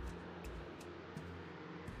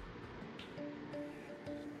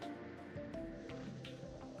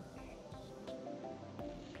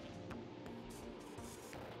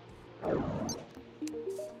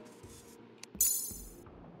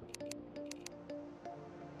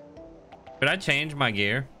 Should I change my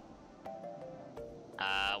gear?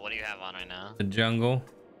 What do you have on right now? The jungle.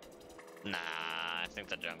 Nah, I think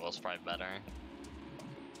the jungle's probably better.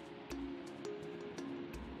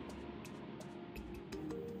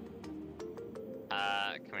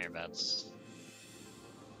 Come here, Bets.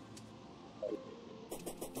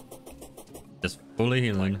 Just fully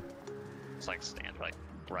healing. It's like stand like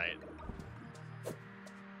right.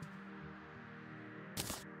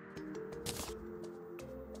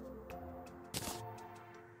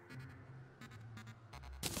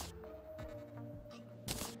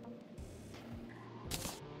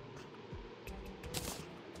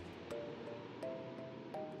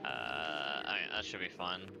 that should be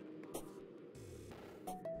fun.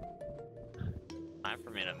 Time for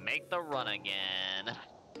me to make the run again.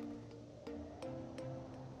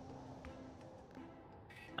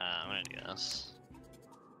 I'm gonna do this.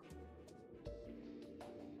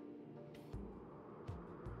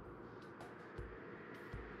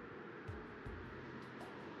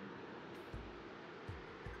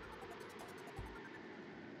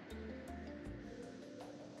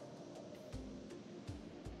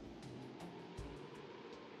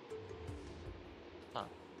 Huh.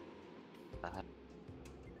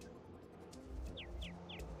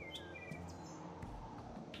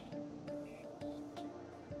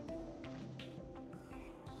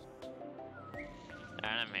 Alright,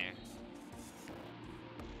 I'm here.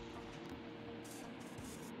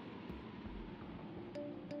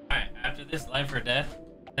 Alright, after this life or death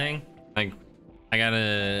thing, like, I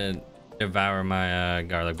gotta devour my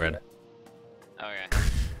garlic bread. Okay.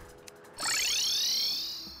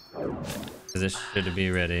 Cause this should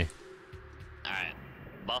be ready. Alright.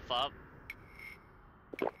 Buff up,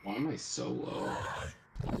 Why am I so low?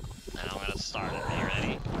 and I'm gonna start it. Are you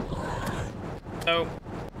ready? Oh.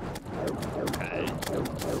 Okay.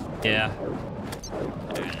 Yeah.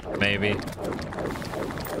 Alright. Maybe.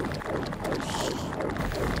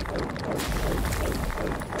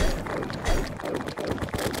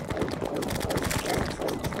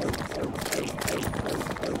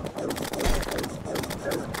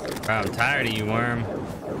 Wow, I'm tired of you, worm.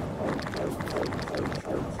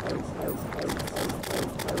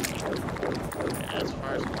 Yeah, that's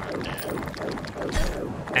first part, man.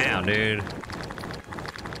 Ow, dude.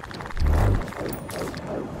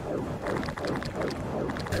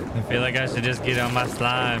 I feel like I should just get on my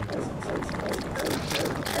slime.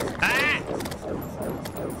 Ah!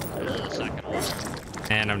 There's the second one.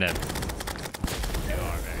 And I'm dead. You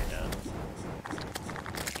are very dead.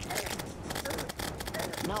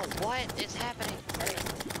 No, what is happening?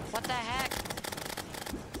 What the heck?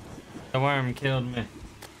 The worm killed me.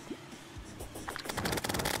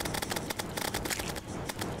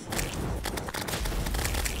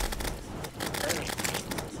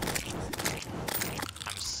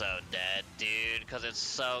 I'm so dead, dude, because it's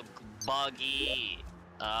so buggy.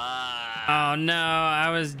 Ah. Oh no, I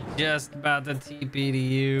was just about to TP to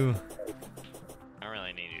you. I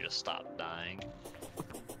really need you to stop dying.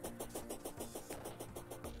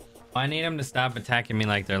 I need them to stop attacking me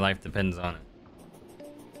like their life depends on it.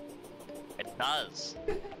 It does.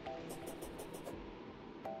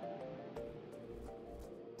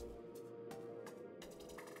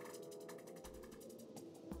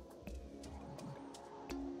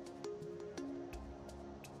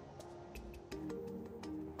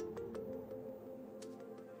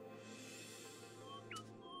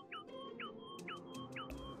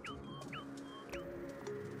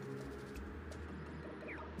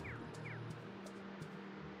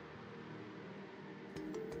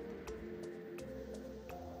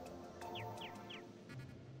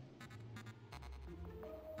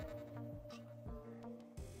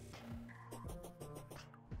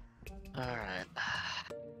 All right.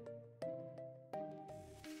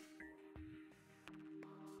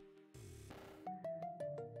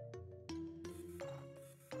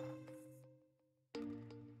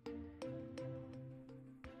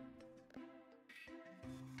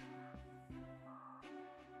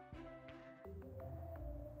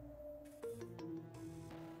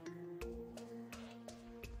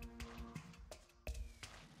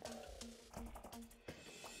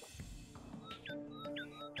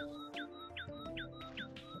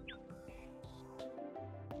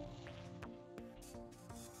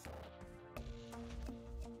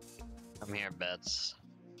 I'm here, Bets.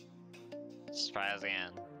 Let's try this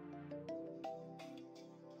again.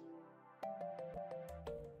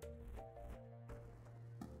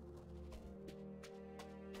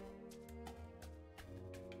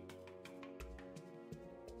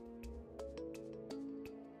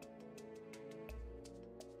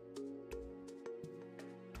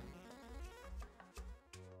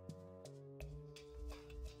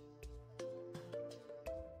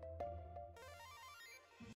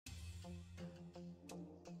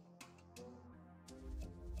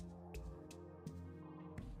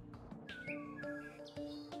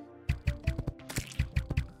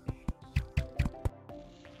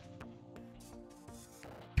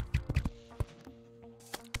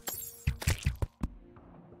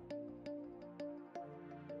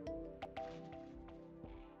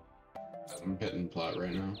 I'm hitting plot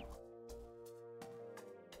right now.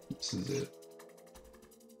 This is it.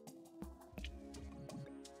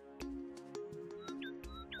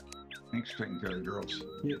 Thanks for taking care of the girls.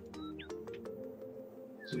 Yep.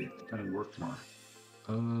 See, and work tomorrow.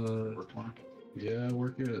 Work tomorrow. Yeah,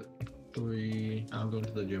 work at 3. I'm going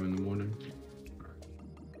to the gym in the morning.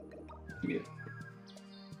 Yeah.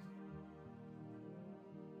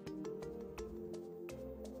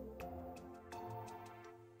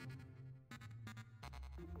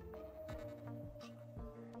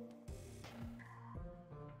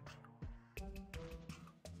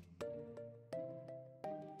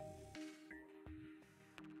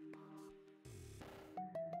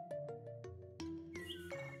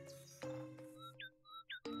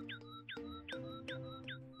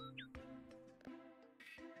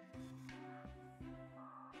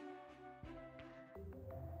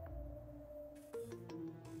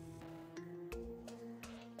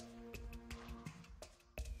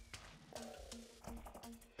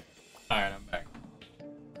 Alright, I'm back.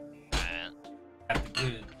 Alright, Got the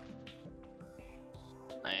good.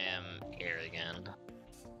 I am here again.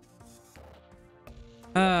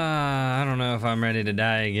 I don't know if I'm ready to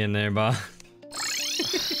die again there, boss.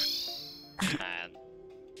 Alright,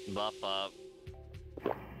 buff up.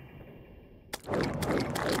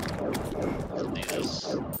 Let's do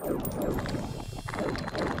this.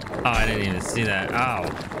 Oh, I didn't even see that. Ow.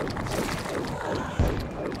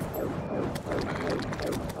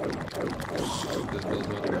 This build's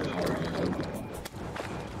not very hard yet.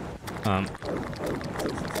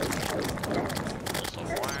 There's a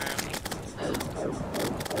worm.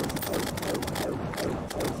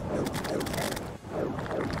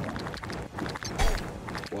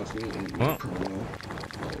 Watch me and Well. promo.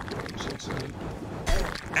 Oh, I'm so excited.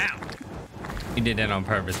 Ow. You did that on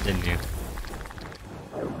purpose, didn't you?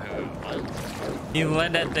 What? You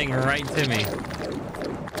led that thing right to me. I'm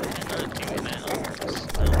not doing that on purpose.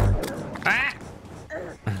 Ah!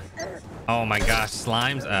 Oh my gosh,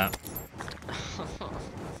 slime's up.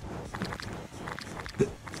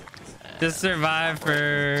 Just survive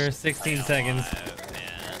for 16 seconds.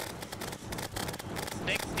 Yeah.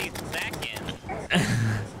 60 seconds?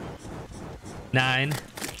 9.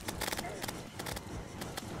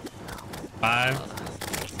 5.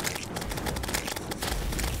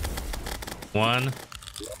 1.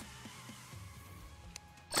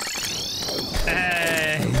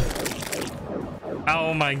 Hey!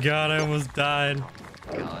 Oh my god, I almost died.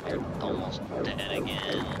 God, you're almost dead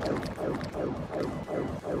again.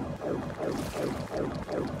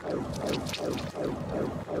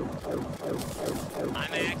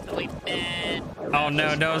 I'm actually dead. Oh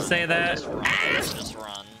no, don't say that. Just run. Just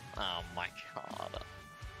run. Oh my god.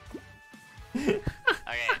 Okay,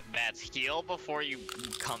 Bats, heal before you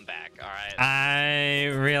come back, alright? I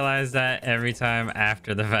realize that every time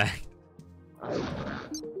after the fact.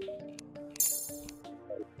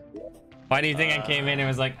 Why do you think I came in and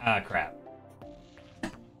was like, ah, crap?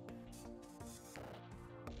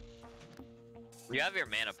 You have your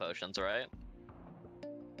mana potions, right?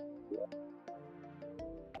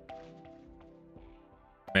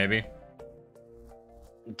 Maybe.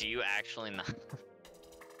 Do you actually not?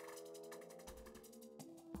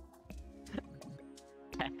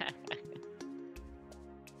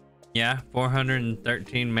 Yeah,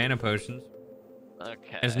 413 mana potions.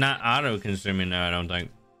 Okay. It's not auto-consuming though, I don't think.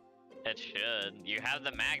 It should. You have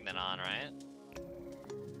the magnet on, right?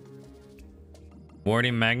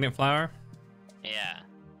 Warding magnet flower? Yeah.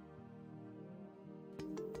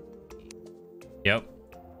 Yep.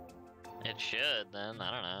 It should, then.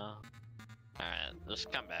 I don't know. Alright,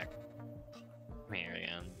 just come back. I'm here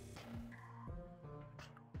again.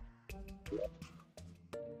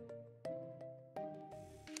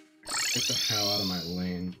 Get the hell out of my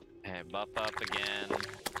lane. Okay, buff up again.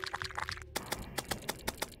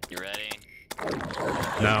 You ready?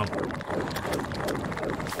 No.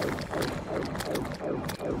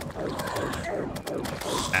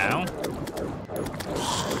 Ow.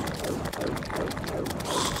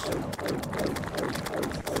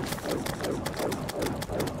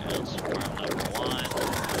 And swarm number 1.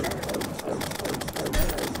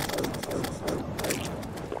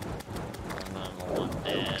 Number 1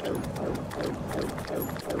 dead.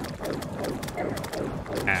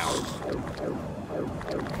 Ow.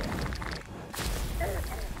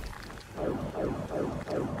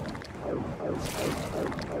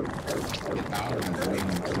 Get out of my lane.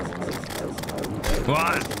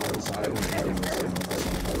 What?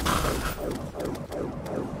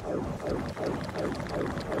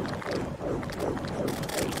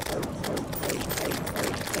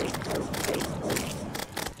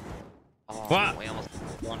 Oh, What? we almost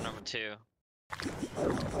won number 2.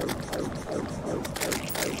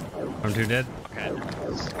 I'm too dead. Okay.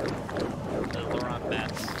 The Laurent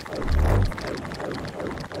bats.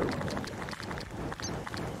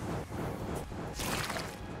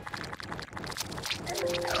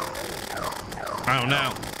 I don't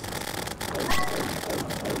know.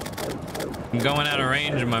 I'm going out of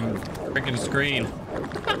range of my freaking screen.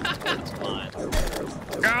 That's fine.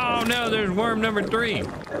 Oh no, there's worm number 3.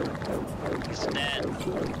 He's dead.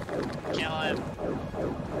 Kill him.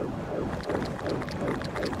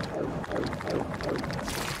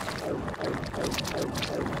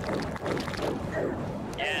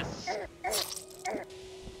 Yes.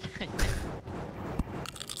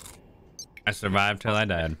 I survived till I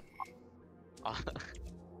died.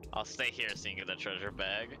 I'll stay here so you can get the treasure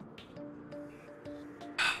bag.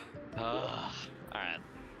 Alright.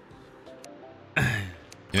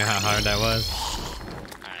 You know how hard that was?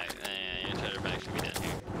 Alright, your treasure bag should be down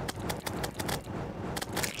here.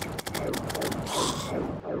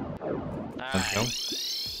 Let's go.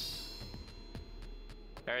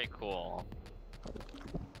 Very cool.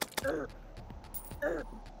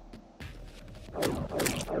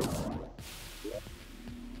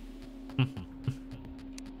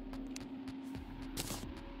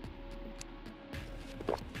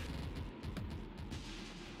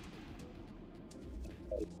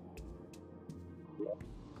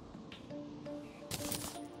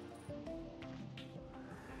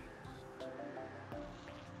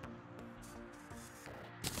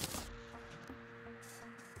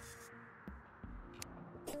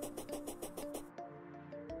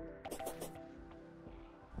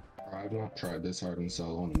 I've not tried this hard in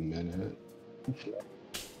solo in a minute.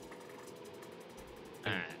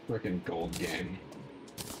 Freaking gold game.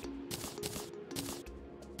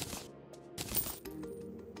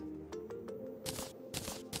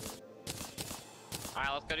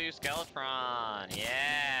 Alright, let's go do Skeletron.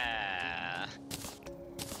 Yeah.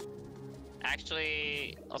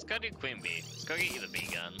 Actually, let's go do Queen Bee. Let's go get you the bee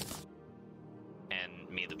gun. And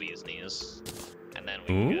me the bee's knees. And then we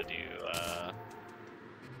can go do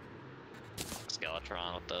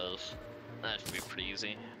Skeletron with those. That should be pretty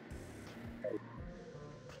easy.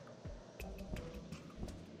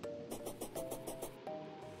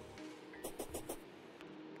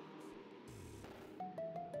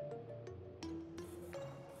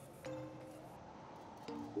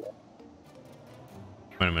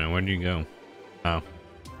 Wait a minute, where did you go? Oh.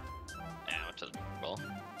 Yeah, I went to the well.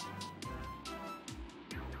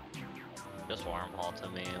 Just wormhole to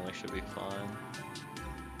me and we should be fine.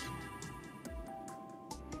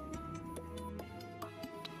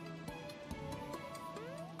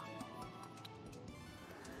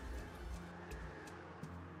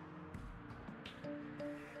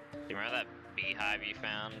 You remember that beehive you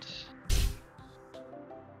found?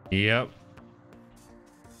 Yep.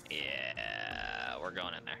 Yeah, we're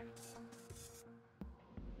going in there.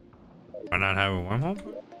 Why not have a wormhole?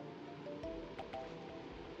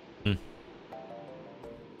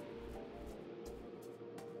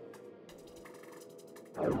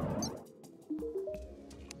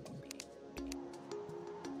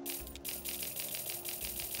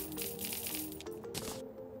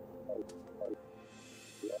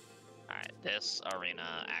 Alright, this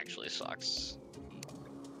arena actually sucks.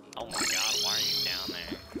 Oh my god, why are you down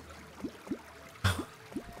there?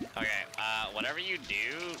 Okay, whatever you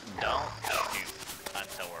do, don't shoot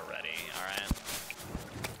until we're ready, alright?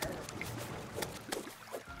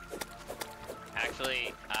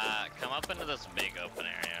 Actually, come up into this big open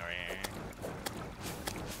area over here.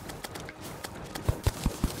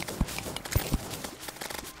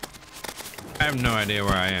 I have no idea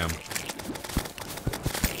where I am. Do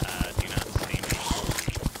not see me.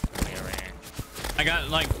 Way over here. I got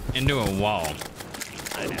like into a wall.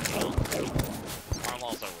 I know.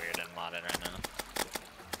 Wormholes are weird and modded right now.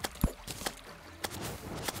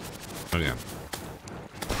 Okay.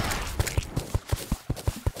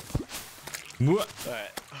 What?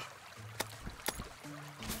 Alright.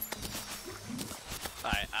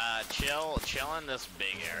 Alright, chill in this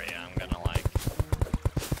big area. I'm gonna like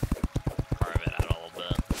carve it out a little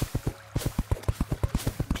bit.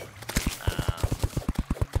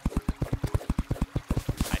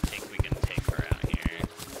 I think we can take her out here.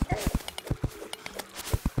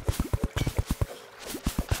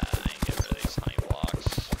 I need to get rid of these honey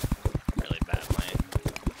blocks really badly.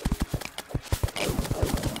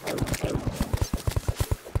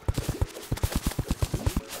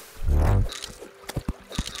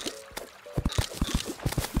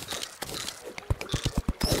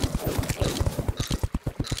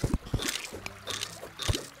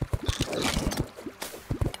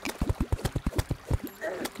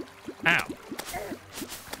 Ow.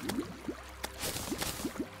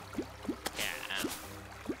 Yeah, ow.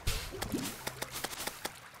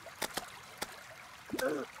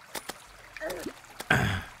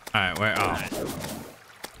 Alright, where? Oh. Alright.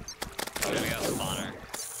 We're gonna go spawner.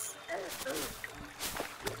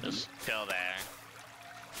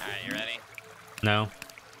 No.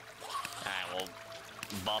 Alright, well,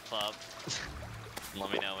 buff up.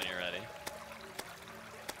 Let me know when you're ready.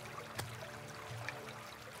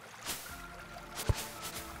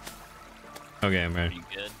 Okay, I'm ready. You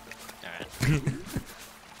good? Alright.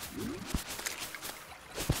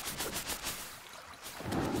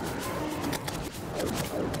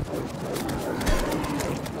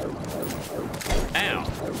 Ow!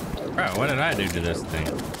 Bro, what did I do to this thing?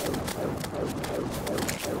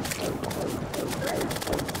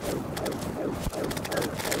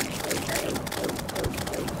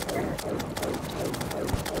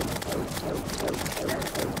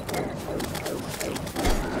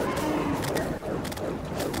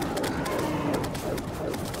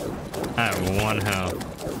 I have 1 health.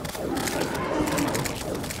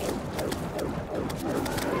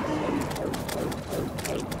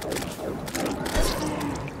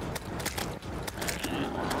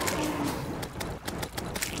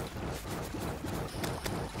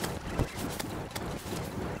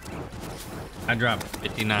 I dropped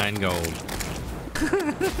 59 gold.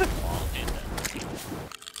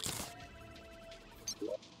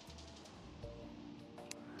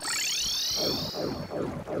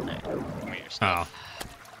 Oh.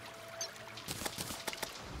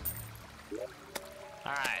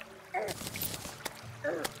 Alright.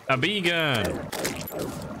 A bee gun.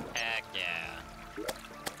 Heck yeah.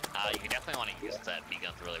 You definitely want to use that bee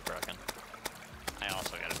gun's really broken. I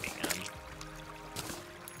also got a bee gun.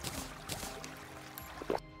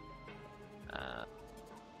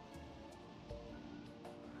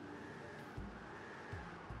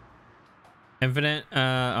 Infinite?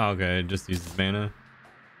 Okay, just uses mana.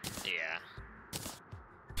 Yeah.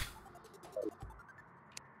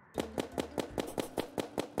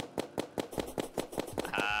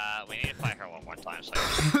 We need to fight her one more time so I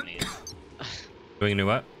can get the knees. We can do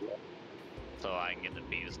what? So I can get the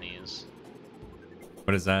bee's knees.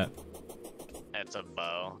 What is that? It's a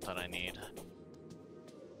bow that I need.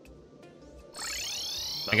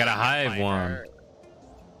 I got a hive one.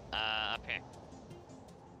 Up here.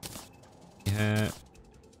 Yeah.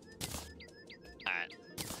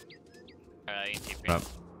 Alright. ETP. Up.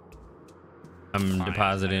 I'm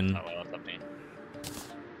depositing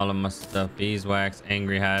all of my stuff. Beeswax,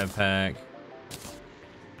 angry hive pack,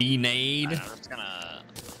 bee nade. I'm just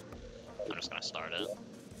gonna start it.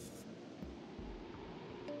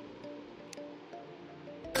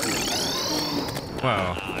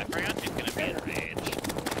 Wow. I forgot she's gonna be in rage.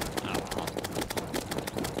 Oh well.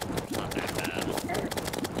 Not that bad.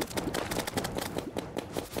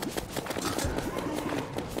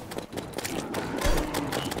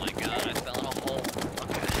 Oh my god, I fell in a hole.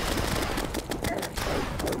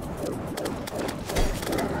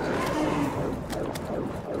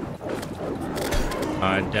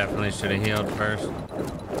 I definitely should have healed first.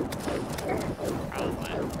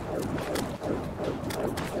 Probably.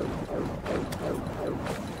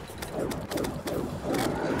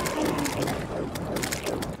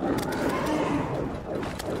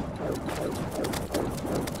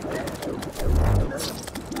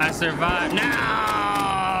 I survived. No!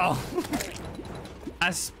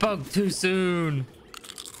 I spoke too soon.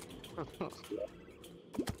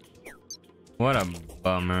 What a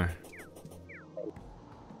bummer.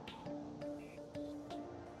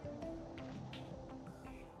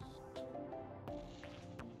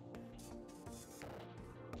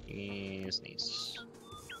 Sneeze.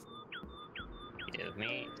 Give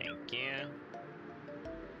me, thank you.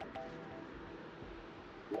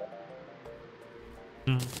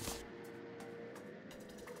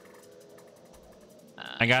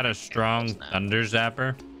 I got a strong thunder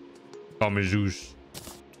zapper. Call me Zeus.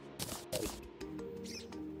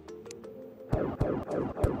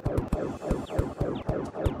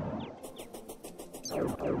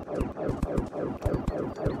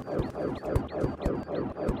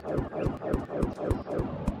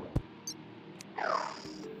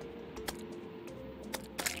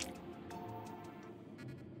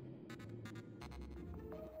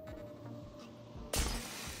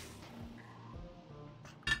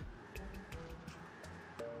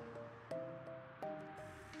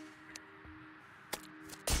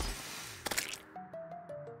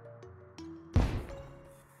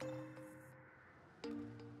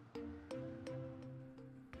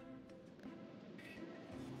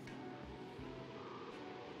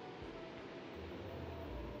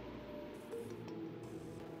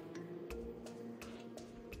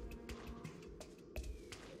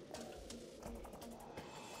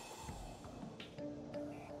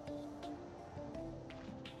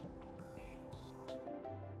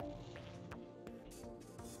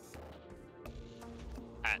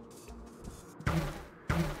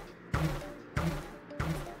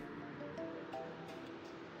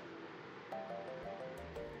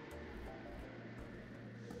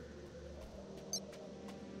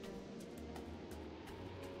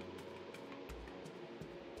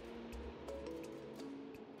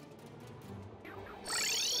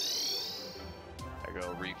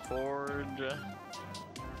 reforge.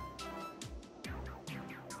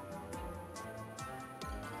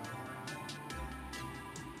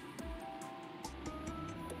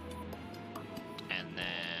 And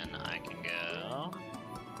then I can go.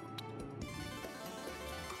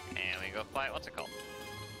 And we go fight, what's it called?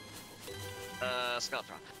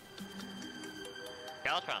 Skeletron.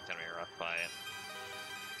 Skeletron's gonna be a rough fight.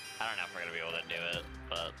 I don't know if we're gonna be able to do it,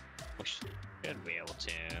 but we should be able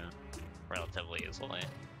to relatively easily.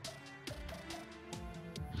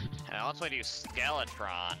 And once we do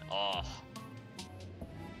Skeletron, oh.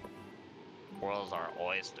 World's our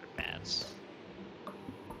oyster beds.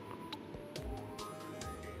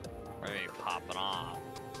 We're gonna be popping off.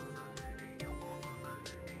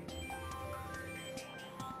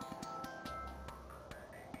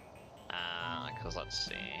 Cause let's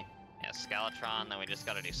see. Yeah, Skeletron, then we just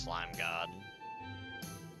gotta do Slime God.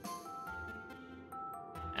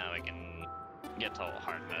 And we can get to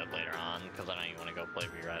hard mode later on, because I don't even want to go play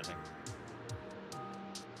V-Rising.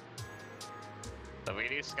 So if we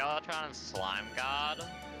do Skeletron and Slime God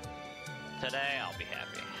today, I'll be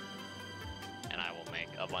happy. And I will make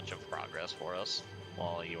a bunch of progress for us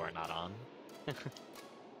while you are not on.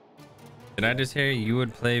 Did I just hear you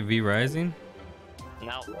would play V-Rising?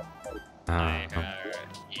 No. I heard,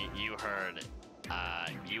 you heard,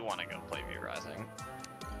 you want to go play V-Rising.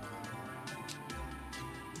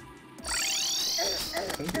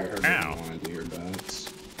 Ow.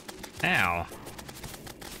 Ow.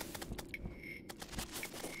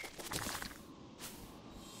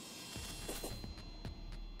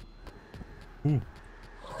 Ooh.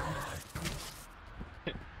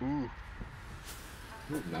 Ooh.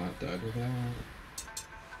 Not dead with that.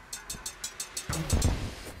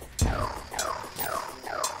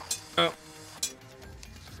 Oh.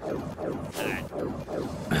 Alright.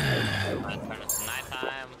 Turn it to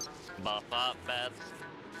nighttime, buff up beds,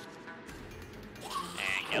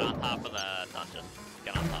 and get on top of the dungeon.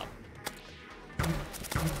 Get on top.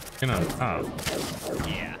 Get on top.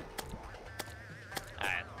 Yeah.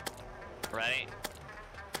 Alright. Ready?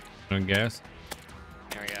 I guess.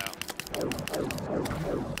 Here we go.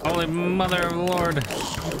 Holy mother of Lord. Hit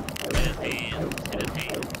his hand. Hit his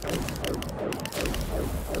hand.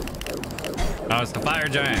 Oh, it's the fire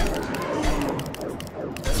giant.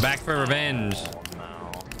 Back for revenge.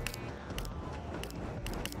 No.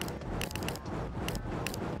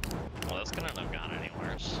 Well, this couldn't have gone any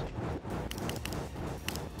worse.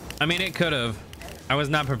 I mean, it could have. I was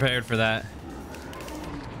not prepared for that.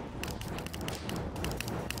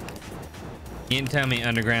 You didn't tell me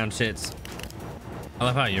underground shits. I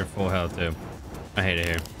love how you're full health too. I hate it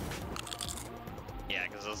here. Yeah,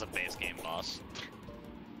 because this is a base game boss.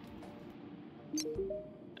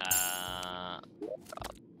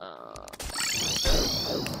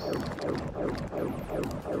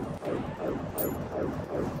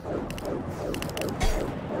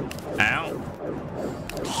 Ow.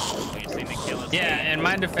 Yeah, in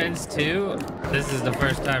my defense too, this is the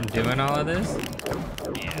first time doing all of this.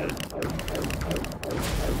 Yeah.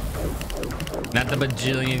 Not the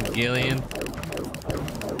bajillion gillion.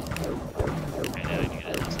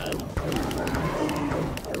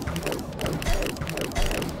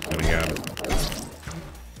 There we go.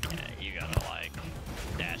 Yeah, you gotta like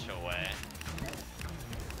dash away.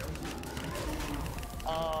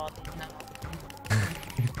 Oh no.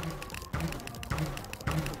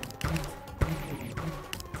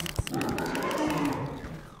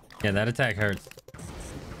 Yeah, that attack hurts.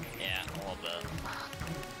 Yeah, a little bit.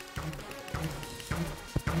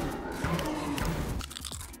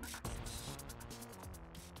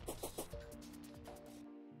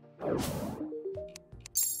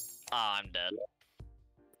 Oh, I'm dead.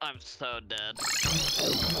 I'm so dead.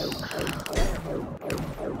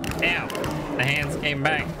 Ow! The hands came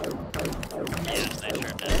back. Yeah, they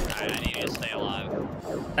sure did. Alright, I need you to stay alive.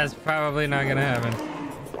 That's probably not gonna happen.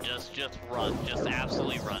 Just run. Just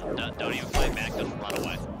absolutely run. Don't even fight back. Just run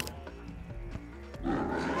away.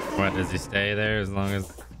 What, does he stay there as long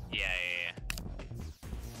as... Yeah.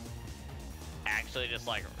 Actually, just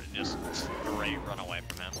straight run away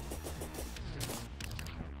from him.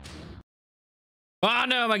 Oh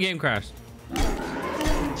no, my game crashed.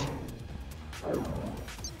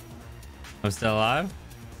 I'm still alive?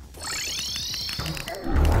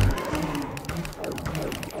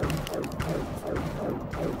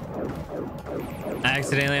 I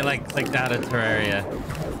accidentally clicked out of Terraria.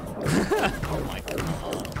 Oh my god.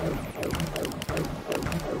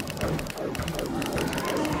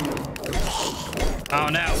 Oh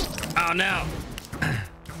no! Oh no!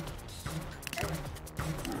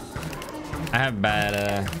 I have bad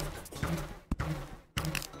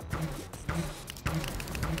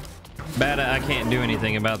bad I can't do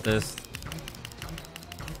anything about this.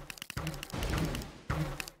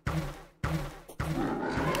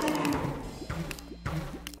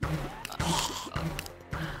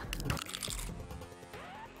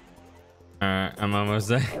 Alright, I'm almost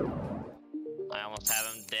there. I almost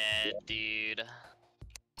have him dead, dude.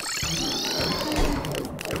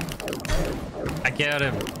 I killed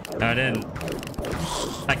him. No, I didn't.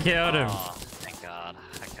 I killed him. Oh, thank God.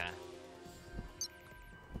 Okay.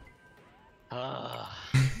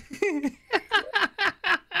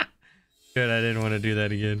 Good, I didn't want to do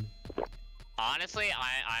that again. Honestly,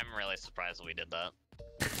 I'm really surprised that we did that.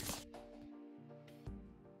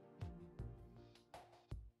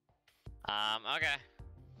 Okay.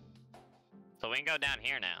 So we can go down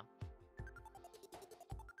here now.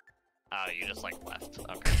 Oh, you just like left.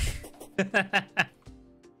 Okay.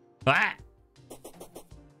 What?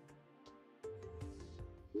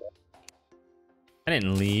 I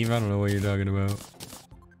didn't leave. I don't know what you're talking about.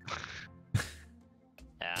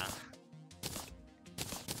 Yeah.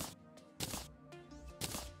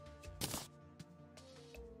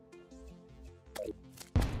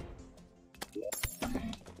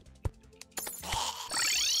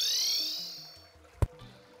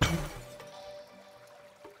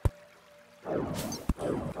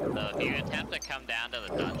 So if you attempt to come down to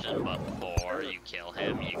the dungeon before you kill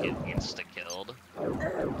him, you get insta-killed.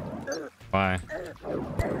 Why?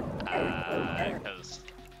 Because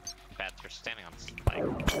bats are standing on Smite.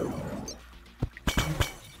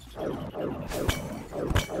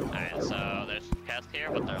 Alright, so there's chests here,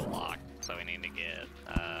 but they're locked. So we need to get,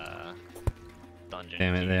 dungeon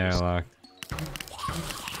Damn it, they are keys. locked.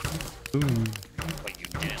 Ooh. Wait, you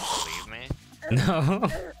didn't believe me? No.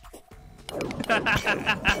 A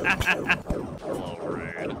little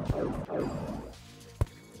rude.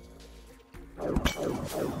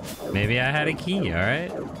 Maybe I had a key,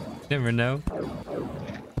 alright? Never know.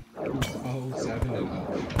 Oh, 7 and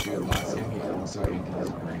up. Dude, last game he also ended his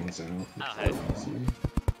brains out. Oh, hey.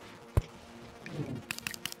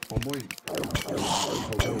 Homeboy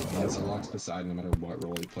locks beside no matter what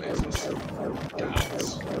role he plays, just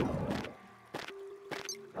dies.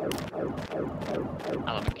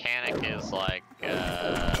 Oh, the mechanic is like,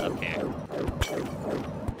 up here.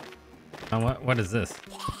 Oh, what is this?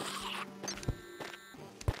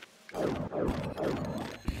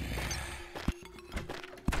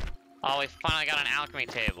 Oh, we finally got an alchemy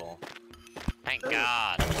table. Thank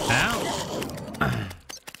God. Ow!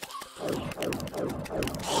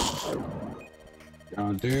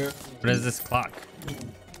 Oh, dude. What is this clock?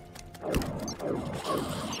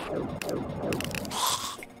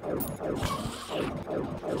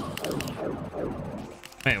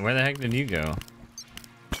 Wait, where the heck did you go?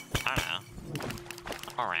 I don't know.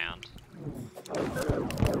 Around.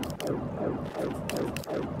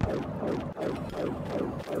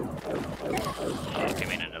 Oh, give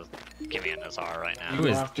me an Azar right now. Who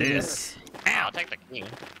is this? I'll take the key.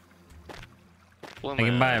 I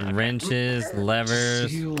can buy wrenches,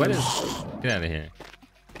 levers. What is? Get out of here.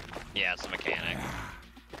 Yeah, it's a mechanic.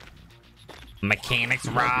 Mechanic's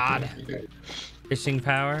rod. Fishing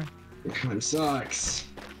power. Time sucks.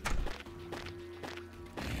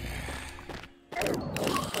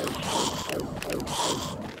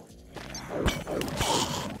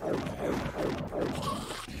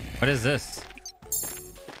 What is this?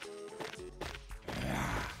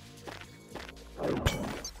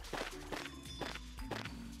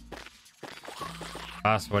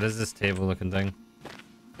 Boss, what is this table looking thing?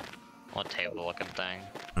 What table looking thing?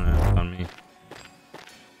 I don't know, it's on me.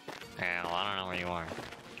 Yeah, well, I don't know where you are.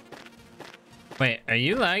 Wait, are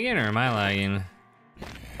you lagging or am I lagging?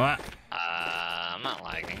 What? I'm not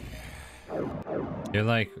lagging. You're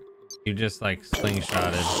like, you just like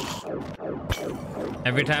slingshotted.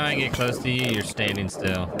 Every time I get close to you, you're standing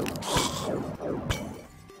still.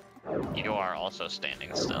 You are also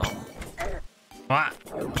standing still. What?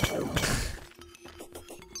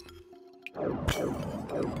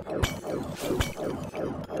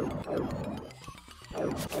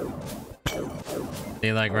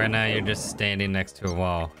 See, like right now, you're just standing next to a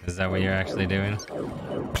wall. Is that what you're actually doing?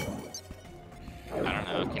 I don't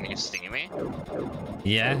know. Can you see me?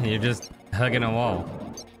 Yeah, you're just hugging a wall.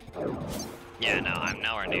 Yeah, no, I'm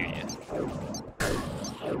nowhere near you.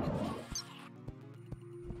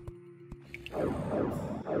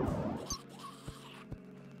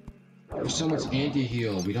 There's so much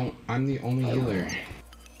anti-heal. I'm the only healer.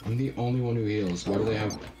 I'm the only one who heals. Why do they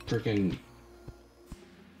have freaking...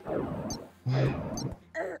 What?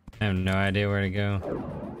 I have no idea where to go.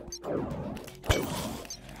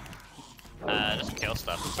 Just kill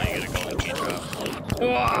stuff until you get a golden key drop.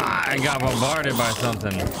 Whoa, I got bombarded by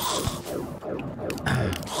something.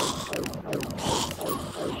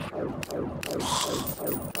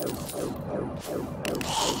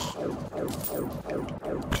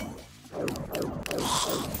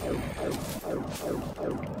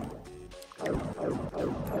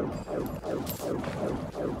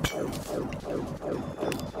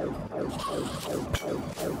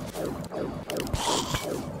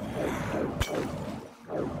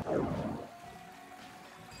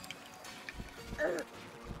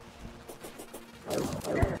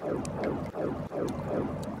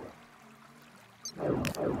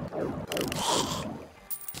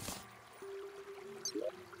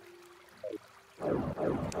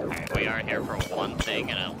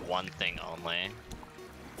 one thing only.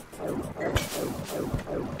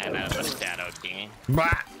 And then the shadow key.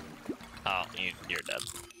 Bah! Oh, you're dead.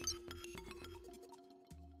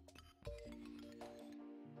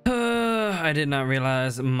 I did not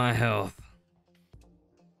realize my health.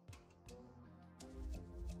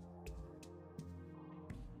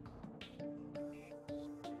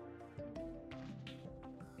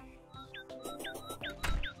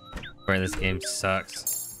 Where this game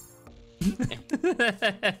sucks.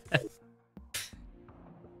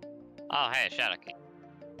 Oh, hey, shadow key.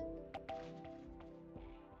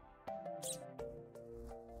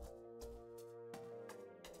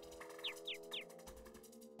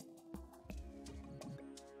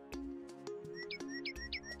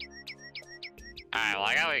 Alright, well,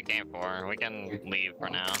 I got what we came for. We can leave for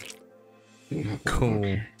now.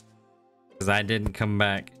 Cool. Because I didn't come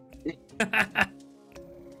back.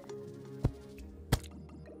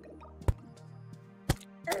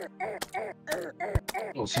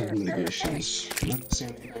 Also, mitigations. Not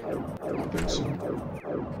seeing anything. I don't think so.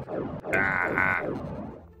 Alright.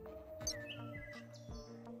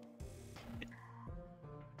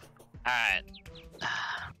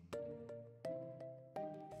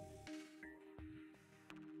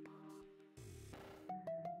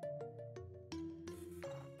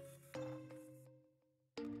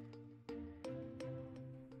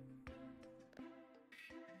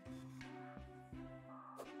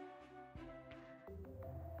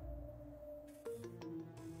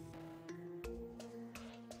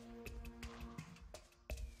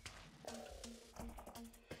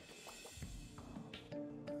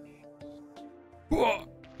 Whoa!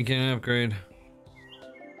 You can't upgrade.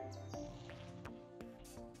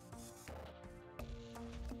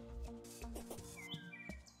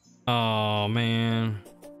 Oh man.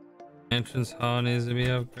 Entrance hall needs to be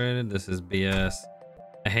upgraded. This is BS.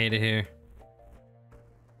 I hate it here.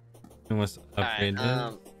 Who wants to upgrade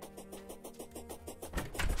this?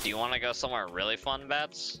 Do you want to go somewhere really fun,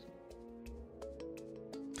 Bats?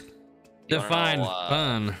 Define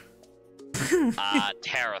fun.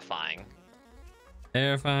 Terrifying.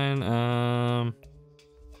 Terrifying. I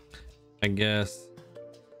guess.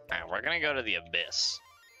 Alright, we're gonna go to the abyss.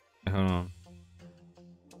 Hold on.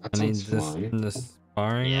 That I need sounds this fun. in the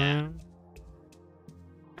sparring room.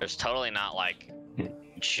 There's totally not like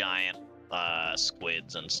giant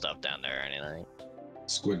squids and stuff down there or anything.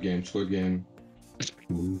 Squid Game, Squid Game.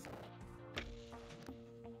 Ooh.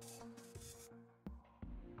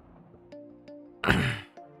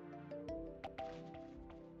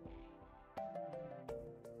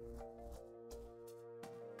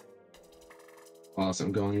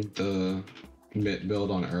 Awesome, going the mid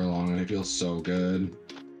build on Erlong and it feels so good.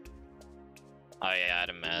 Oh yeah, I'd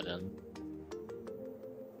imagine.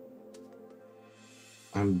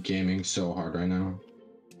 I'm gaming so hard right now.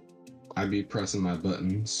 I be pressing my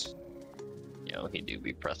buttons. Yo, he do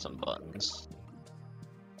be pressing buttons.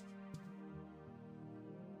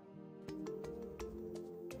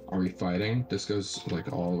 Are we fighting? This goes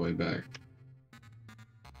like all the way back.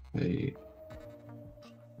 Hey.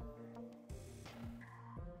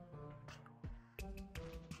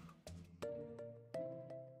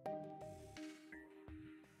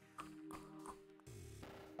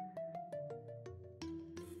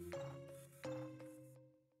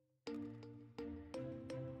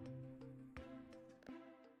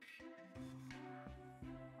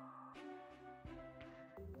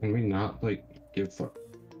 Can we not like give fuck?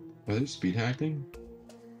 Are they speed hacking?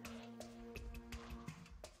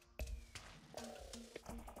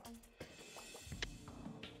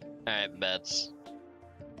 Alright, Bets.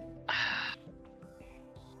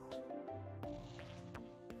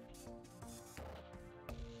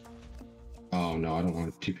 Oh no, I don't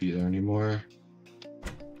want to TP there anymore.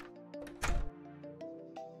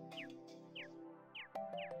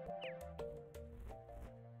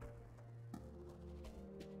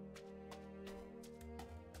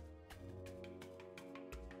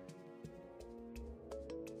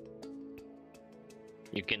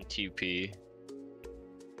 You can TP.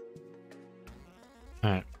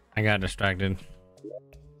 Alright, I got distracted.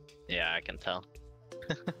 Yeah, I can tell.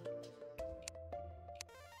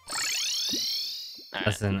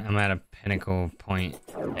 Listen, I'm at a pinnacle point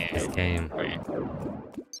in this game. Alright,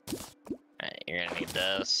 you're gonna need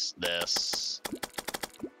this, this,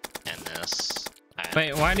 and this. Alright.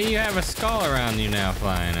 Wait, why do you have a skull around you now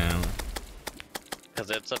flying out?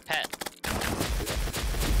 Because it's a pet.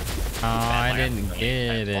 Oh, I Like, didn't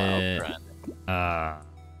get it. Alright,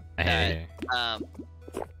 I hate it.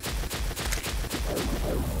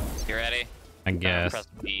 You ready? I guess. Press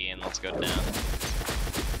B and let's go down. You're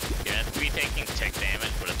gonna have to be taking tick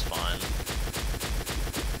damage, but it's fine.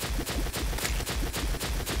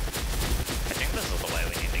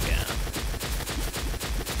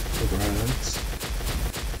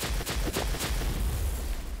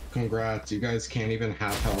 congrats. You guys can't even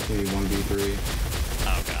half health me 1v3.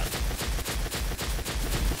 Oh god.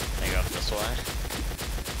 They go up this way.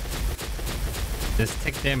 This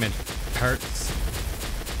tick damage hurts.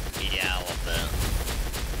 Yeah, a little bit.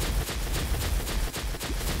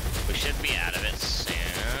 We should be out of it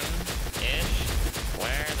soon-ish.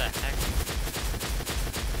 Where the heck?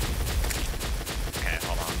 Okay,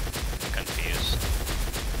 hold on. I'm confused.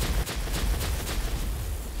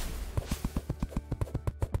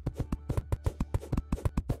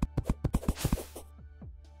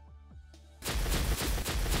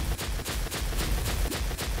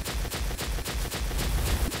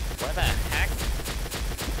 Where the heck?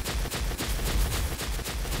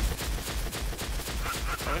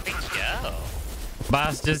 Where'd we go?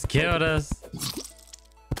 Boss just killed us.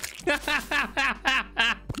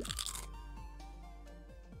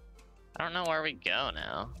 I don't know where we go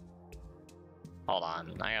now. Hold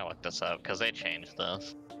on, I gotta look this up because they changed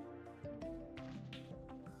this.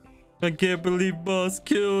 I can't believe boss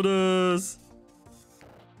killed us.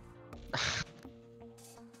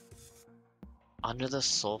 Under the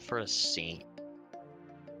sulfurous sea.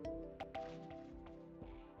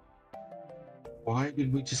 Why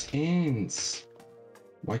did we just end?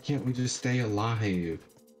 Why can't we just stay alive?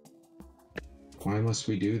 Why must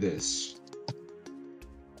we do this?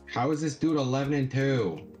 How is this dude 11 and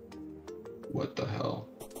 2? What the hell?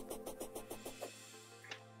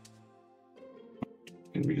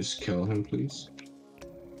 Can we just kill him, please?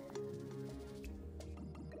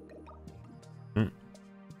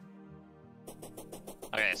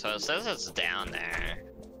 Okay, so it says it's down there.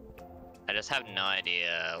 I just have no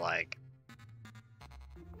idea, like,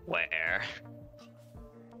 where.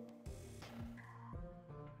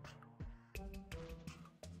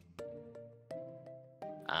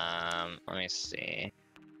 Let me see.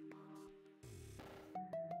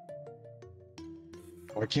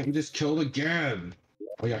 Why can't we just kill the Gab?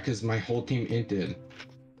 Oh yeah, because my whole team inted.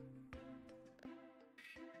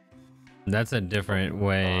 That's a different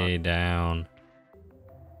way down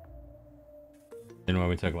than what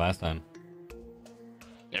we took last time.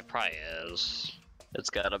 It probably is. It's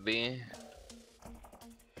gotta be.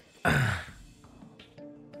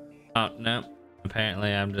 Oh no,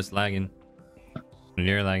 apparently I'm just lagging.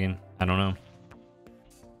 You're lagging. I don't know.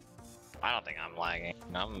 I don't think I'm lagging.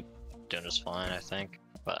 I'm doing just fine, I think.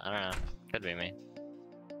 But I don't know. Could be me.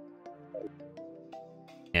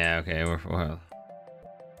 Yeah, okay, we're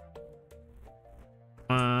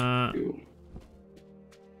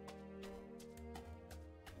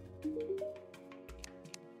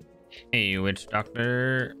Hey, witch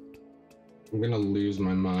doctor. I'm gonna lose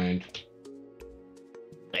my mind.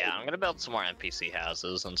 Yeah, I'm gonna build some more NPC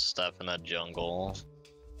houses and stuff in the jungle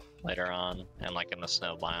later on, and like in the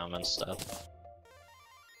snow biome and stuff.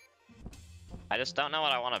 I just don't know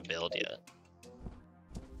what I want to build yet.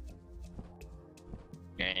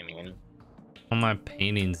 You know what I mean? All my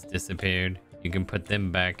paintings disappeared. You can put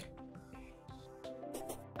them back.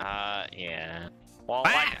 Yeah. Well,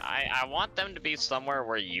 like, I want them to be somewhere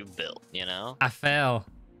where you built, you know? I fell.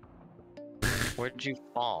 Where'd you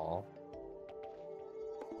fall?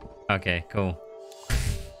 Okay, cool.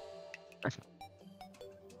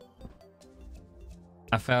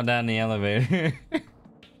 I fell down the elevator.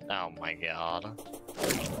 Oh my god.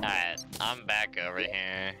 Alright, I'm back over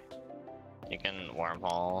here. You can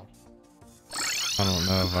wormhole. I don't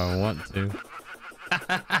know if I want to.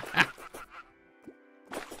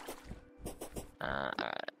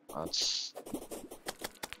 Alright, let's...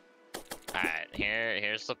 Alright,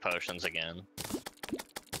 here's the potions again.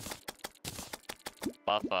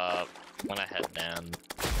 Buff up. I'm gonna head down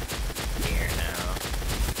here now.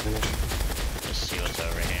 Just see what's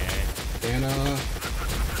over here. Dana!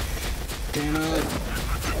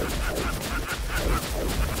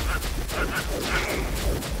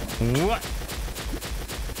 What?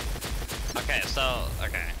 Okay, so,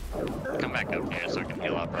 okay. Come back up here so I can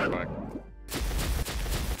heal up real quick.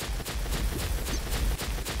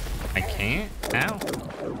 I can't? Ow.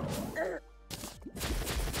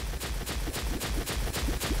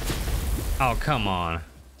 Oh, come on.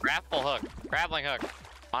 Grapple hook. Grappling hook.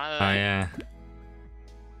 Oh, yeah.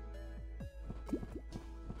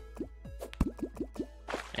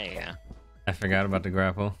 There you go. I forgot about the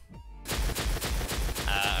grapple.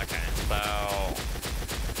 Okay, so...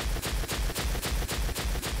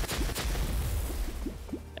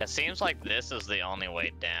 It seems like this is the only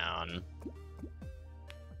way down.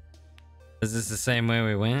 Is this the same way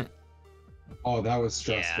we went? Oh, that was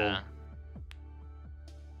stressful. Yeah.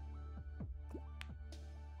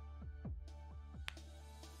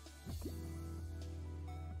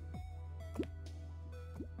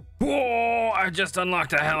 Whoa! I just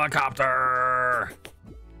unlocked a helicopter.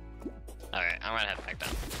 Okay, I'm gonna head back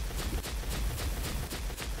down.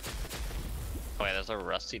 Oh, wait, there's a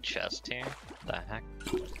rusty chest here. The heck?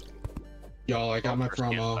 Y'all, I got my First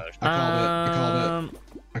hand promo. potion.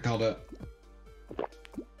 I called it. I was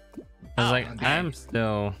Oh, like, okay. I'm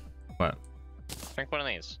still. What? Drink one of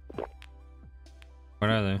these.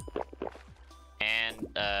 What are they?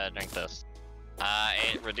 And drink this.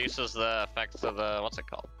 It reduces the effects of the what's it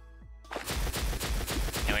called?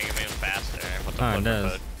 And we can move faster with the Oh, it flipper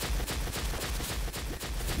does. foot.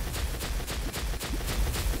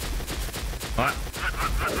 What?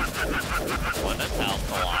 Well, this helps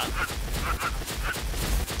a lot.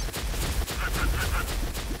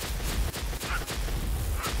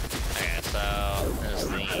 Okay, so there's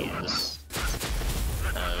these.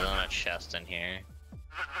 There's not a chest in here.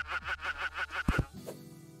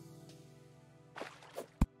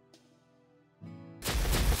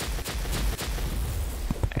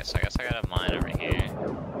 Okay, so I guess I got a mine over here.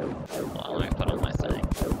 Well, let me put on my thing.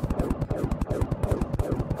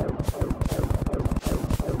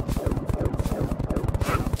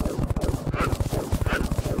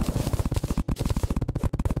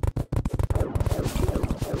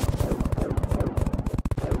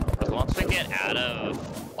 Once we get out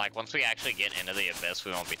of, like, once we actually get into the abyss,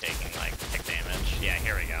 we won't be taking, like, tick damage. Yeah,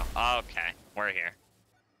 here we go. Okay, we're here.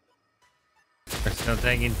 We're still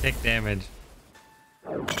taking tick damage.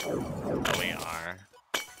 Oh, we are.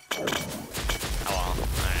 Oh well.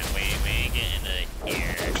 Alright, we get into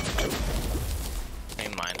here. Can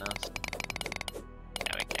we mine this?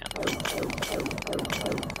 Yeah, we can.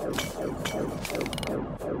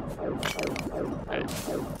 Alright.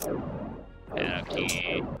 Yeah,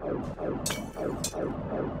 okay.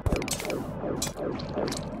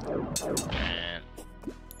 And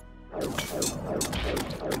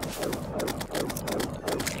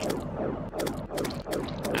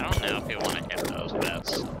I don't know if we want to hit those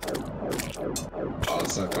bits. Oh,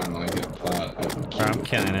 so I finally hit plat. I'm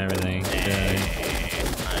killing everything. Hey, Good.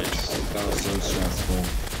 nice. That was so stressful.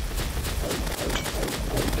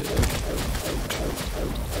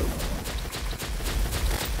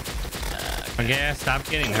 Okay, stop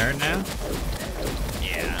getting hurt now.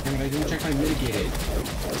 Yeah. Damn it, I didn't check my mitigated.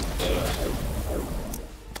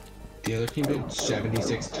 The other team did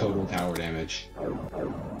 76 total tower damage.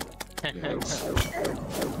 Yikes.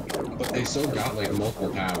 But they still got like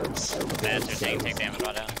multiple towers. That's your thing, take damage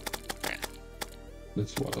right out.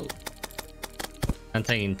 That's wild. I'm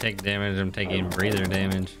taking tick damage. I'm taking breather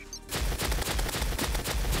damage.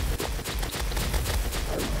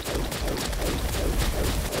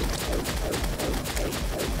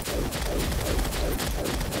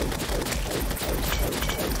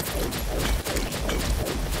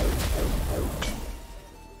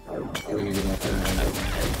 We're gonna get off there.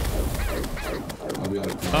 I'll be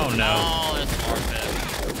like, Oh no. Oh, there's more fish.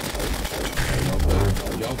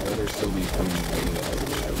 y'all better still be clean.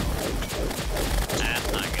 That's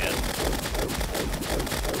not good.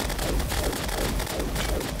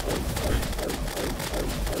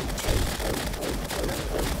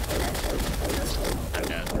 I'm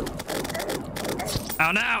dead.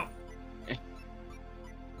 Oh no!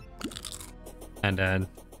 I'm dead.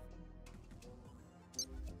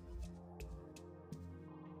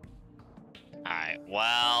 Alright,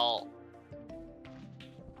 well...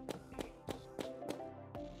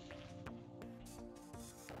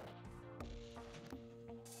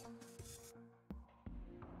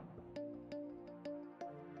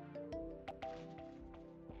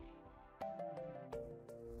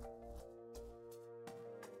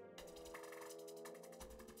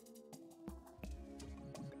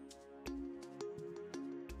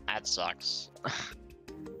 That sucks.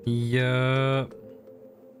 Yup.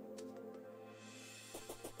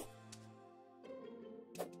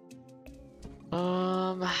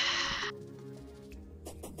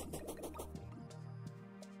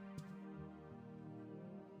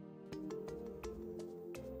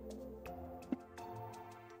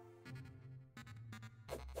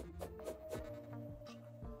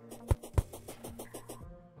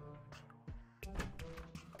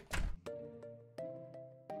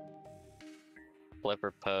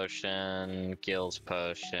 Flipper potion, Gills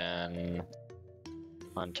potion,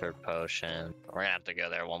 Hunter potion. We're gonna have to go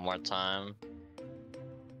there one more time.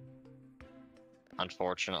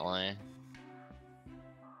 Unfortunately.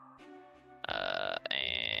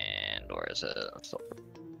 And where is it?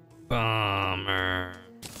 Bummer.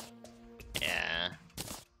 Yeah.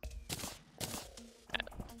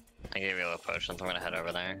 I gave you a little potion, so I'm gonna head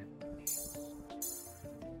over there.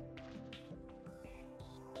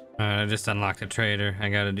 Alright, I just unlocked a trader. I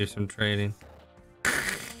gotta do some trading.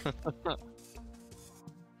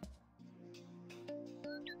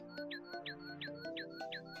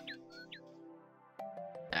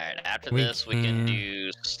 this, we can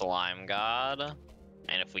do Slime God.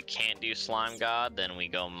 And if we can't do Slime God, then we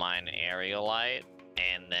go mine Aerolite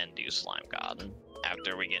and then do Slime God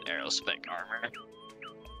after we get Aerospec armor.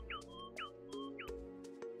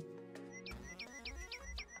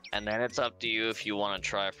 And then it's up to you if you want to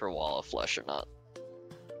try for Wall of Flesh or not.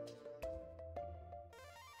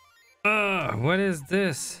 What is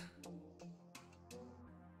this?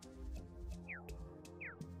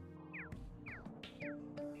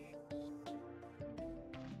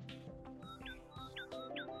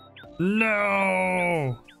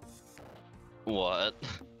 No! What?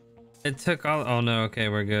 It took all. Oh no, okay,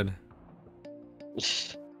 we're good.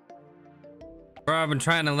 Bro, I've been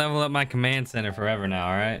trying to level up my command center forever now,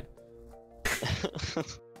 alright?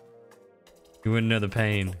 You wouldn't know the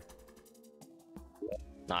pain.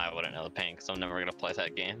 No, I wouldn't know the pain because I'm never gonna play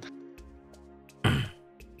that game.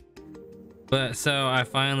 But so I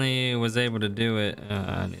finally was able to do it.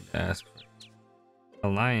 I need to ask for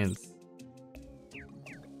Alliance.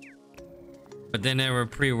 But then there were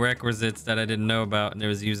prerequisites that I didn't know about, and it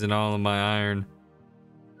was using all of my iron.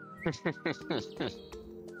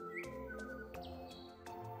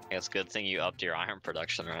 It's a good thing you upped your iron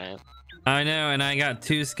production, right? I know, and I got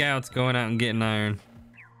 2 scouts going out and getting iron.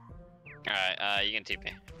 Alright, you can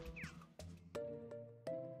TP.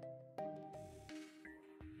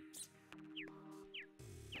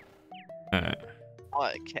 Alright.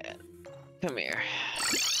 What cat? Come here.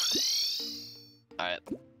 Alright.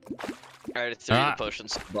 Alright, it's 3 of the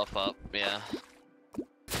potions buff up, yeah.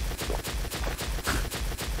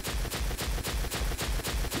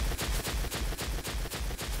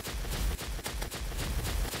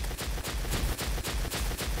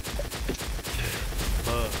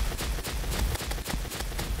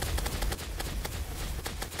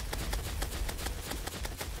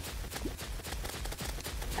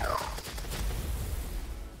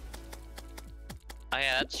 Oh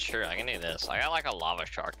yeah, that's true. I can do this. I got like a lava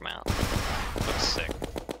shark mount. Looks sick.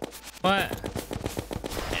 What?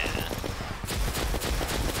 Yeah.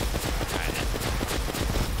 Alright.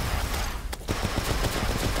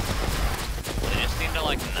 We just need to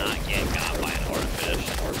like not get got by an oarfish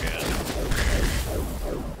and we're good.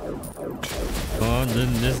 Well, then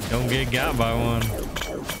just don't get got by one.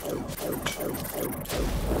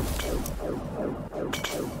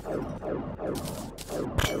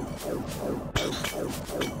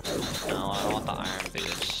 No, I don't want the iron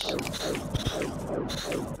boots.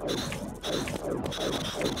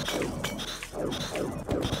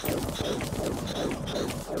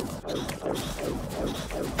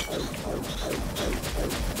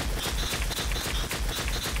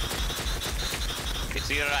 You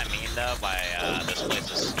see what I mean though by this place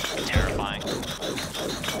is terrifying?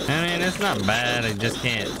 I mean, it's not bad, I just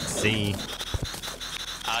can't see.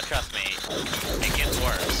 Trust me, it gets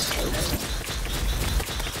worse.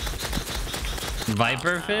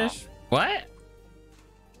 Viperfish? What?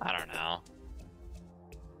 I don't know.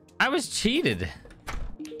 I was cheated.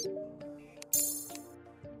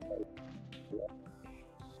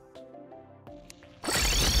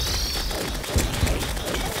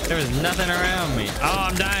 There was nothing around me. Oh,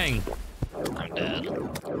 I'm dying. I'm dead.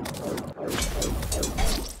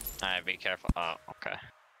 Alright, be careful. Oh, okay.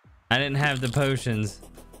 I didn't have the potions.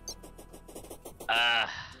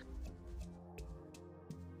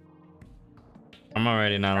 I'm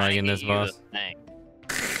already not liking this, boss.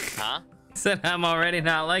 Huh? Said I'm already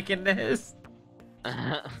not liking this.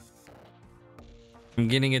 I'm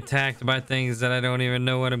getting attacked by things that I don't even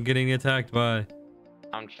know what I'm getting attacked by.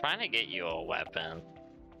 I'm trying to get you a weapon.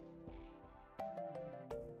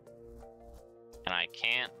 And I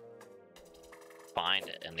can't find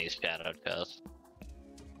it in these shadow chests.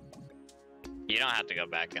 You don't have to go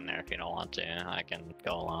back in there if you don't want to. I can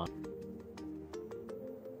go alone.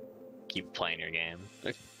 Keep playing your game.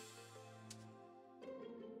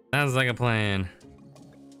 Sounds like a plan.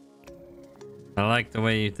 I like the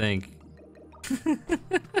way you think. I'm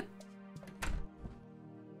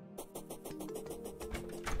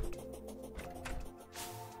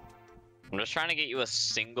just trying to get you a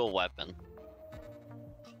single weapon.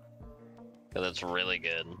 Because it's really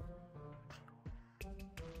good.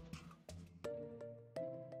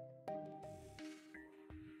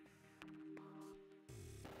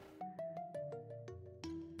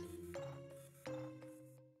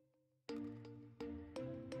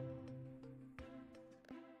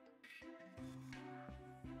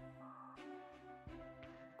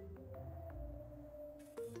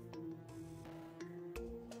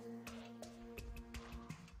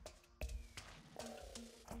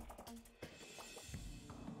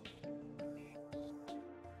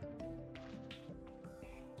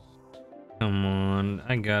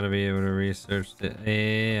 I gotta be able to research it.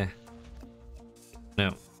 Yeah.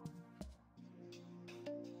 No.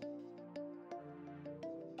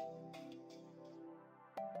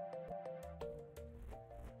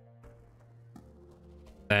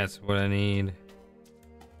 That's what I need.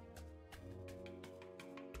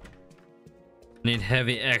 Need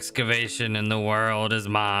heavy excavation and the world is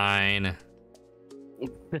mine.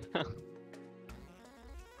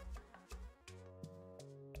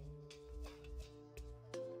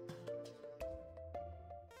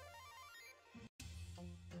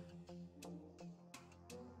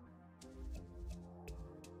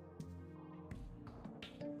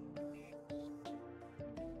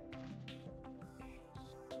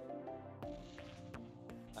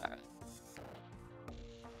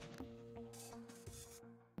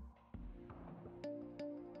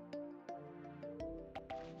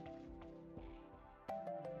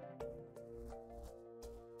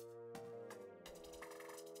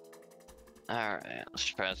 Alright, let's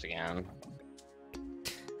try this again.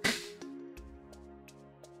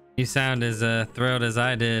 You sound as thrilled as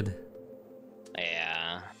I did.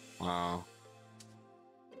 Yeah, well.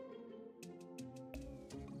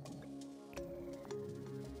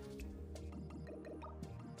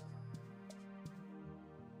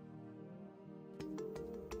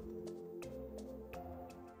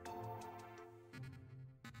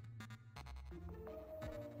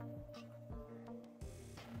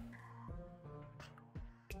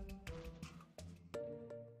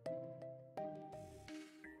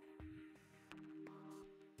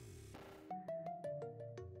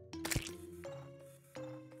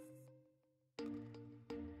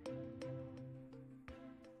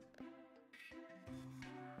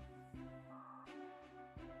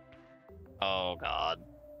 Oh god.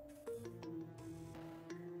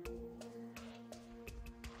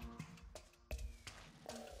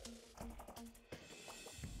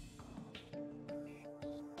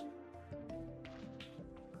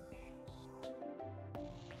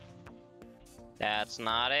 That's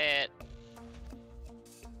not it.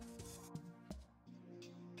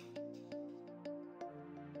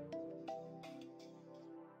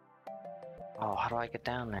 Oh, how do I get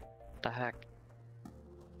down there? What the heck?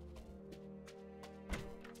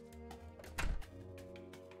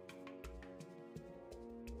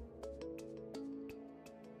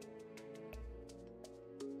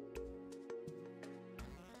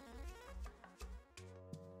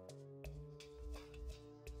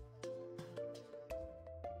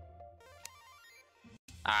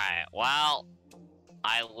 Alright, well,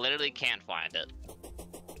 I literally can't find it.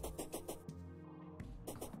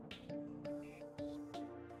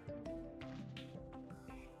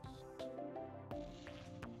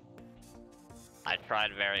 I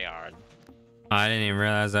tried very hard. I didn't even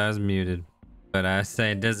realize I was muted. But I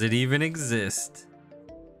say, does it even exist?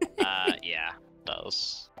 Yeah, it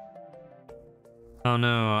does. Oh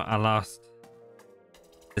no, I lost.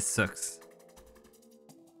 This sucks.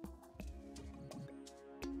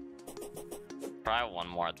 Try one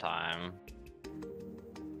more time.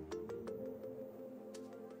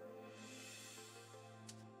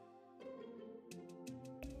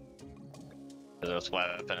 This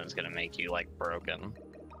weapon is gonna make you like broken.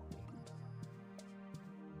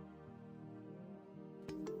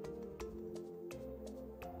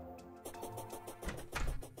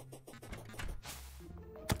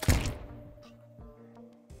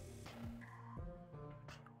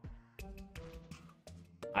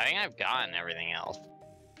 I think I've gotten everything else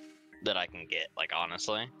that I can get, like,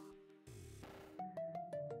 honestly.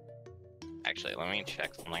 Actually, let me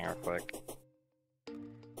check something real quick.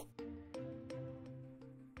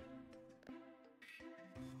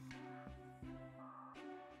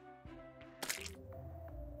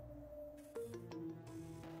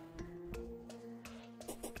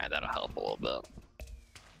 Alright, that'll help a little bit.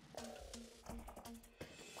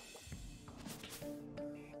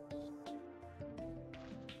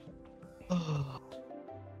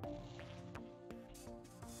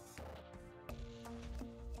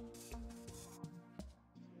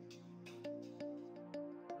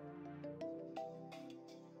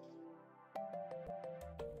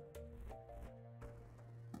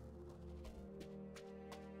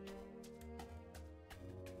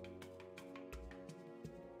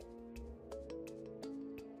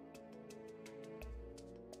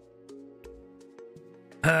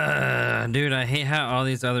 Dude, I hate how all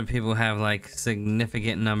these other people have like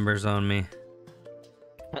significant numbers on me.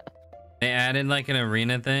 They added like an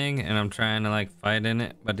arena thing and I'm trying to like fight in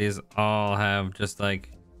it, but these all have just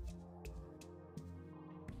like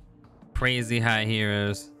crazy high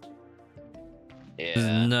heroes. Yeah. This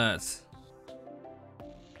is nuts.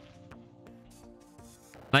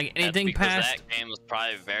 Like anything That's because past. that game was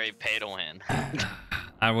probably very pay to win.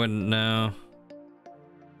 I wouldn't know.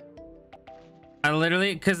 I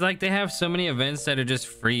literally, cause like they have so many events that are just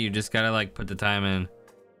free. You just gotta like put the time in.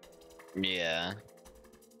 Yeah.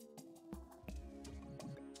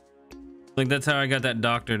 Like that's how I got that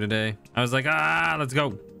doctor today. I was like, ah, let's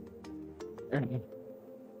go. And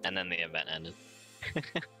then the event ended.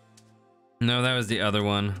 No, that was the other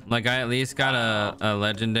one. Like I at least got a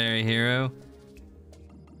legendary hero.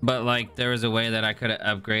 But like there was a way that I could have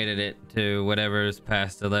upgraded it to whatever's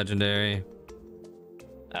past the legendary.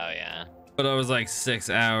 Oh yeah. But I was like 6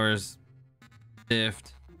 hours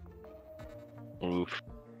diffed. Oof.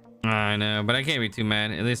 I know, but I can't be too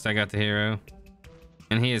mad. At least I got the hero.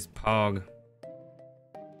 And he is Pog.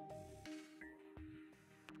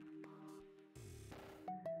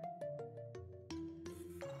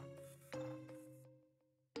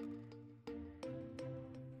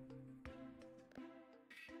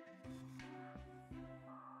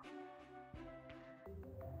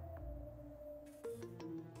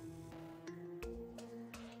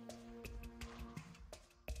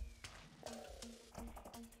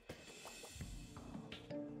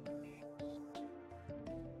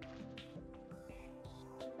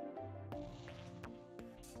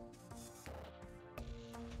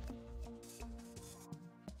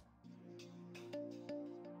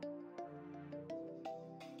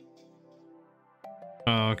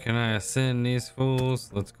 Oh, can I ascend these fools?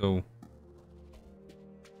 Let's go.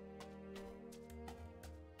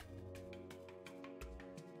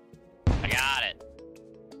 I got it.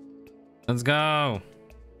 Let's go.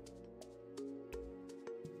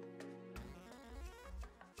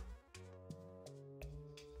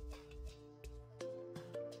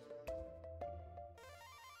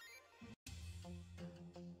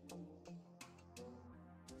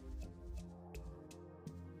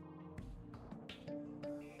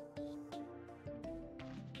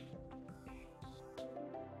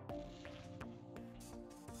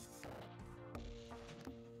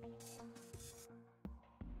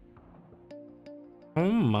 Oh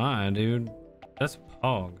my, dude. That's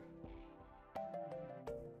Pog.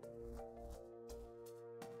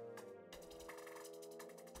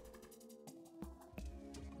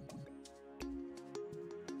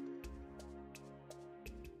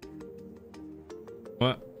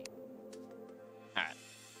 What? Alright.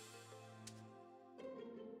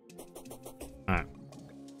 Alright.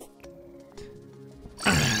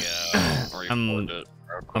 I'm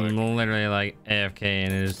I'm literally like AFK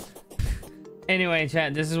and it is. Anyway,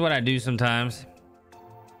 chat, this is what I do sometimes.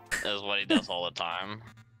 That's what he does all the time.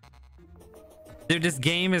 Dude, this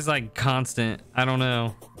game is like constant. I don't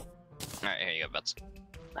know. Alright, here you go, Bets.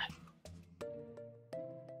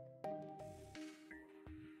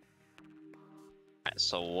 Alright,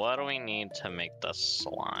 so what do we need to make the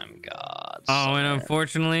slime gods? Oh, and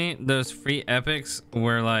unfortunately, those free epics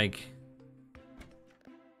were like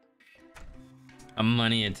a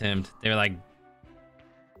money attempt. They were like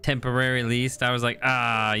temporary leased. I was like,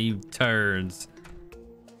 ah, you turds.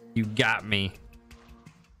 You got me.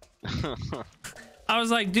 I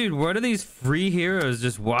was like, dude, what are these free heroes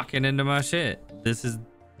just walking into my shit? This is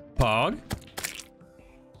Pog?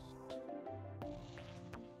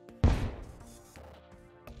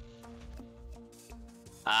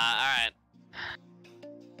 Alright.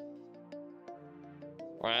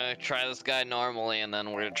 We're gonna try this guy normally and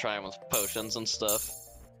then we're gonna try him with potions and stuff.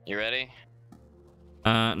 You ready?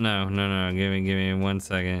 No. Give me 1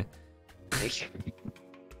 second.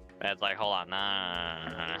 It's like, hold on,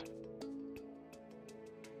 nah.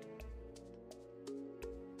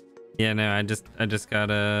 Yeah, no, I just got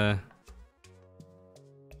a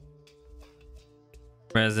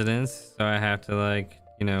residence, so I have to like,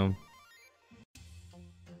 you know,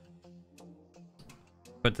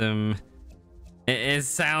 put them. It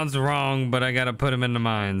sounds wrong, but I gotta put them in the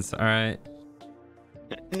mines. All right.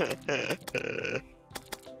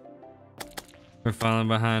 We're falling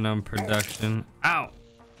behind on production. Ow!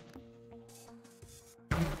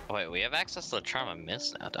 Wait, we have access to the Charm of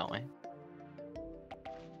Mist now, don't we?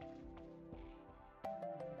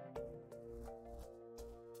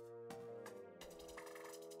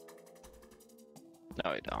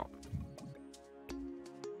 No, we don't.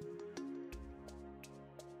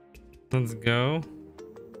 Let's go.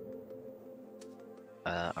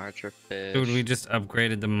 Archer fish. Dude, we just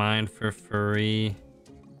upgraded the mine for free.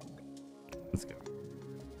 Let's go.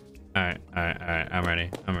 Alright. I'm ready.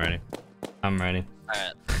 Alright.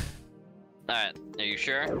 Alright, are you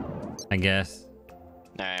sure? I guess.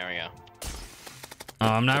 Alright, here we go. Oh,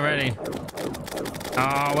 I'm not ready.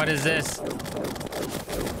 Oh, what is this?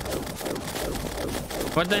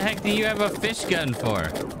 What the heck do you have a fish gun for?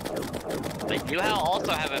 You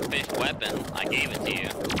also have a fish weapon. I gave it to you.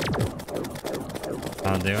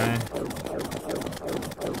 Oh, do I?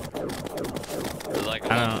 It's like a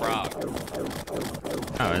little frog.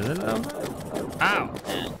 Oh, is it a little frog? Ow!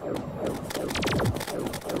 Yeah.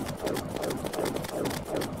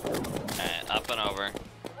 Alright, up and over.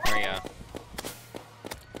 There we go.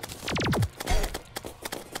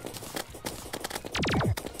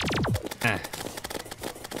 Ah.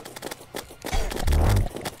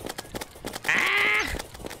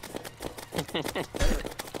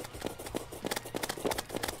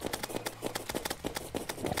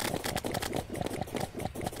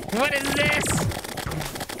 What is this?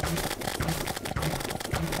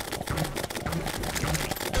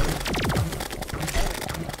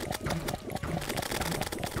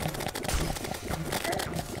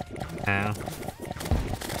 Ow.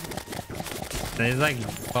 These like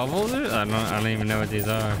bubbles? I don't even know what these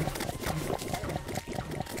are.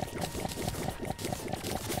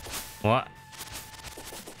 What?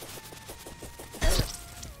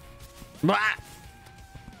 What?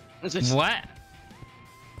 What?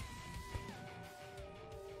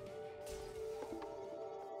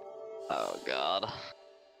 Oh god.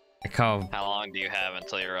 I call. How long do you have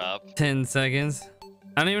until you're up? 10 seconds.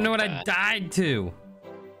 I don't even know what I died to.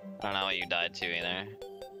 I don't know what you died to either.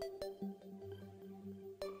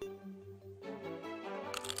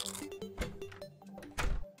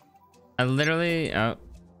 I literally. Oh.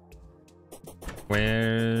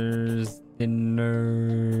 Where's the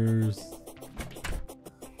nurse?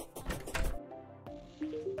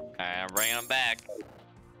 Alright, I'm bringing them back.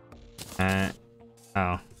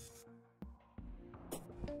 Oh.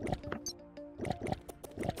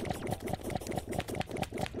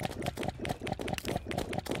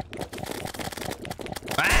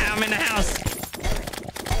 Ah, I'm in the house.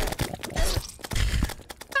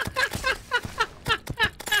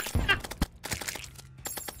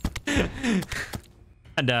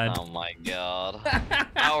 I died. Oh my god.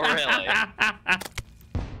 Oh really?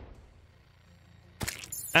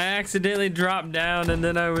 I accidentally dropped down and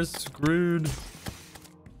then I was screwed.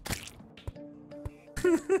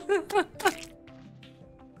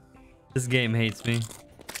 This game hates me.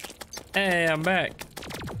 Hey, I'm back.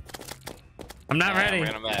 I'm not ready.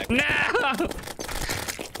 Bring them back. No!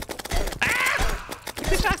 Ah!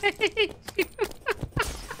 I hate you.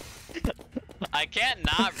 I can't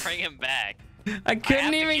not bring him back. I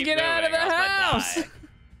couldn't even get out of the house.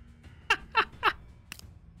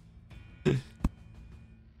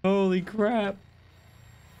 Holy crap.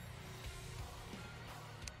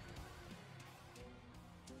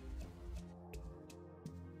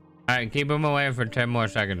 All right, keep him away for 10 more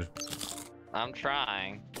seconds. I'm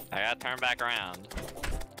trying. I gotta turn back around.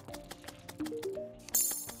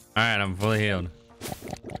 All right, I'm fully healed.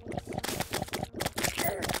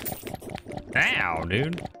 Ow,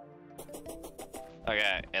 dude.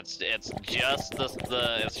 Okay, it's just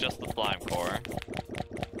the slime core.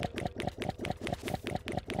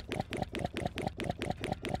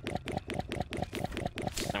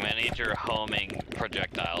 I'm gonna need your homing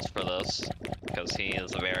projectiles for this, because he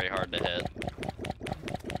is very hard to hit.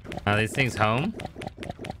 Are these things home?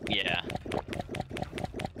 Yeah.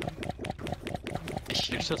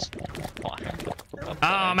 You're just... Oh,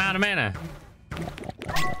 I'm out of mana.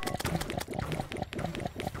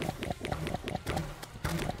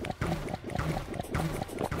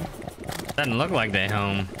 Doesn't look like they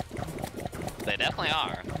home. They definitely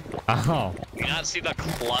are. Oh. You not see the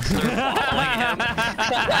cluster following him?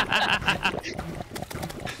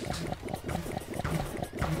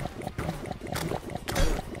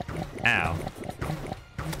 Ow.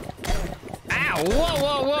 Ow! Whoa,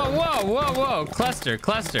 whoa, whoa, whoa, whoa, whoa! Cluster,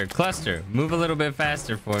 cluster, cluster. Move a little bit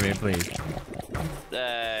faster for me, please.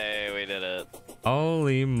 Hey, we did it.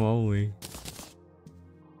 Holy moly.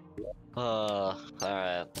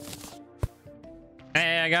 Alright.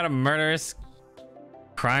 Hey, I got a murderous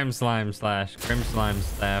crime slime slash crim slime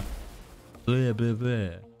staff. Blah, blah,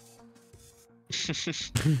 blah.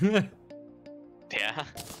 Yeah?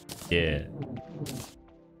 Yeah.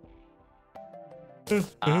 The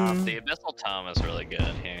Abyssal Tome is really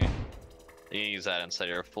good here. You can use that instead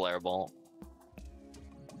of your Flare Bolt.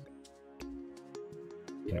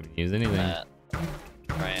 You haven't used anything. Right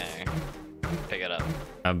here. Pick it up.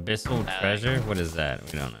 Abyssal treasure? What is that?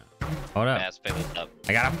 We don't know. Hold up. Yeah, let's pick this up.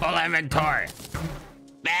 I got a full inventory.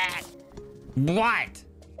 Back! What?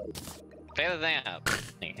 Pick the thing up.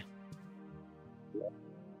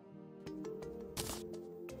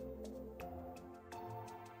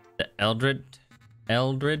 The Eldritch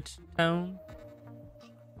Eldritch Tone?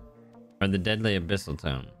 Or the Deadly Abyssal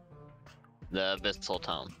Tone? The Abyssal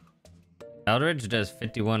Tome. Eldritch does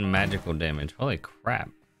 51 magical damage. Holy crap.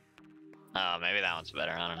 Oh, maybe that one's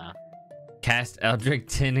better. I don't know. Cast Eldritch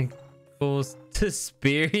Tentacles to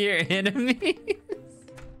spear your enemies?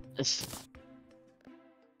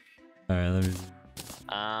 Alright, let me see.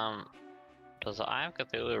 Does the Eye of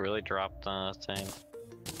Cthulhu really drop the thing?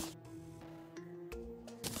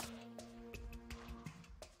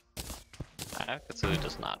 Eye of Cthulhu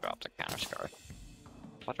does not drop the counter scarf.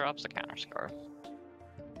 What drops the counter scarf?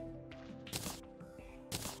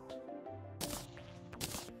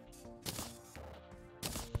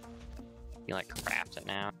 You like craft it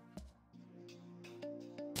now?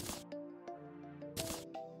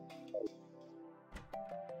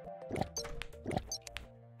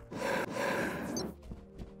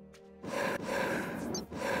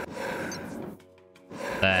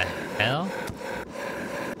 The hell?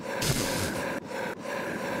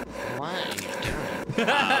 What are you doing?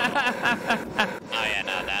 Oh yeah,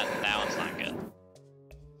 no, that one's not good.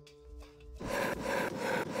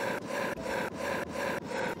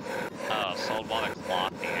 Oh, sold while the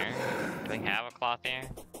cloth here. Do we have a cloth here?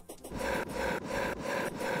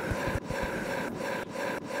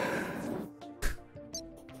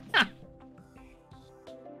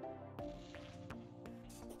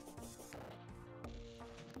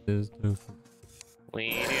 We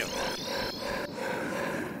do.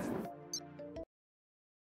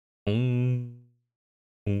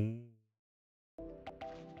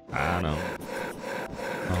 I don't know.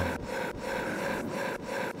 Oh.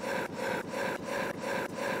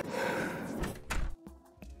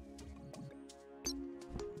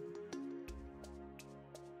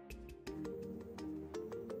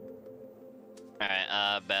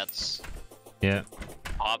 Alright, bets. Yeah.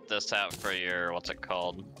 Pop this out for your, what's it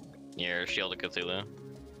called? Your Shield of Cthulhu.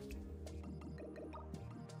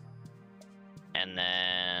 And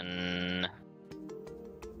then...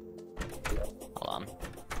 Hold on.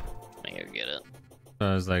 Let me go get it. So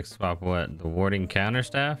I was like, swap what? The warding counter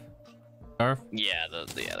staff? Scarf? Yeah,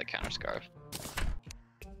 the counter scarf.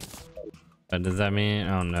 What does that mean?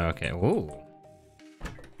 Oh no, okay. Woo.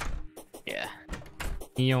 Yeah.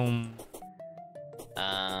 Yum.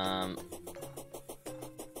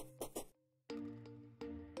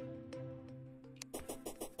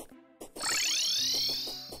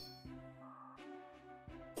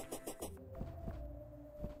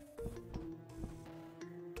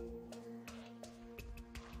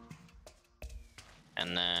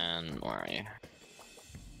 And then, where are you?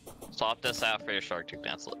 Swap this out for your shark tooth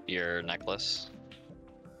necklace.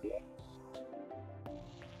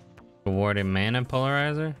 The warding mana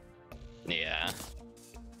polarizer? Yeah.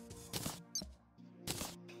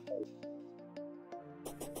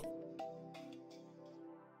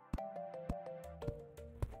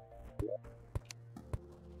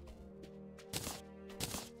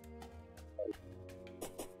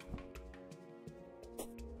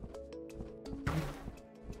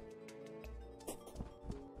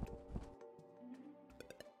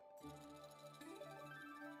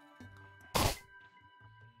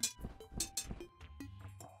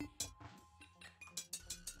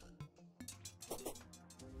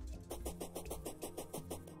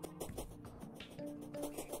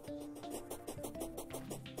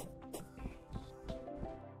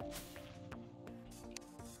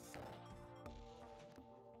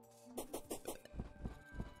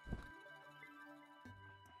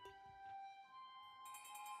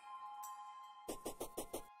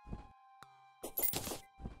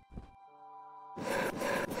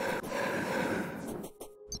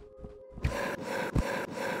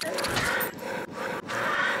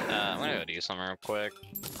 I'm gonna go do something real quick.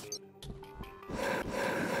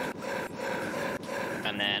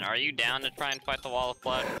 And then, are you down to try and fight the Wall of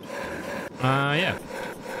Flood? Yeah.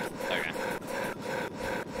 Okay.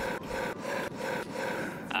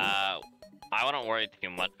 I wouldn't worry too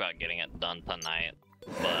much about getting it done tonight,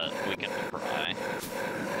 but we can try.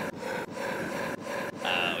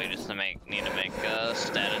 We just need to make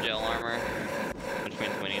Statagel armor, which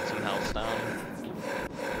means we need some Hellstone.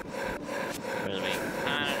 It'll be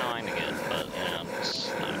kind of annoying to get, but you know, it's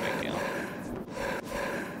not a big deal.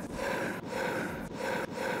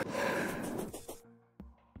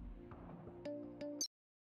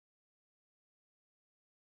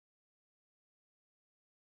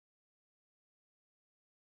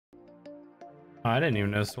 Oh, I didn't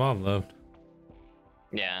even know Swab loved.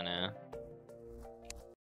 Yeah, I know.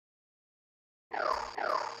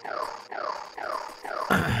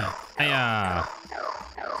 Hiya!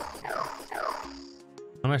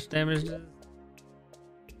 How much damage is it?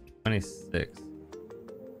 26.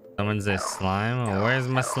 Someone's a slime? Oh, where's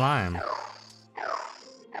my slime?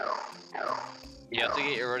 You have to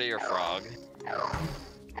get rid of your frog.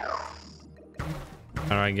 How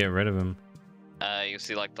do I get rid of him? You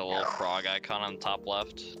see like the little frog icon on the top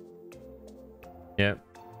left? Yep.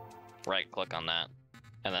 Right click on that,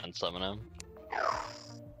 and then summon him.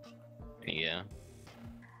 Yeah.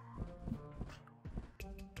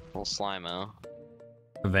 Little slimo.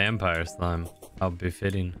 A vampire slime. How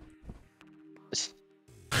befitting.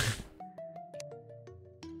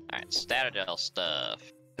 Alright, Statagel stuff.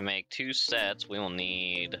 To make 2 sets, we will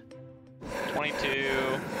need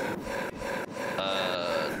 22,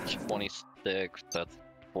 26, that's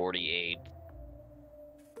 48,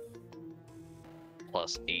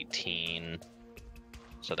 plus 18,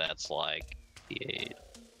 so that's like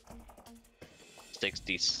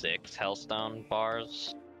 66 Hellstone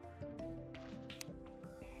bars.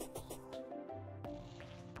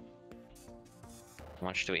 How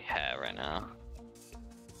much do we have right now?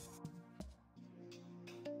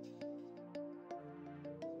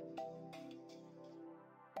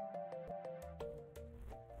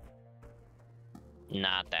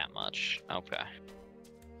 Not that much. Okay.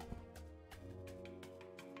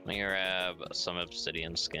 Let me grab some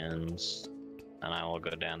obsidian skins, and I will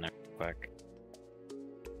go down there real quick.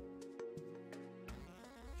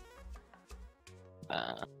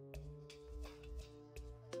 Let's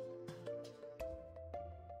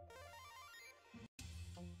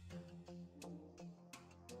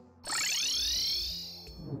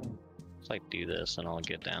like do this, and I'll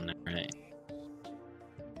get down there, right?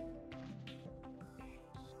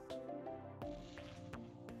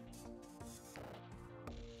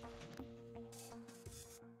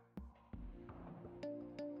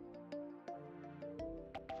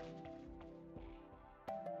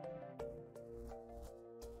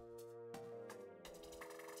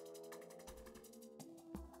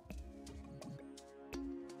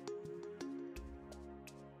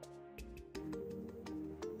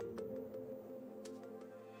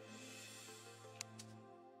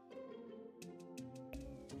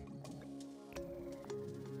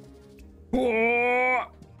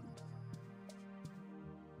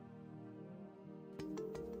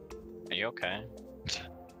 Are you okay?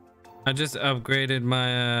 I just upgraded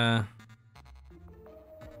my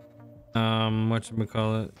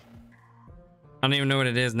whatchamacallit. I don't even know what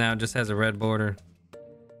it is now. It just has a red border.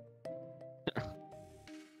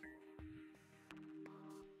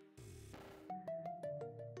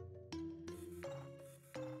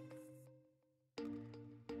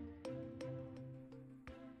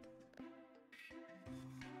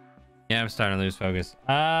 Yeah, I'm starting to lose focus.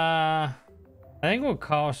 I think we'll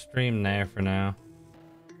call stream there for now.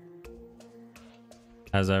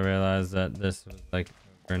 As I realized that this was like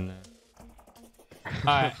over in there.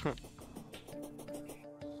 Alright.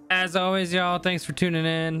 As always, y'all, thanks for tuning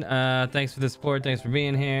in. Thanks for the support. Thanks for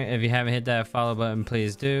being here. If you haven't hit that follow button,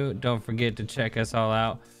 please do. Don't forget to check us all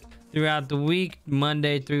out throughout the week,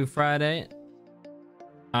 Monday through Friday.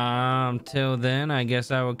 Till then, I guess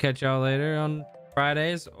I will catch y'all later on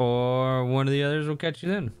Fridays, or one of the others will catch you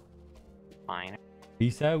then. Fine.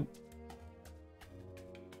 Peace out.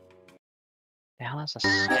 The hell is a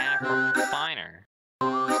stack refiner?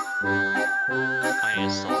 I need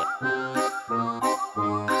to sell it.